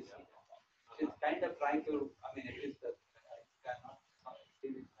 Okay. It's kind of trying to, I mean, it is the, it's cannot,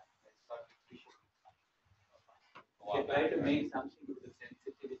 they try to make something with the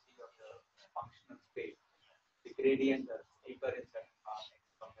sensitivity of the functional space. The gradients are steeper in certain parts.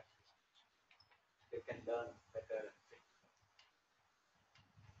 They can learn better.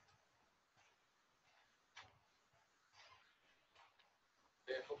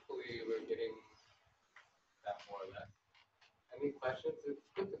 Okay, hopefully we're getting that more or less. Any questions? It's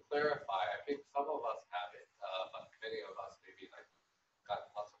good to clarify. I think some of us have it, but many of us maybe like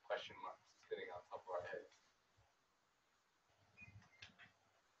got lots of question marks sitting on top of our heads.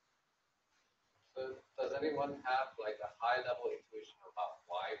 So does anyone have like a high level intuition about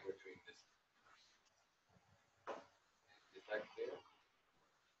why we're doing this? Is that clear?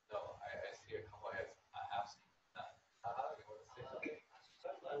 No, I see a couple of heads asking that. You want to say something?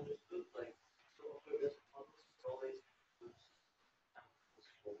 I understood, like, so for this models always use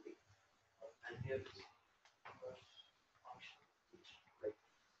slowly. And here this function, which like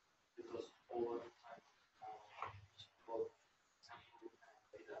because over time, both sample and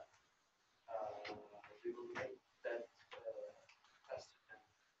data, we will make that faster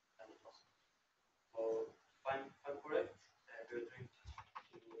than possible. So if I'm correct, we're doing just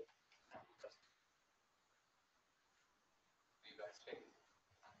sample testing. You guys think?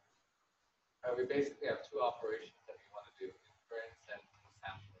 We basically have two operations that we want to do, inference and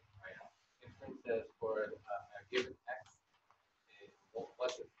sampling, right? Inference is for a given x,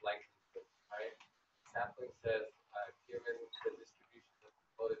 what's its likelihood, right? Sampling says given the distribution of the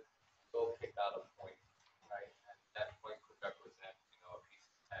component, go pick out a point, right? And that point could represent, a piece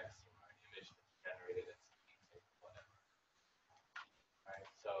of text or an image that's generated as whatever. Right?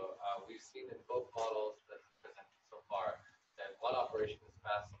 So we've seen in both models that's presented so far that one operation is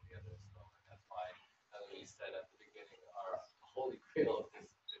fast and the other is slow. And that's why, as we said at the beginning, our holy grail is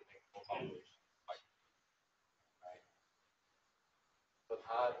to make both operations quite right. So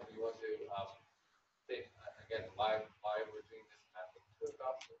Todd, do you want to say again why we're doing this mapping to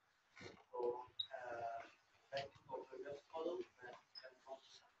adoption? So like for previous model and from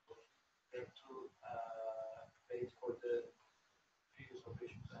sample, we have to wait for the previous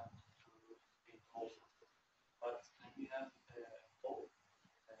operation plan to be also. But when we have both,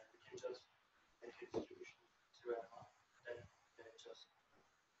 we can just make a distribution 0 and 1, then just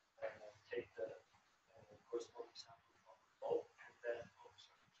take the corresponding sample from both, and then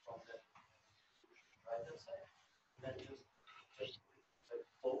also from the distribution right hand side, and then just like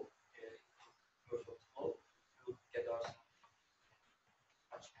both goes with flow to get our sample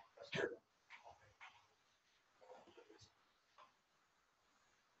much more faster than compared to the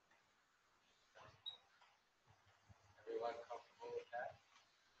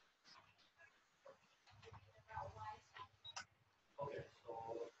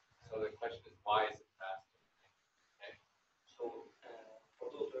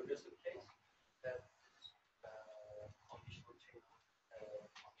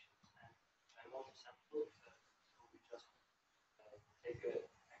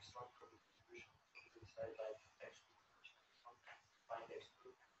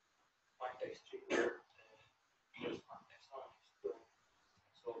context trigger first context on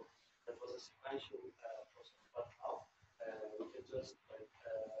so that was a sequential process. But now we can just like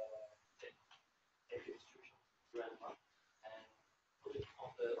take the distribution grandma and put it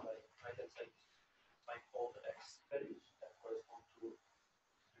on the like right hand side, find all the x values that correspond to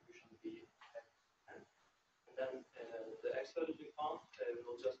distribution b and then the x values we found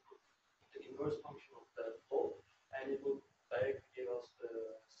will just put the inverse function of the flow and it will directly give us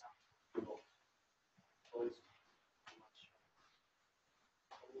the sample flow. So it's pretty much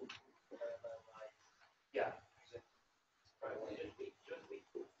yeah, exactly. Right. Just we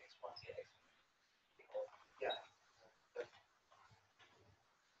put x1 here, x2. Yeah.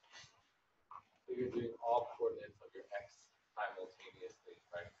 So you're doing all coordinates of your x simultaneously,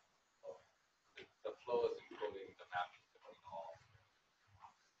 right? So the flow is encoding the mapping between all.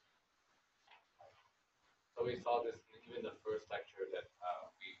 So we saw this in even the first lecture that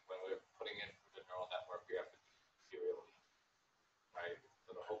when we were putting in the neural network, we have to do serially, right?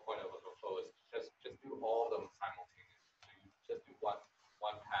 So the whole point of the flow is just do all of them simultaneously. So you just do one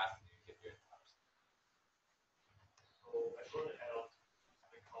pass and you get your entire system. So I just want to add on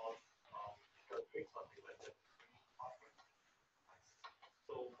because if you're doing something like that,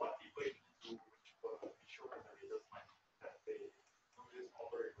 so what people do for insurance readers might that they do this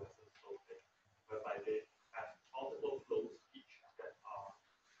over-regressive flow thing, whereby they have multiple flows each that are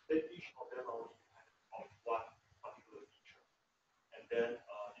then each of them are only dependent on one particular feature. And then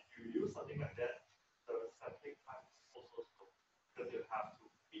if you use something like that, the sampling time is also slow because you have to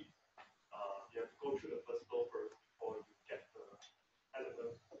feed, you have to go through the first flow first before you get the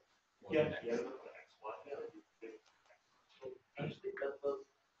element, the element of the x1 and you get So actually that was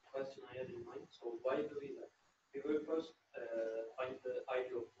the question I had in mind. So why do we like we will first find the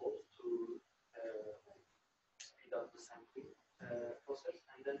ideal flows to speed up the sampling process,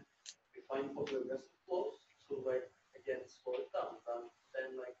 and then we find autoregressive flows to like again slow it down.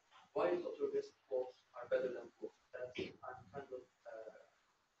 Then like why is autoregressive flows are better than flows? That's I'm kind of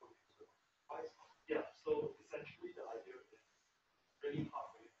confused about. Yeah, so essentially the idea is really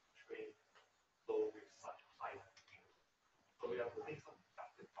hard way to train flow with such high temperature. So we are putting some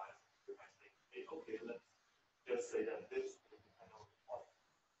inductive bias by saying, hey, okay, let's just say that this is dependent on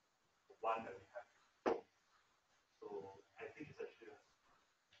the one that we have. So I think it's actually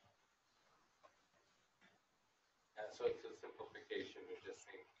So it's a simplification of just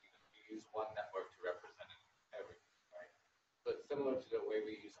saying you use one network to represent everything, right? So it's similar to the way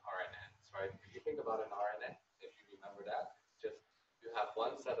we use RNNs, right? If you think about an RNN, if you remember that, it's just you have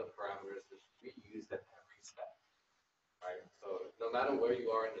one set of parameters that we use at every step, right? So no matter where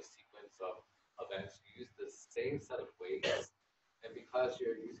you are in the sequence of events, you use the same set of weights, and because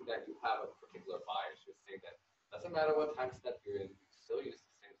you're using that, you have a particular bias. You're saying that doesn't matter what time step you're in, you still use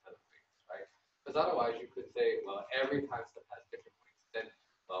the same set of weights, right? Because otherwise, you could say, well, every time step has different weights. Then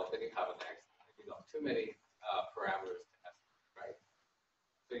you have too many parameters to estimate, right?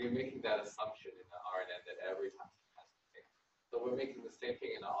 So you're making that assumption in the RNN that every time step has the same. So we're making the same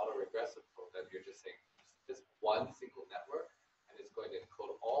thing in the autoregressive flow. That you're just saying just one single network, and it's going to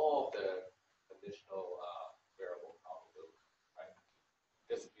encode all the conditional variable probability, right?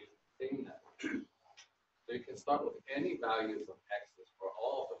 Just using the same network. So you can start with any values of x's for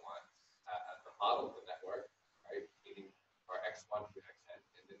all of the ones at the bottom of the network, right? Meaning our x1 through xn,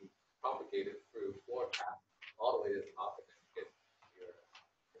 and then propagate it through 4 paths all the way to the top, and then get your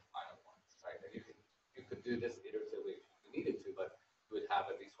final ones, right? And you could do this iteratively if you needed to, but you would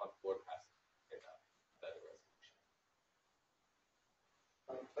have at least one 4 pass in a better resolution.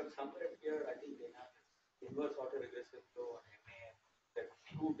 But somewhere here, I think they have this inverse autoregressive flow and MA. There are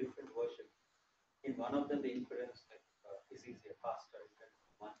 2 different versions. In one of them, the inference is easier, faster. You can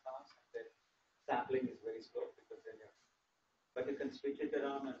one pass, and then sampling is very slow because then but you can switch it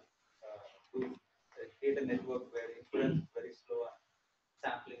around and create a network where inference is very slow and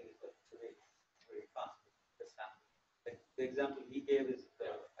sampling is very, very fast. The sampling. Like the example he gave is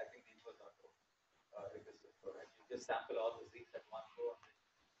I think the inverse regressive flow. Right? You just sample all the z's at one go,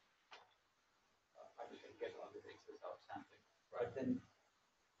 and you can get all the z's without sampling. Right? But then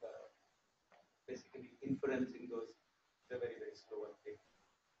basically inferencing goes very, very slow and big.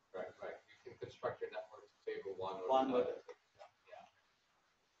 Right. You can construct your network to favor one or another. Yeah.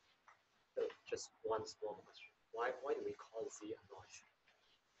 So just one small question. Why do we call Z a noise?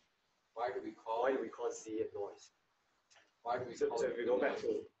 Why do we call Z a noise? Why do we So if we go back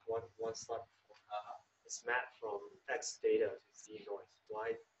to one slide before, it's mapped from X data to Z noise.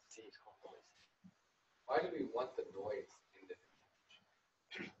 Why Z is called noise? Why do we want the noise in the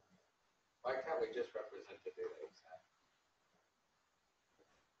distribution? Why can't we just represent the data exactly?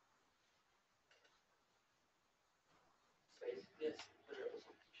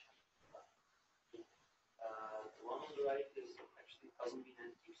 doesn't mean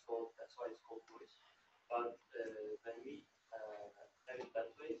anything, so that's why it's called noise. But when we have it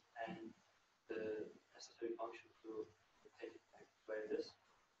that way and the necessary function to take it back where it is,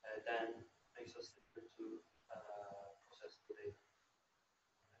 then makes us simpler to process the data.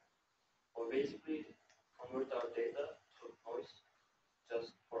 Or basically convert our data to noise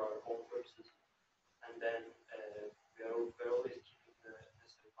just for our own purposes, and then we're always keeping the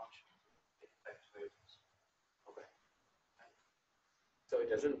necessary function to get it back to where it is. Okay. So it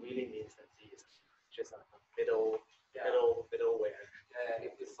doesn't really mean that it's just a middleware. Yeah,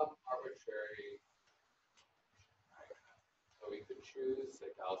 it is some arbitrary. So we could choose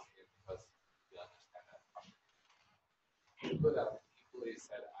a Gaussian because we understand that function. You could have equally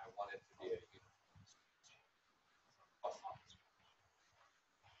said I want it to be a uniform distribution.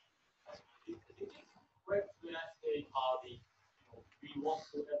 Correct when I say we want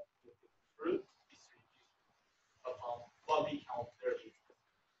to have the fruit distribution upon what we can observe is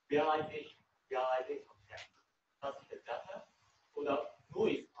realization of that. That's the data. So the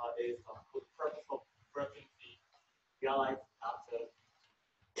noise is for the purpose of converting the realized data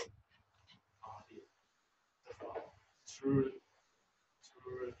through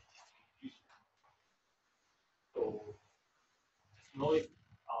distribution. So this noise is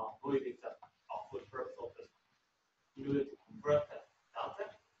just for the purpose of this. In order to convert the data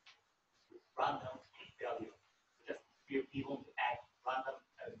to random value. So just we want to add random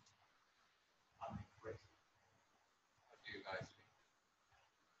element. What do you guys think?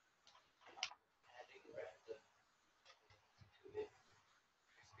 Adding random to it.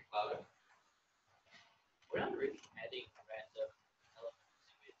 Speak louder. We're not really adding random elements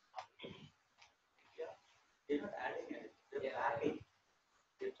to it. Yeah, you're not adding it. You're mapping.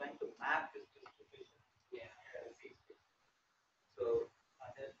 You're trying to map this distribution. Yeah. So, and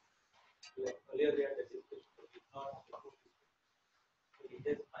then earlier we had the discussion, but we not the full distribution. So we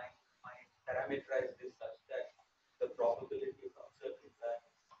just parameterize this such that the probability of observing that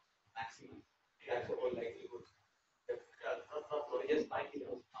is maximum. That's the whole likelihood. So we just find it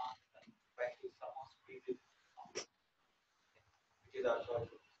was not and try to somehow squeeze it, which is our choice.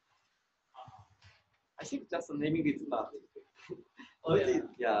 I think just naming it not. Oh, yeah.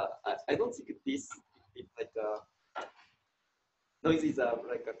 Yeah, I don't think this like noise is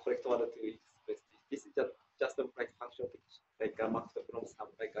like a correct word to express this. This is just a like function like mapped from some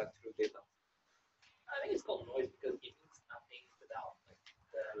like true data. I think it's called noise because it means nothing without like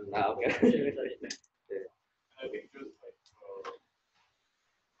the. Okay. Yeah. I think just like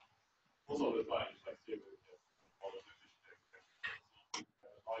most of the time, like say with all of the noise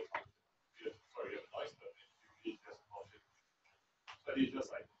that usually just Gaussian. But it's just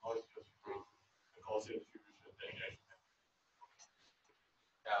like noise just creates the Gaussian distribution thing.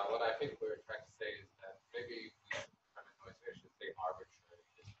 Yeah, what I think we're trying to say is that maybe we should noise, I should say arbitrary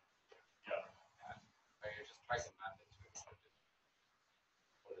distribution. Yeah. And you're just trying to map it to a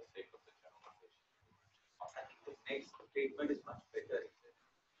for the sake of the generalization. I think the next statement is much better. It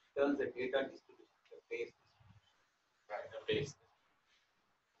turns the data distribution to a base distribution. Right, the base.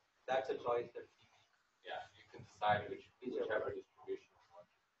 That's a choice that we make. Yeah, you can decide whichever distribution you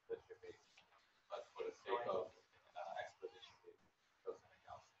want to your base. But for the sake of exposition, we chose something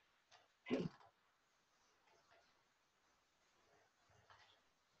else.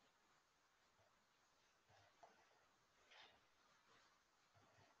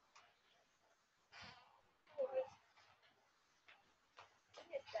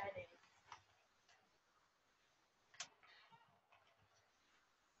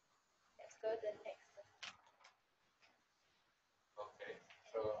 Let's go to the next one. Okay,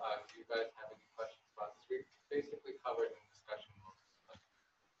 so do you guys have any questions about this? We basically covered in discussion most, but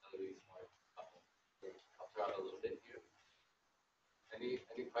Eloise might help out a little bit here. Any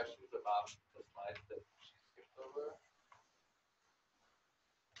questions about the slides that she skipped over?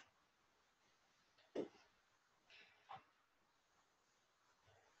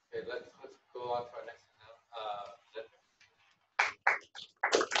 Okay, let's go on to our next one now. Okay,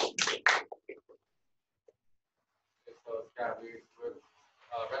 so yeah, we're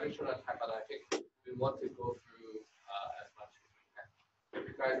running short on time, but I think we want to go through as much as we can. If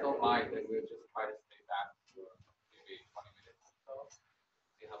you guys don't mind, then we'll just try to stay back for maybe 20 minutes or so.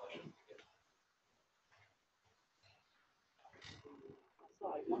 See how much we can get.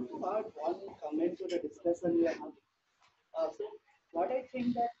 So I want to add one comment to the discussion we are having. So what I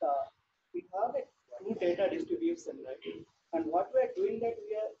think that we have a true data distribution, right? And what we are doing that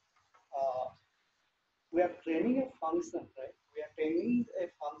we are training a function, right? We are training a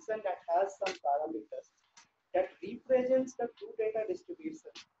function that has some parameters that represents the true data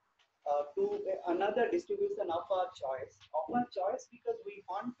distribution. to another distribution of our choice. Because we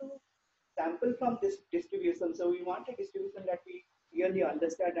want to sample from this distribution. So we want a distribution that we really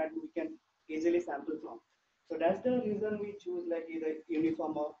understand and we can easily sample from. So that's the reason we choose like either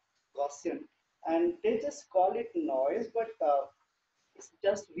uniform or Gaussian. And they just call it noise, but it's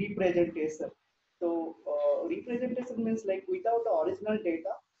just representation. So representation means like without the original data,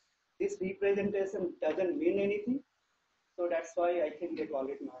 this representation doesn't mean anything. So that's why I think they call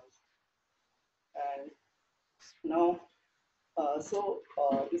it noise. And now,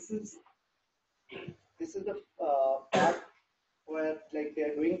 this is the part where like they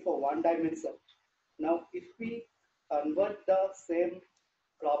are doing for one dimension. Now, if we convert the same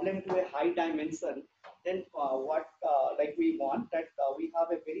problem to a high dimension, then what like we want that we have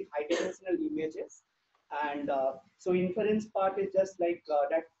a very high dimensional images, and so inference part is just like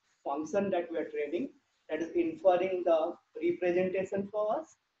that function that we are training, that is inferring the representation for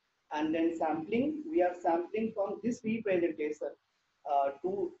us, and then sampling. We are sampling from this representation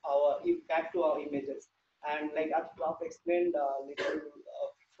to our back to our images, and like as Prof explained little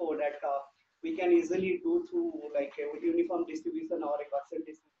before that. We can easily do through like a uniform distribution or a Gaussian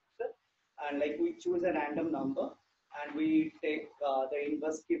distribution, and like we choose a random number and we take the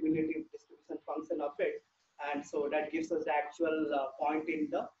inverse cumulative distribution function of it, and so that gives us the actual point in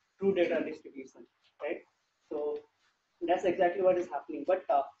the true data distribution, right? So that's exactly what is happening. But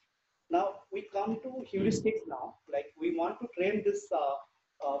now we come to heuristics now. Like we want to train this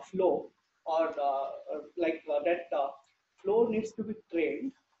flow, or that flow needs to be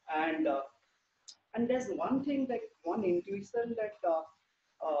trained, and there's one thing, like one intuition that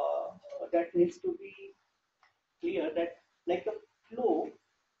that needs to be clear, that like the flow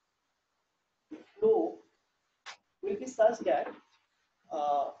will be such that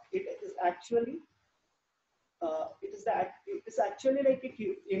it is actually like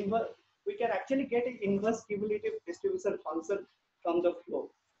we can actually get an inverse cumulative distribution function from the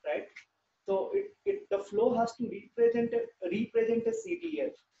flow, right? So the flow has to represent a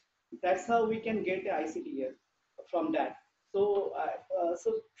CDF. That's how we can get a ICDF from that. So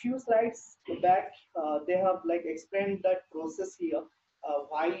so few slides back, they have like explained that process here.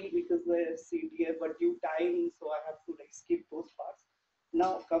 Why? Because the CDF, but due time, so I have to like skip those parts.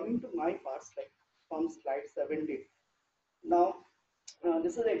 Now coming to my parts, like from slide 17. Now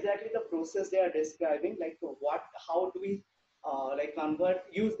this is exactly the process they are describing. Like how do we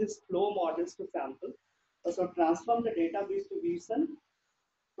use this flow models to sample? So transform the data distribution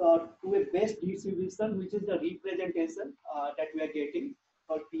to a base distribution, which is the representation that we are getting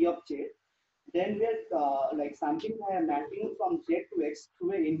for P of J. Then we are like sampling by a mapping from J to X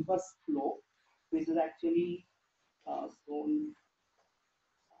through an inverse flow, which is actually shown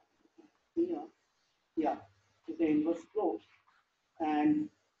here. Yeah, it's the inverse flow, and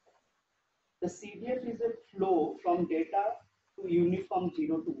the CDF is a flow from data to uniform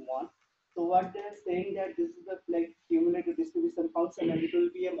 0 to 1. So what they're saying that this is a like cumulative distribution function, and it will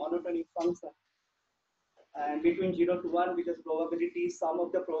be a monotonic function. And between 0 to 1, because probabilities, some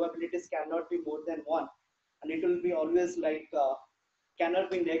of the probabilities cannot be more than 1, and it will be always like cannot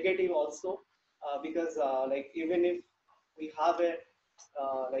be negative also, because like even if we have a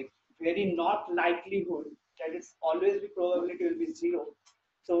like very not likelihood that it's always the probability will be 0.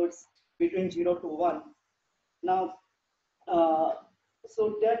 So it's between 0 to 1. Now,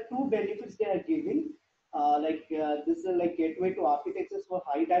 so there are two benefits they are giving. This is like gateway to architectures for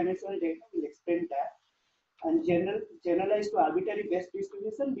high dimensional data. We'll explain that. And generalized to arbitrary best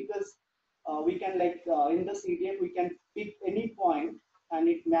distribution, because we can like in the CDF we can pick any point and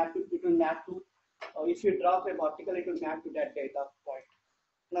it will map to if you drop a vertical, it will map to that data point.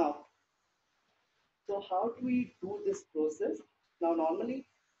 Now, so how do we do this process? Now normally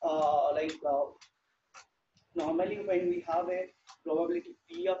normally when we have a probability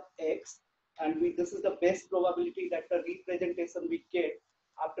P of X, and this is the best probability that the representation we get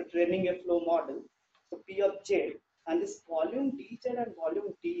after training a flow model. So P of J, and this volume dz and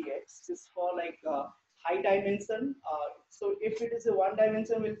volume dx is for like high dimension. So if it is a one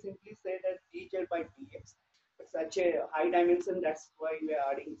dimension, we'll simply say that dz by dx. It's such a high dimension, that's why we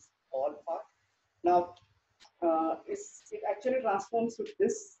are adding all part. Now it actually transforms to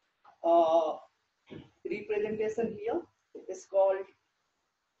this representation here. It's called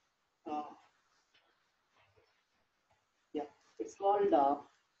it's called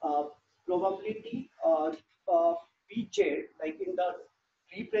probability Pj, like in the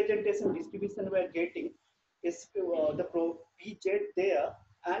representation distribution we are getting is the Pj there,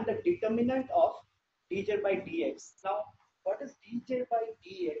 and the determinant of dz by dx. Now what is dz by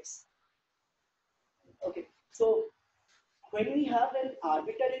dx? Okay, so when we have an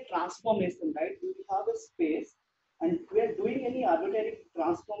arbitrary transformation, right? We have a space, and we are doing any arbitrary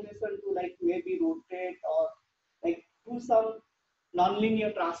transformation to like maybe rotate or like do some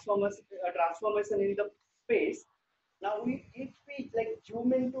nonlinear transformation in the space. Now, if we like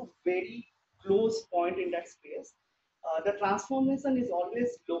zoom into very close point in that space, the transformation is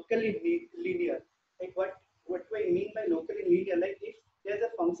always locally linear. Like what do I mean by locally linear? Like if there's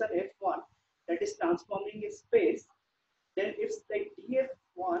a function f1 that is transforming a space, then it's like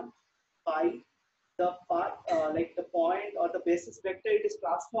df1 by the part like the point or the basis vector it is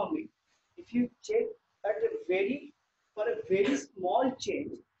transforming. If you check at a for a very small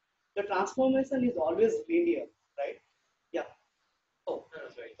change, the transformation is always linear, right? Yeah. Oh,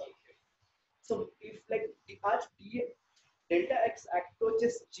 That's right. so if like as delta x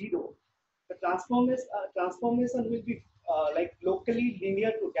approaches 0, the transformation will be like locally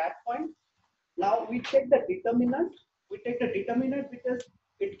linear to that point. Now we take the determinant. We take the determinant because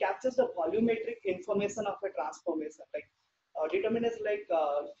it captures the volumetric information of a transformation. Like determinant is like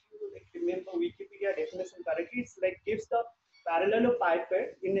if you like remember Wikipedia definition correctly, it's like gives the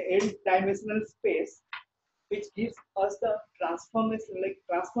parallelepiped in the n-dimensional space, which gives us the transformation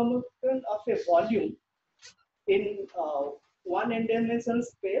of a volume in one n-dimensional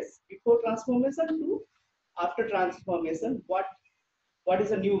space before transformation to after transformation. What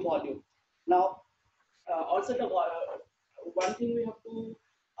is a new volume? Now, also the one thing we have to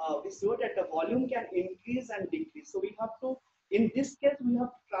be sure that the volume can increase and decrease. So we have to, in this case, we have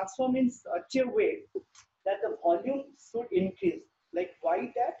to transform in such a way that the volume should increase. Like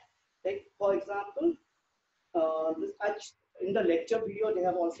why that? Like for example, in the lecture video they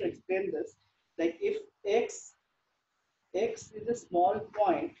have also explained this. Like if x is a small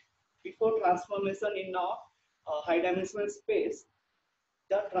point before transformation in a high dimensional space,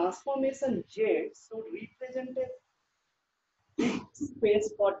 the transformation z should represent a big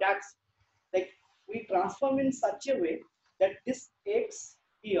space for that. Like we transform in such a way that this x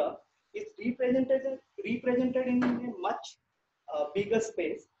here is represented in a much bigger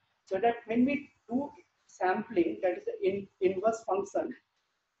space, so that when we do sampling, that is the inverse function,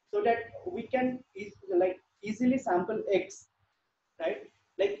 so that we can easily sample x, right?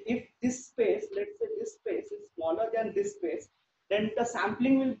 Like if this space, let's say this space is smaller than this space, then the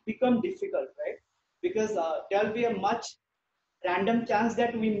sampling will become difficult, right? Because there will be a much random chance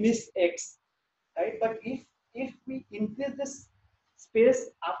that we miss x, right? But if we increase this space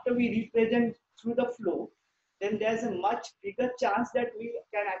after we represent through the flow, then there's a much bigger chance that we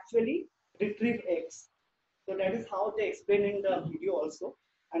can actually retrieve x. So that is how they explain in the video also,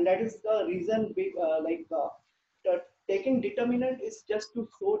 and that is the reason taking determinant is just to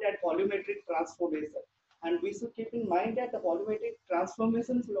show that volumetric transformation. And we should keep in mind that the volumetric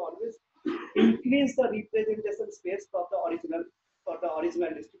transformations will always increase the representation space for the original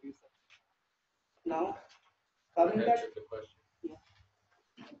distribution. Now, coming back. The question.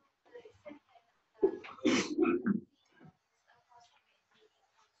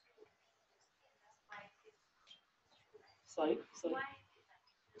 Sorry.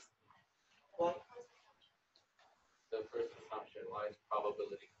 Why? The first assumption, why is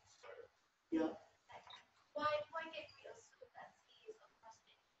probability considered? Yeah. Why did we assume that C is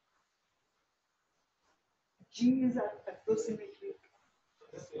approximate? G is approximately.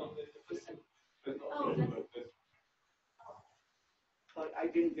 Sorry, I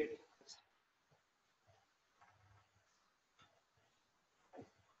didn't get it.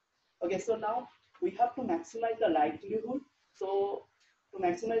 Okay, so now we have to maximize the likelihood. So to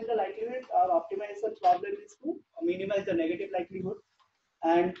maximize the likelihood, our optimization problem is to minimize the negative likelihood,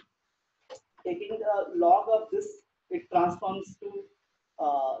 and taking the log of this, it transforms to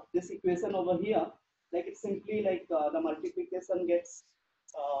this equation over here. Like it's simply like the multiplication gets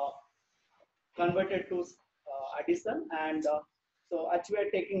converted to addition, and so actually we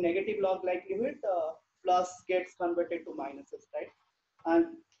are taking negative log likelihood, plus gets converted to minuses, right?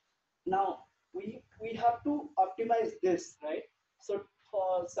 And now we have to optimize this, right? So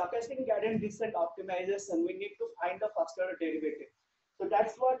for stochastic gradient descent optimization, we need to find the first order derivative. So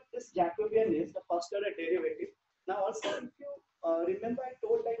that's what this Jacobian is, the first order derivative. Now also, if you remember, I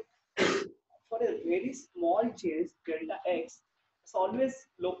told like for a very small change, delta x, it's always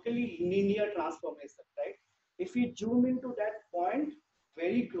locally linear transformation, right? If we zoom into that point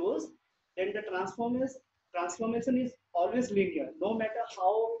very close, then the transformation is always linear, no matter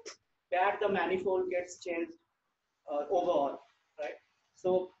how bad the manifold gets changed overall, right?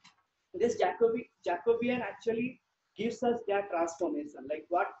 So this Jacobian actually gives us that transformation, like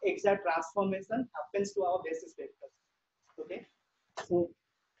what exact transformation happens to our basis vectors. Okay, so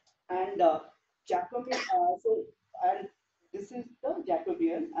and Jacobian, and this is the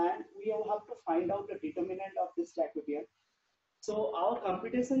Jacobian, and we have to find out the determinant of this Jacobian. So our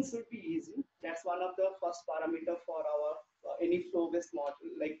computation should be easy. That's one of the first parameter for our any flow-based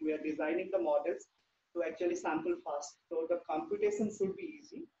model. Like we are designing the models to actually sample fast. So the computation should be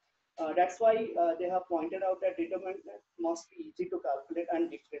easy. That's why they have pointed out that determinant must be easy to calculate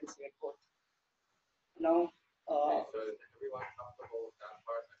and differentiate both. Now, okay, so is everyone comfortable with that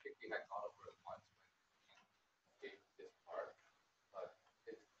part? I think we had gone over it once when we gave this part, but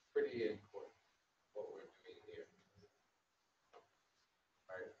it's pretty important what we're doing here.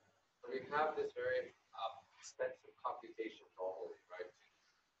 Right. So we have this very expensive computation normally, right?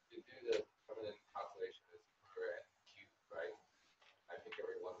 To do the permanent calculation is per and cube, right? I think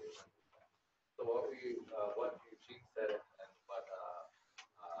everyone remembers that. So what Eugene said and what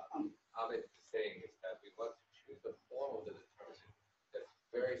Amit is saying is that we want to choose the form of the determinant that's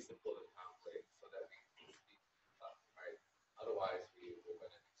very simple to calculate so that we can speed up, right? Otherwise, we're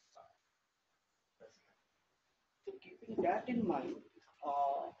going to be stuck. so keeping that in mind,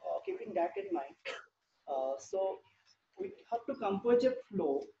 so we have to compose a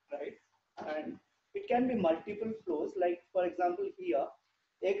flow, right? And it can be multiple flows. Like for example, here,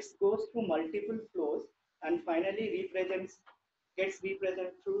 X goes through multiple flows and finally gets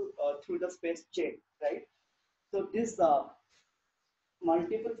represented through the space J, right? So this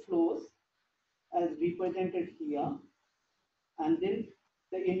multiple flows as represented here, and then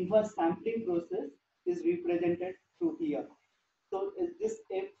the inverse sampling process is represented through here. So this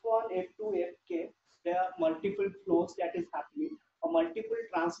F1, F2, Fk, there are multiple flows that is happening, or multiple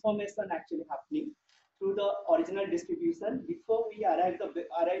transformation actually happening through the original distribution before we arrive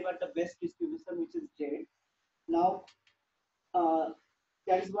at the best distribution, which is J. Now,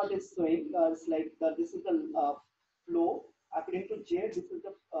 that is what is showing. It's like this is the flow according to J. This is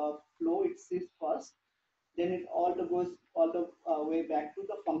the flow it sees first. Then it goes all the way back to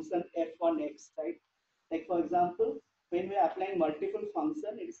the function f1x, right? Like for example, when we are applying multiple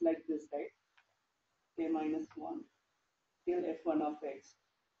function, it's like this, right? K minus 1 till f1 of x.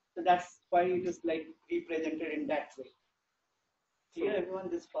 So that's why it is like represented in that way. Here, everyone,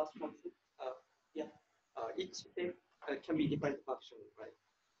 this first function. Yeah. Each f can be defined function, right?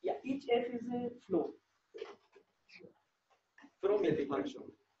 Yeah, each f is a flow. From a function.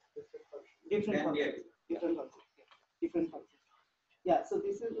 Different functions. Different functions. Different functions. Yeah, so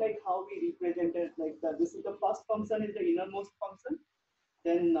this is like how we represented, like this is the first function is the innermost function,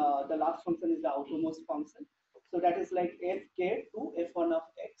 then the last function is the outermost function. So that is like fk to f1 of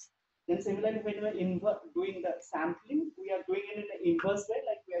x. Then similarly, when we are doing the sampling, we are doing it in the inverse way,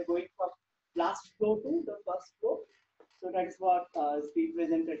 like we are going from last flow to the first flow. So that is what is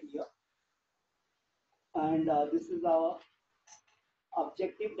represented here. And this is our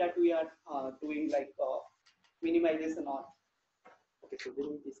objective that we are doing, like minimization on. Okay, so then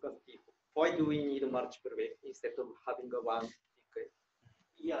we discuss why do we need multiple waves instead of having a one big wave?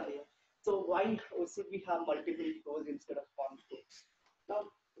 Yeah. So why should we have multiple flows instead of one flow? Now,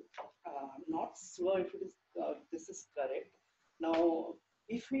 not sure if it is this is correct. Now,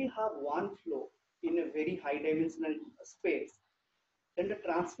 if we have one flow in a very high dimensional space, then the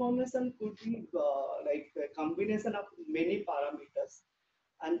transformation could be like a combination of many parameters,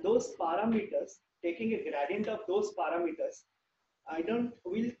 and those parameters, taking a gradient of those parameters,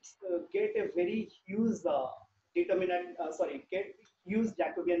 will get a very huge get huge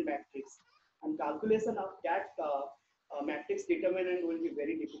Jacobian matrix, and calculation of that matrix determinant will be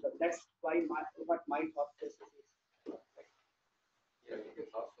very difficult. That's why what my thought process is. Yeah, I think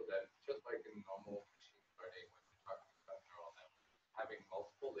it's also that just like in normal machine learning, when we're talking about neural networks, having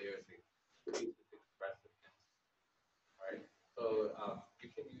multiple layers increases expressiveness, right? So you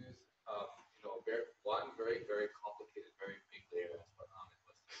can use one very, very complicated, very big layer, that's what Amit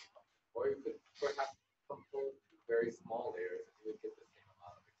was saying. Or you could perhaps compose very small layers and you would get the same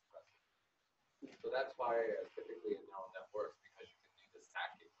amount of expressiveness. So that's why typically in neural networks, because you can do the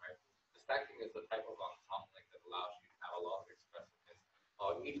stacking, right? The stacking is the type of ensembling that allows you to have a lot of expressiveness.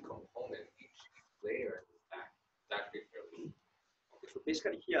 Each component, each layer in the stack is actually fairly. Okay, so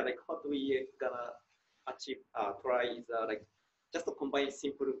basically here, like how do we gonna achieve try is like just to combine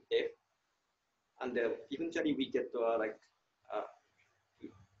simple f, and eventually we get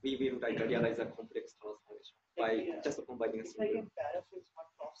we will like realize a complex transformation by just combining a simple. If I can paraphrase what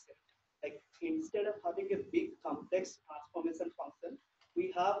Prof said, like instead of having a big complex transformation function,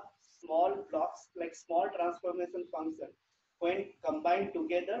 we have small blocks, like small transformation function. When combined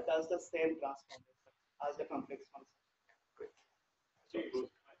together, does the same transformation as the complex function. Great. So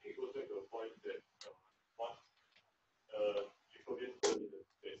I think it goes back to the point that once Jacobian is the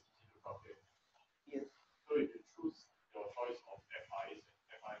best to calculate. Yes. So if you choose your choice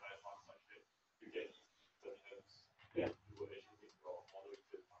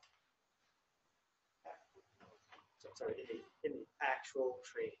sorry, in the actual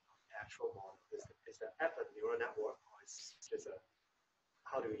training, actual model, is the F a neural network or is just a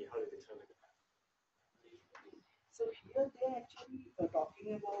how do we determine that? So here they are actually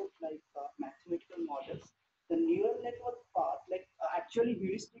talking about like mathematical models. The neural network part, like actually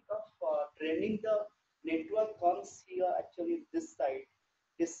heuristic of training the network comes here actually this side,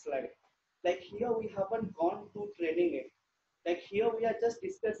 this slide. Like here we haven't gone to training it. Like here we are just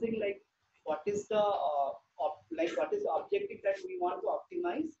discussing like what is the what is the objective that we want to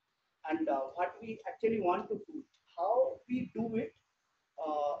optimize and what we actually want to do. How we do it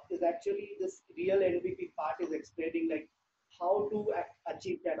is actually this real MVP part is explaining like how to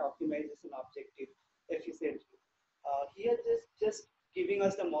achieve that optimization objective efficiently. Here just giving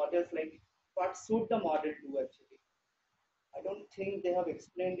us the models like what should the model do actually. I don't think they have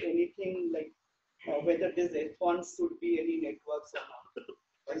explained anything like whether this F1 should be any networks or not.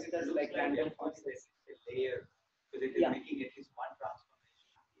 But it's just like random process, a layer, because it is making at least one transformation.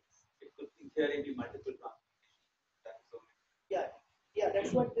 It could in theory be multiple transformations. Yeah,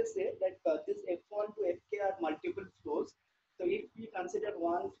 that's what they say that this F1 to Fk are multiple flows. So if we consider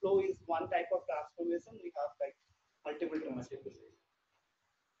one flow is one type of transformation, we have like multiple transformations.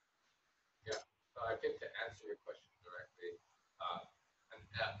 Yeah, so I think to answer your question directly, an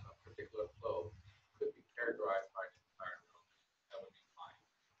F, a particular flow, could be characterized by an entire neural network. That would be fine.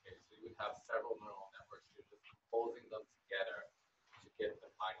 Okay, so you would have several neural networks. You're just composing them together to get the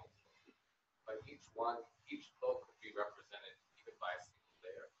final flow. But each flow could be represented even by a single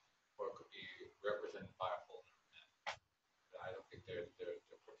layer, or it could be represented by a whole neural net. I don't think they're particular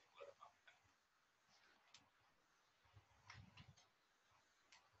about that.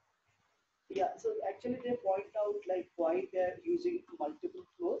 Yeah, so actually they point out like why they're using multiple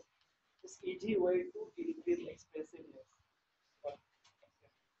flows. This easy way to increase expressiveness.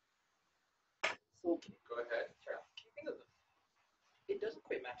 So go ahead. Sure. Keeping it doesn't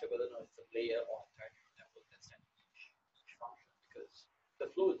quite matter whether or not it's a layer or entire neural network that's sent each function because the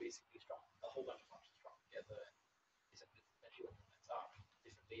flow is basically strung a whole bunch of functions strung together and essentially what movements are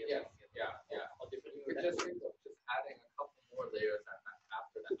different layers. Yeah. Or different You would just think of just adding a couple more layers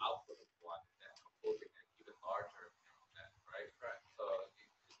after the output of one and then composing an even larger neural net, right? Right. So you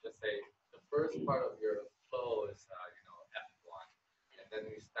just say the first part of your flow is F1, and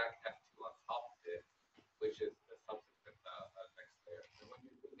then you stack F2 on top of it, which is the subsequent next layer. So when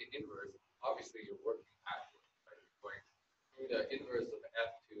you do the inverse, obviously you're working backwards, right? You're going through the inverse of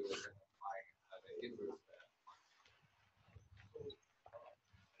F2 and then applying the inverse of F1.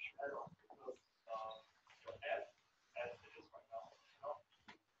 F, as it is right now, is not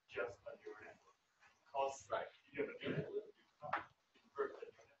just a neural network. Because you have a neural network, you cannot invert the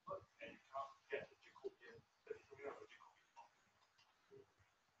neural network, and you cannot get the Jacobian, the determinant of the Jacobian.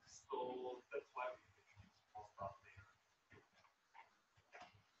 So that's why we introduce more stuff later.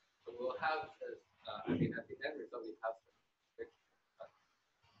 So we'll have this, at the end result, we have some restrictions.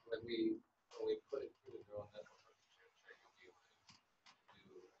 When we put it through the neural network architecture, you'll be able to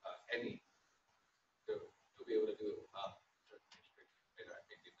do you'll be able to do certain restrictions. And I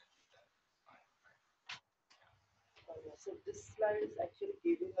think you mentioned that. Yeah. So this slide is actually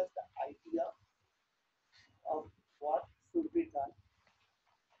giving us the idea of what should be done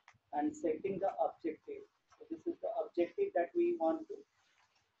and setting the objective. So this is the objective that we want to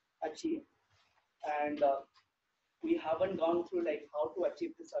achieve, and we haven't gone through like how to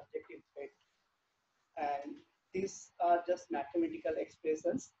achieve this objective yet. And these are just mathematical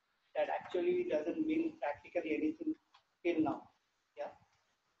expressions that actually doesn't mean practically anything till now. Yeah.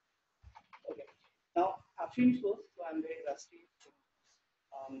 Okay. Now affine flows. So I'm very rusty.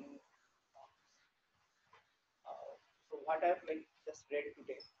 So what I've like just read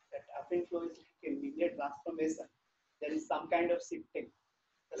today that affine flow is like a linear transformation. There is some kind of shifting.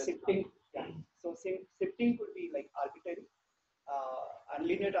 The shifting, yeah. So shifting could be like arbitrary. And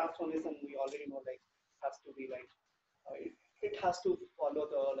linear transformation we already know like has to be like it has to follow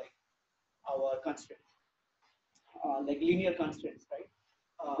the like our constraints, like linear constraints, right?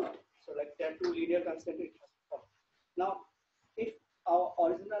 So like there are two linear constraints it has to follow. Now, if our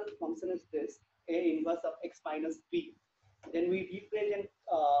original function is this a inverse of x minus b, then we represent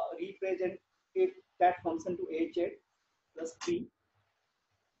it that function to hz plus b.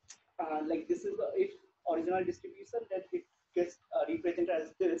 Like this is the if original distribution, then it gets represented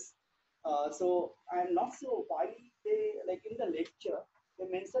as this. So I'm not sure why they like in the lecture they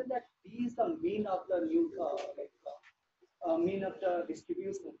mentioned that b is the mean of the new mean of the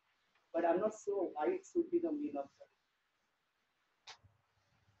distribution, but I'm not sure why it should be the mean of the.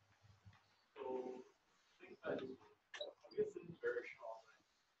 So things that I guess in very short,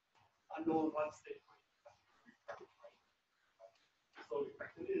 No. one state So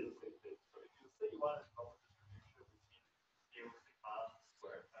actually it's the same thing. So if you say you want a normal distribution between mu sigma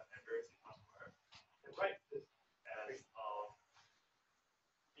squared and very sigma squared, then write this as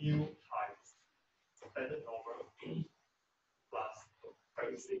mu times standard normal plus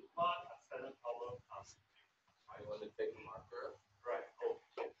very sigma and standard normal plus mu. I want to take a marker. Right. Oh,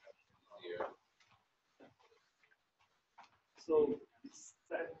 Here. So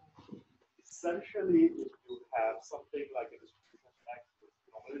essentially, if you have something like a distribution x with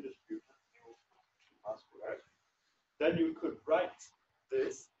normal distribution mu sigma squared, then you could write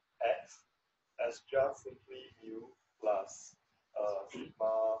this x as just simply mu plus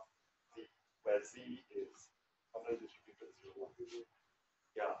sigma z, where z is normal distributed 0, 1.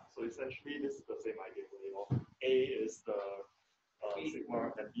 Yeah, so essentially this is the same idea. A is the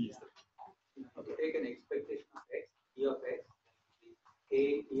sigma and B is the. To take an expectation of x, E of x,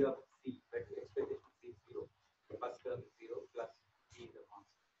 A, E of C, but expectation C is 0. The first term is 0 plus E is a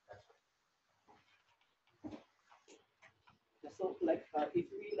constant. That's right. So, like, if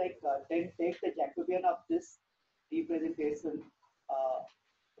we then take the Jacobian of this representation,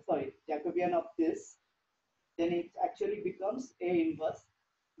 Jacobian of this, then it actually becomes A inverse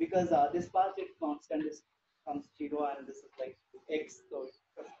because this part is constant, this comes 0, and this is like x, so it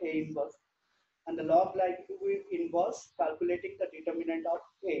becomes A inverse. And the log we involves calculating the determinant of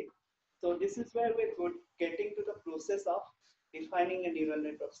A. So this is where we're getting to the process of defining a neural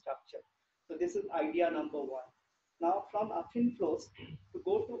network structure. So this is idea number 1. Now from affine flows, we'll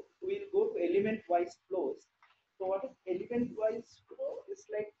go to element-wise flows. So what is element-wise flow? It's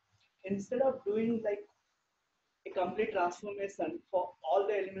like instead of doing like a complete transformation for all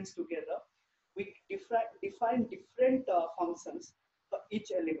the elements together, we define different functions for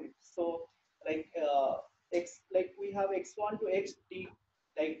each element. So like we have x1 to xd,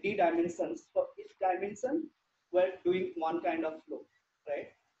 like d dimensions. For each dimension, we're doing one kind of flow, right?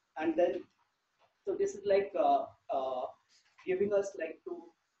 And then, so this is like giving us like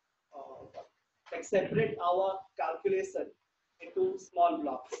to separate our calculation into small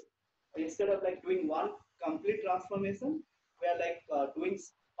blocks. Instead of like doing one complete transformation, we are like doing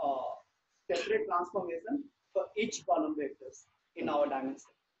separate transformation for each column vectors in our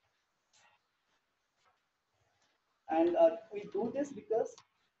dimension. And we do this because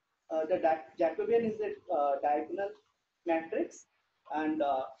the Jacobian is a diagonal matrix, and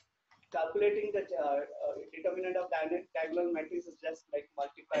calculating the determinant of diagonal matrix is just like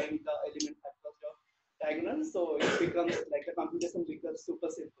multiplying the elements across the diagonal. So it becomes like the computation becomes super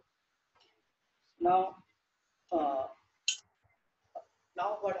simple. Now,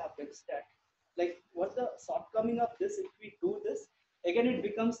 now what happens that like what's the shortcoming of this? If we do this again, it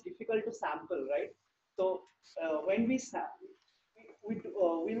becomes difficult to sample, right? So when we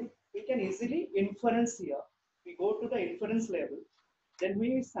we can easily inference here. We go to the inference level. Then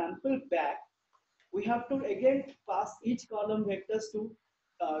we sample back. We have to again pass each column vectors to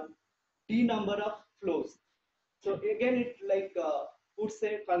d number of flows. So again, it like puts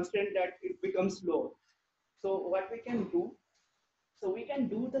a constraint that it becomes low. So what we can do? So we can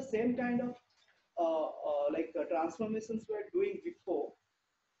do the same kind of transformations we were doing before,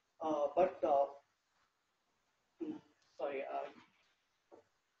 but sorry,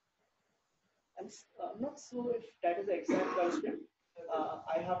 I'm not sure if that is the exact constraint.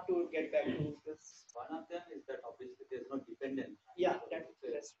 I have to get back to this. One of them is that obviously there's no dependence. Yeah,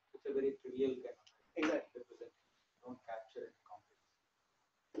 it's a very trivial kind of exactly representation. Don't capture it completely.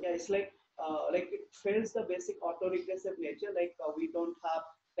 Yeah, it's like it fails the basic auto-regressive nature. Like we don't have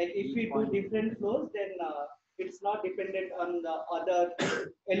like if we do different flows, then it's not dependent on the other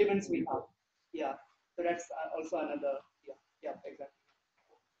elements we have. Yeah, so that's also another. Yeah, exactly.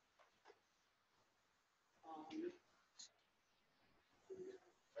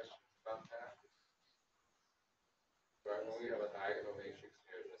 Questions about that? Right, when we have a diagonal matrix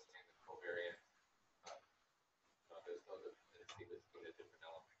here, just take the covariant. There's no dependency between the different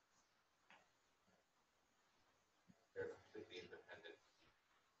elements. They're completely independent.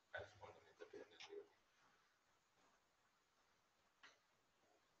 That's one of the independent.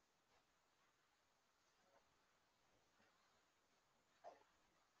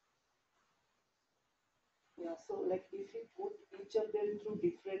 Yeah, so like if you put each of them through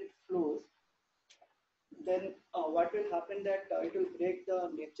different flows, then what will happen that it will break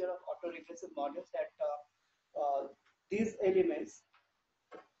the nature of autoregressive models that these elements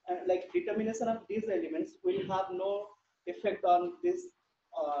like determination of these elements will have no effect on this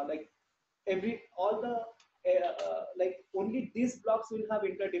like all the like only these blocks will have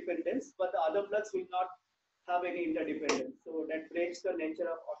interdependence, but the other blocks will not have any interdependence. So that breaks the nature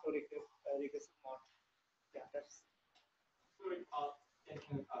of autoregressive model. Yeah, that's. So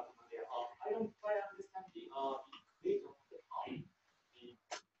I don't quite understand the equation of the the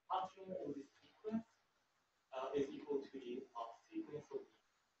function of the sequence is equal to the sequence of the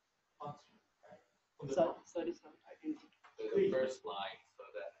function, right? Sorry, I didn't. The first line, so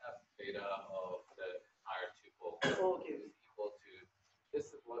that f beta of the entire tuple Okay. is equal to,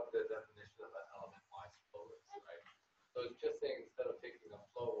 this is what the definition of an element-wise flow is, right? So it's just saying instead of taking a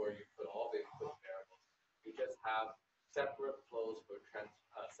flow where you put all the input variables, you just have separate flows for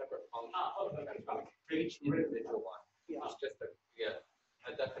separate functions for each individual one. Yeah. It's just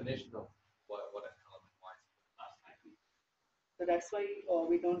a definition of what an element-wise flow is. So that's why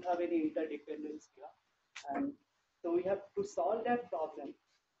we don't have any interdependence here. And so we have to solve that problem.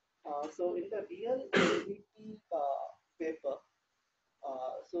 So in the real MVP paper,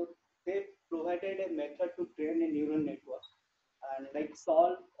 so they provided a method to train a neural network and like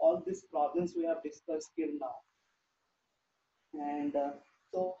solve all these problems we have discussed till now. And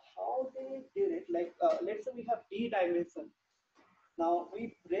so how they did it, like let's say we have D dimension. Now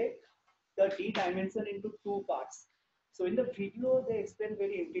we break the D dimension into two parts. So in the video, they explain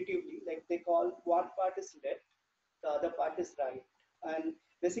very intuitively, like they call one part is left, the other part is right. And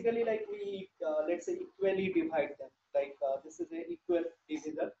basically like we, let's say equally divide them. Like this is an equal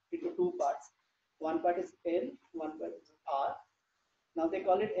division into two parts. One part is L, one part is R. Now they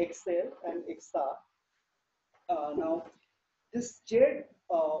call it XL and XR. Now this Z,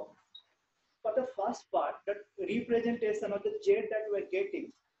 for the first part, the representation of the Z that we're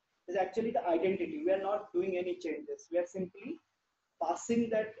getting is actually the identity. We are not doing any changes. We are simply passing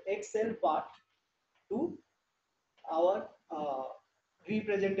that XL part to our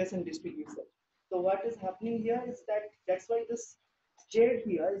representation distribution. So what is happening here is that that's why this Z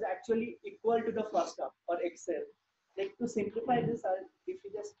here is actually equal to the first half or XL. Like to simplify this, if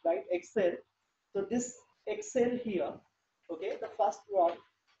you just write XL, so this XL here, okay, the first one,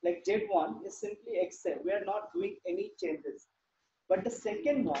 like Z1 is simply XL. We are not doing any changes. But the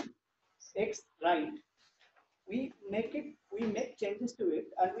second one, X right, we make changes to it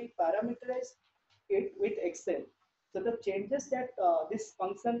and we parameterize it with XL. So the changes that this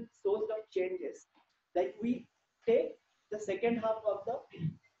function shows the changes, like we take the second half of the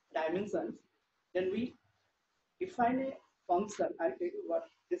dimensions, then we define a function. I'll tell you what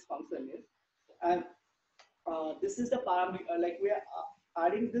this function is. And this is the parameter, like we are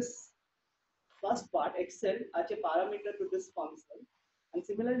adding this first part XL as a parameter to this function. And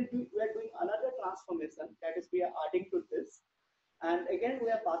similarly, we are doing another transformation, that is we are adding to this. And again,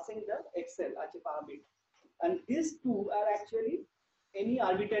 we are passing the XL as a parameter. And these two are actually any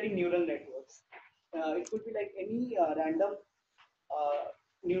arbitrary neural networks. It could be like any random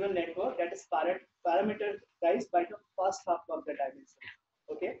neural network that is parameterized by the first half of the dimension.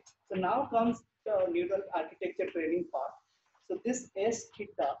 Okay. So now comes the neural architecture training part. So this S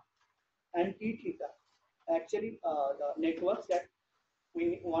theta and T theta actually the networks that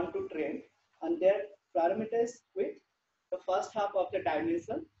we want to train, and they're parameterized with the first half of the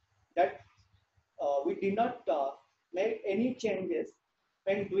dimension that we did not make any changes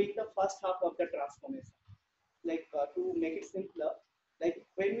when doing the first half of the transformation. Like to make it simpler, like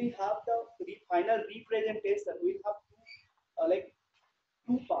when we have the final representation, we have like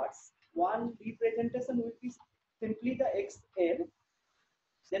two parts. One representation will be simply the XL.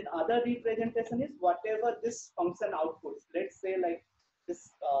 Then other representation is whatever this function outputs. Let's say like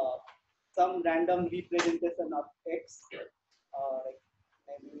this some random representation of X, like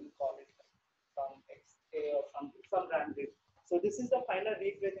maybe we'll call it some XA or some random. So this is the final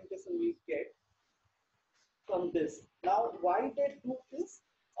representation we get from this. Now why they do this?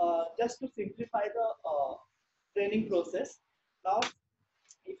 Just to simplify the training process. Now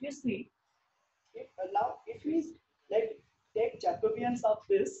if you see, if we like take Jacobians of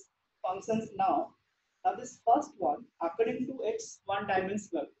this functions now this first one according to x1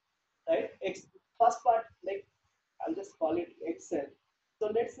 dimensional, right? X first part, like I'll just call it XL.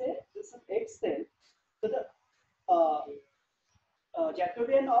 So let's say this is XL. So the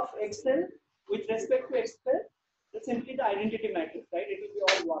Jacobian of XL with respect to XL is simply the identity matrix, right? It will be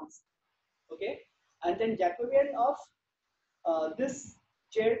all ones. Okay, and then Jacobian of this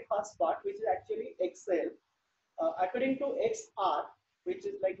Z first part, which is actually XL, according to XR, which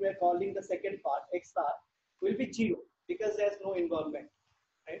is like we are calling the second part, XR, will be 0 because there's no involvement,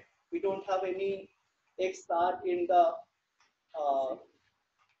 right? We don't have any XR in the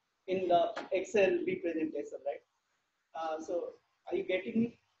XL representation, right? So are you getting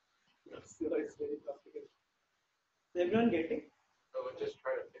me? Yes, so it's very complicated. Is everyone getting? So we'll just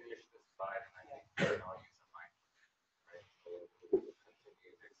try to finish this slide, and I think I'll use a mic, right? So we'll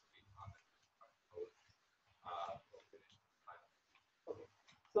continue next week on the we'll finish the slide. Okay.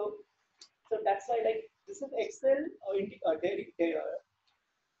 so that's why like this is Excel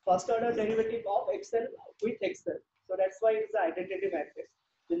first order derivative of Excel with Excel. So that's why it's the identity matrix.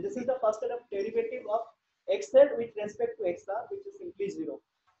 Then this is the first order derivative of Excel with respect to XR, which is simply 0.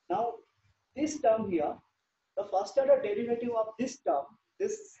 Now this term here, the first order derivative of this term,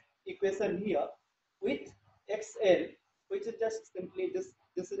 this equation here with XL, which is just simply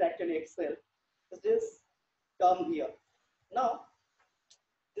this is actually XL, is this term here. Now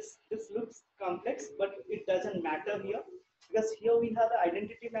this looks complex, but it doesn't matter here, because here we have the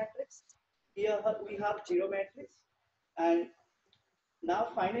identity matrix, here we have 0 matrix, and now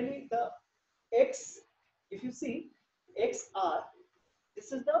finally the X, if you see XR,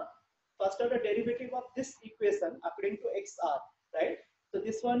 this is the first order derivative of this equation according to XR, right? So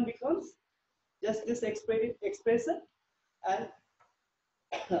this one becomes just this expression, and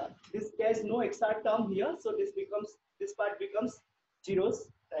there's no XR term here, so this part becomes zeros,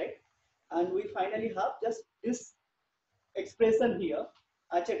 right? And we finally have just this expression here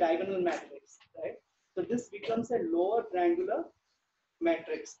as a diagonal matrix, right? So this becomes a lower triangular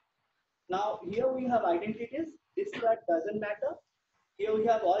matrix. Now here we have identities, this part doesn't matter, here we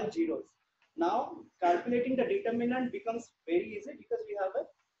have all zeros. Now calculating the determinant becomes very easy, because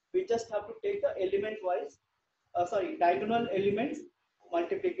we just have to take the element wise, diagonal elements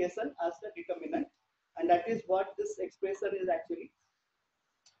multiplication as the determinant, and that is what this expression is actually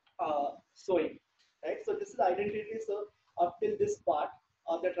showing, right? So this is identity. So up till this part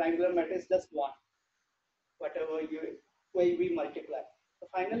of the triangular matrix, just 1, whatever way we multiply. So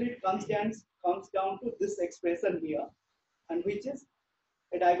finally it comes down to this expression here, and which is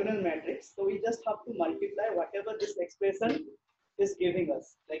a diagonal matrix. So we just have to multiply whatever this expression is giving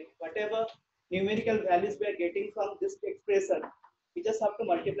us, like whatever numerical values we are getting from this expression, we just have to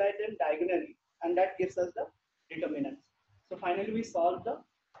multiply them diagonally, and that gives us the determinant. So finally we solve the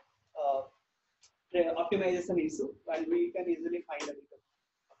optimization issue, and we can easily find a determinant.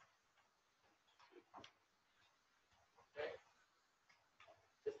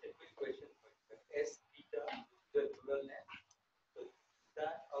 Just a quick question. S theta, the dual net. So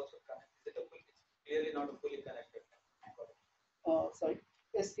that also connects. Is it it's clearly not a fully connected net. Sorry,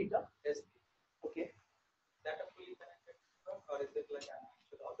 S theta. S theta. Okay. That a fully connected network, or is it like an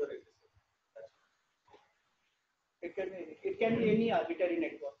actual auto-regressive? It can be any arbitrary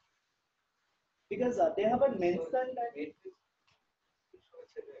network, because they haven't mentioned that.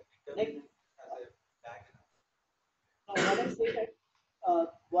 Like, what I say that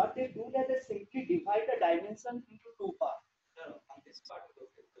what they do that is simply divide the dimension into 2 parts. No, on this part is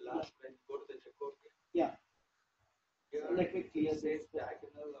okay. The last when you go to the Jacobian. Yeah. Here, so let me clear this.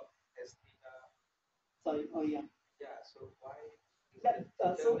 Diagonal of S theta. Sorry. Oh yeah. Yeah. So why is that,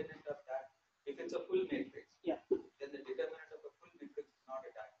 the determinant of that? If it's a full matrix. Yeah. Then the determinant of a full matrix is not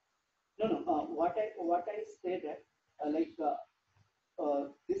a diagonal. No. What I say that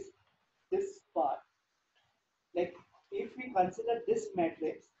this part, like if we consider this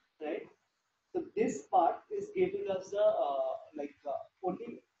matrix, right? So this part is giving us the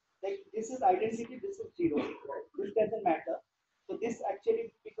only, like this is identity, this is 0. Right? This doesn't matter. So this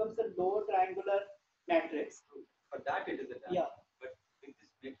actually becomes a lower triangular matrix. For that it is a diagonal. Yeah. But in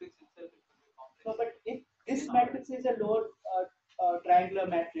this matrix itself, it will be complex. No, but if this matrix is a lower triangular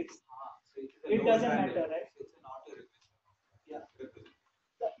matrix, so it doesn't matter, right? So it's an auto-regressive. Yeah.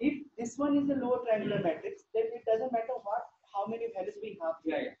 So if this one is a lower triangular matrix, then it doesn't matter how many values we have.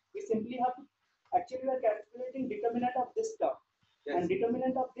 Yeah. We simply have to, actually we are calculating determinant of this term. Yes. And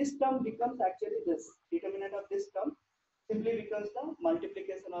determinant of this term becomes actually this. Determinant of this term simply becomes the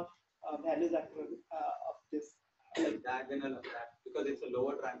multiplication of values actually of this. Like diagonal of that, because it's a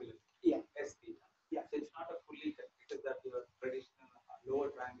lower triangular. Yeah. S theta. Yeah. So it's not a fully connected, because that your traditional lower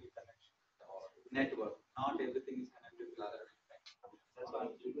triangle connection or network. Not everything is connected to the other. That's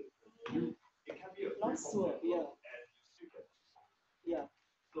why it can be a not so. Yeah. and you still get Yeah.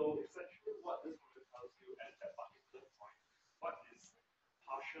 So essentially what this model tells you at that particular point, what is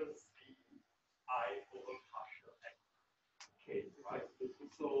partial C I over partial X K, right?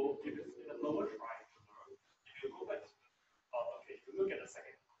 So if it's in the lower triangular, if you go back to if you look at the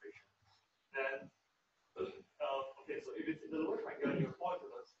second equation, then okay, so if it's in the lower triangular, you fall to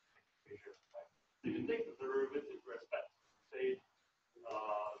the second equation, right? If you take the derivative with respect to say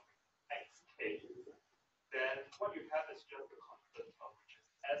xk, then what you have is just the constant term, which is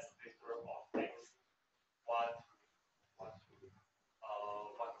s vector of x 1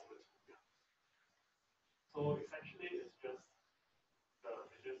 over 2. So essentially, it's just a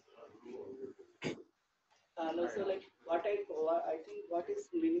rule. And also, like what I think what is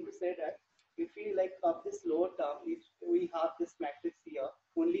meaning to say that if we like of this lower term, if we have this matrix here,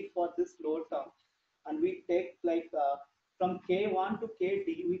 only K1 to Kd,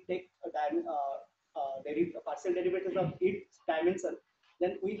 we take partial derivatives of each dimension,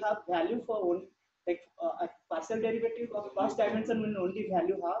 then we have value for one, like a partial derivative of first dimension will only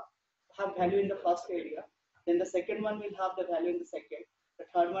have value in the first area. Then the second one will have the value in the second. The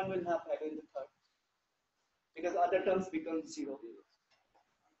third one will have value in the third. Because other terms become 0.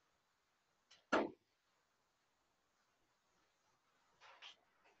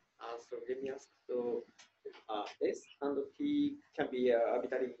 So let me ask. So S and T can be an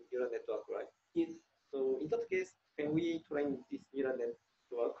arbitrary neural network, right? Yes. So in that case, when we train this neural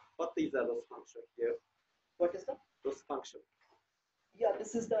network, what is the loss function here? What is the loss function? Yeah,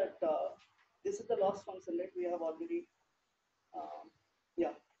 this is the loss function that we have already.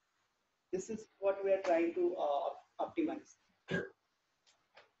 Yeah, this is what we are trying to optimize.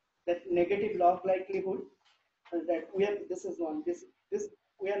 That negative log likelihood that we have. This is one. This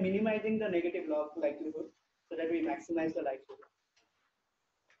we are minimizing the negative log likelihood so that we maximize the likelihood.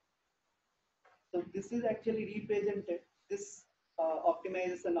 So this is actually represented. This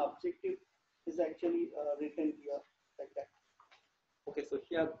optimization objective is actually written here like that. Okay, so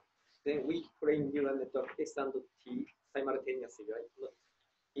here then we train neural network S and T simultaneously, right?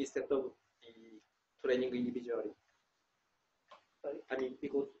 Instead of the training individually. Sorry? I mean,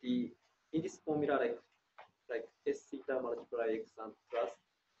 because in this formula like S theta multiply X and plus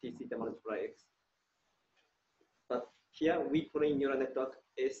T theta multiply X. But here we train neural network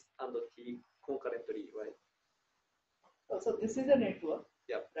S and T concurrently, right? So this is a network,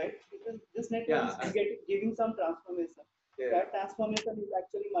 yeah, right? Because this network is giving some transformation. Yeah. That transformation is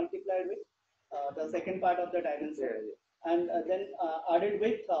actually multiplied with the second part of the dimension, and then added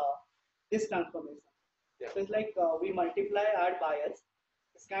with this transformation. Yeah. So it's like we multiply, add bias.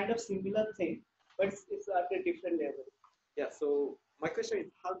 It's kind of similar thing, but it's at a different level. Yeah. So my question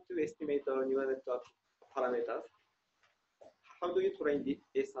is how to estimate the neural network parameters. How do you train the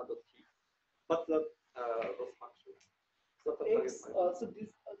S and T? What's the loss function? So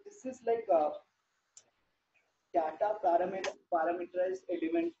this is like data parameterized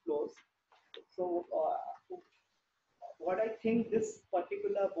element flows. So what I think this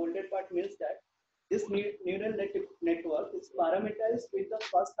particular bolded part means that this neural network is parameterized with the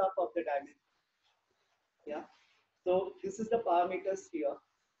first half of the dimension. Yeah. So this is the parameters here,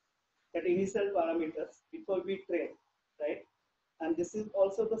 that initial parameters before we train, right? And this is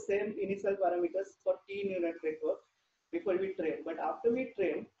also the same initial parameters for T neural network before we train. But after we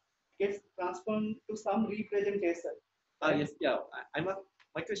train, it gets transformed to some representation. Yes, yeah.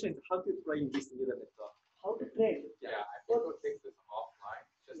 My question is how to train this neural network? How to train? Yeah, I think we'll take this offline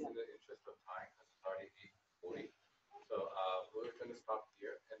just in the interest of time because it's already 8:40. So we're going to stop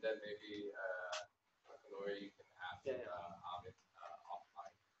here and then maybe Lori, you can ask Amit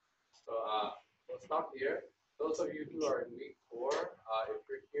offline. So we'll stop here. Those of you who are in week 4, if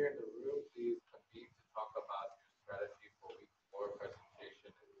you're here in the room, please convene to talk about your strategy for week 4 presentation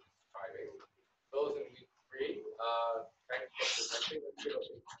and describing. Those in week 3, thanks for presenting. Let's give a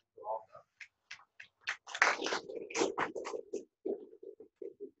big hand to all of them.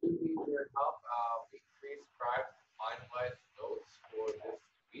 We need your help. Week 3 scribe finalize notes for this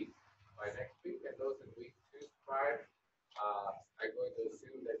week by next week, and those in week 2 scribe, I'm going to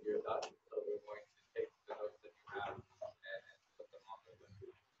assume that you're done, so we're going to take the notes that you have and put them on the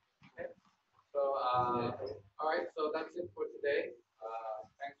list. Okay. So, all right. So that's it for today.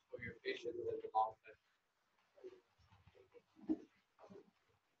 Thanks for your patience and the long session.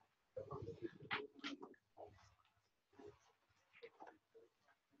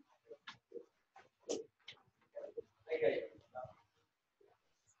 Okay.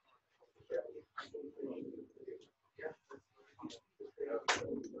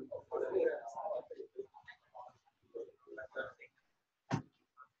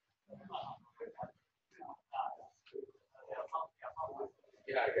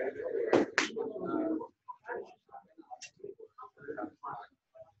 Yeah, I got it.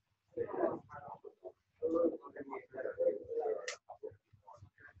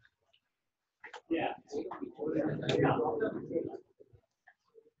 Yeah.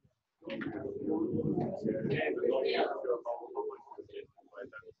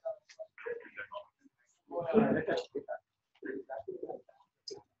 Yeah.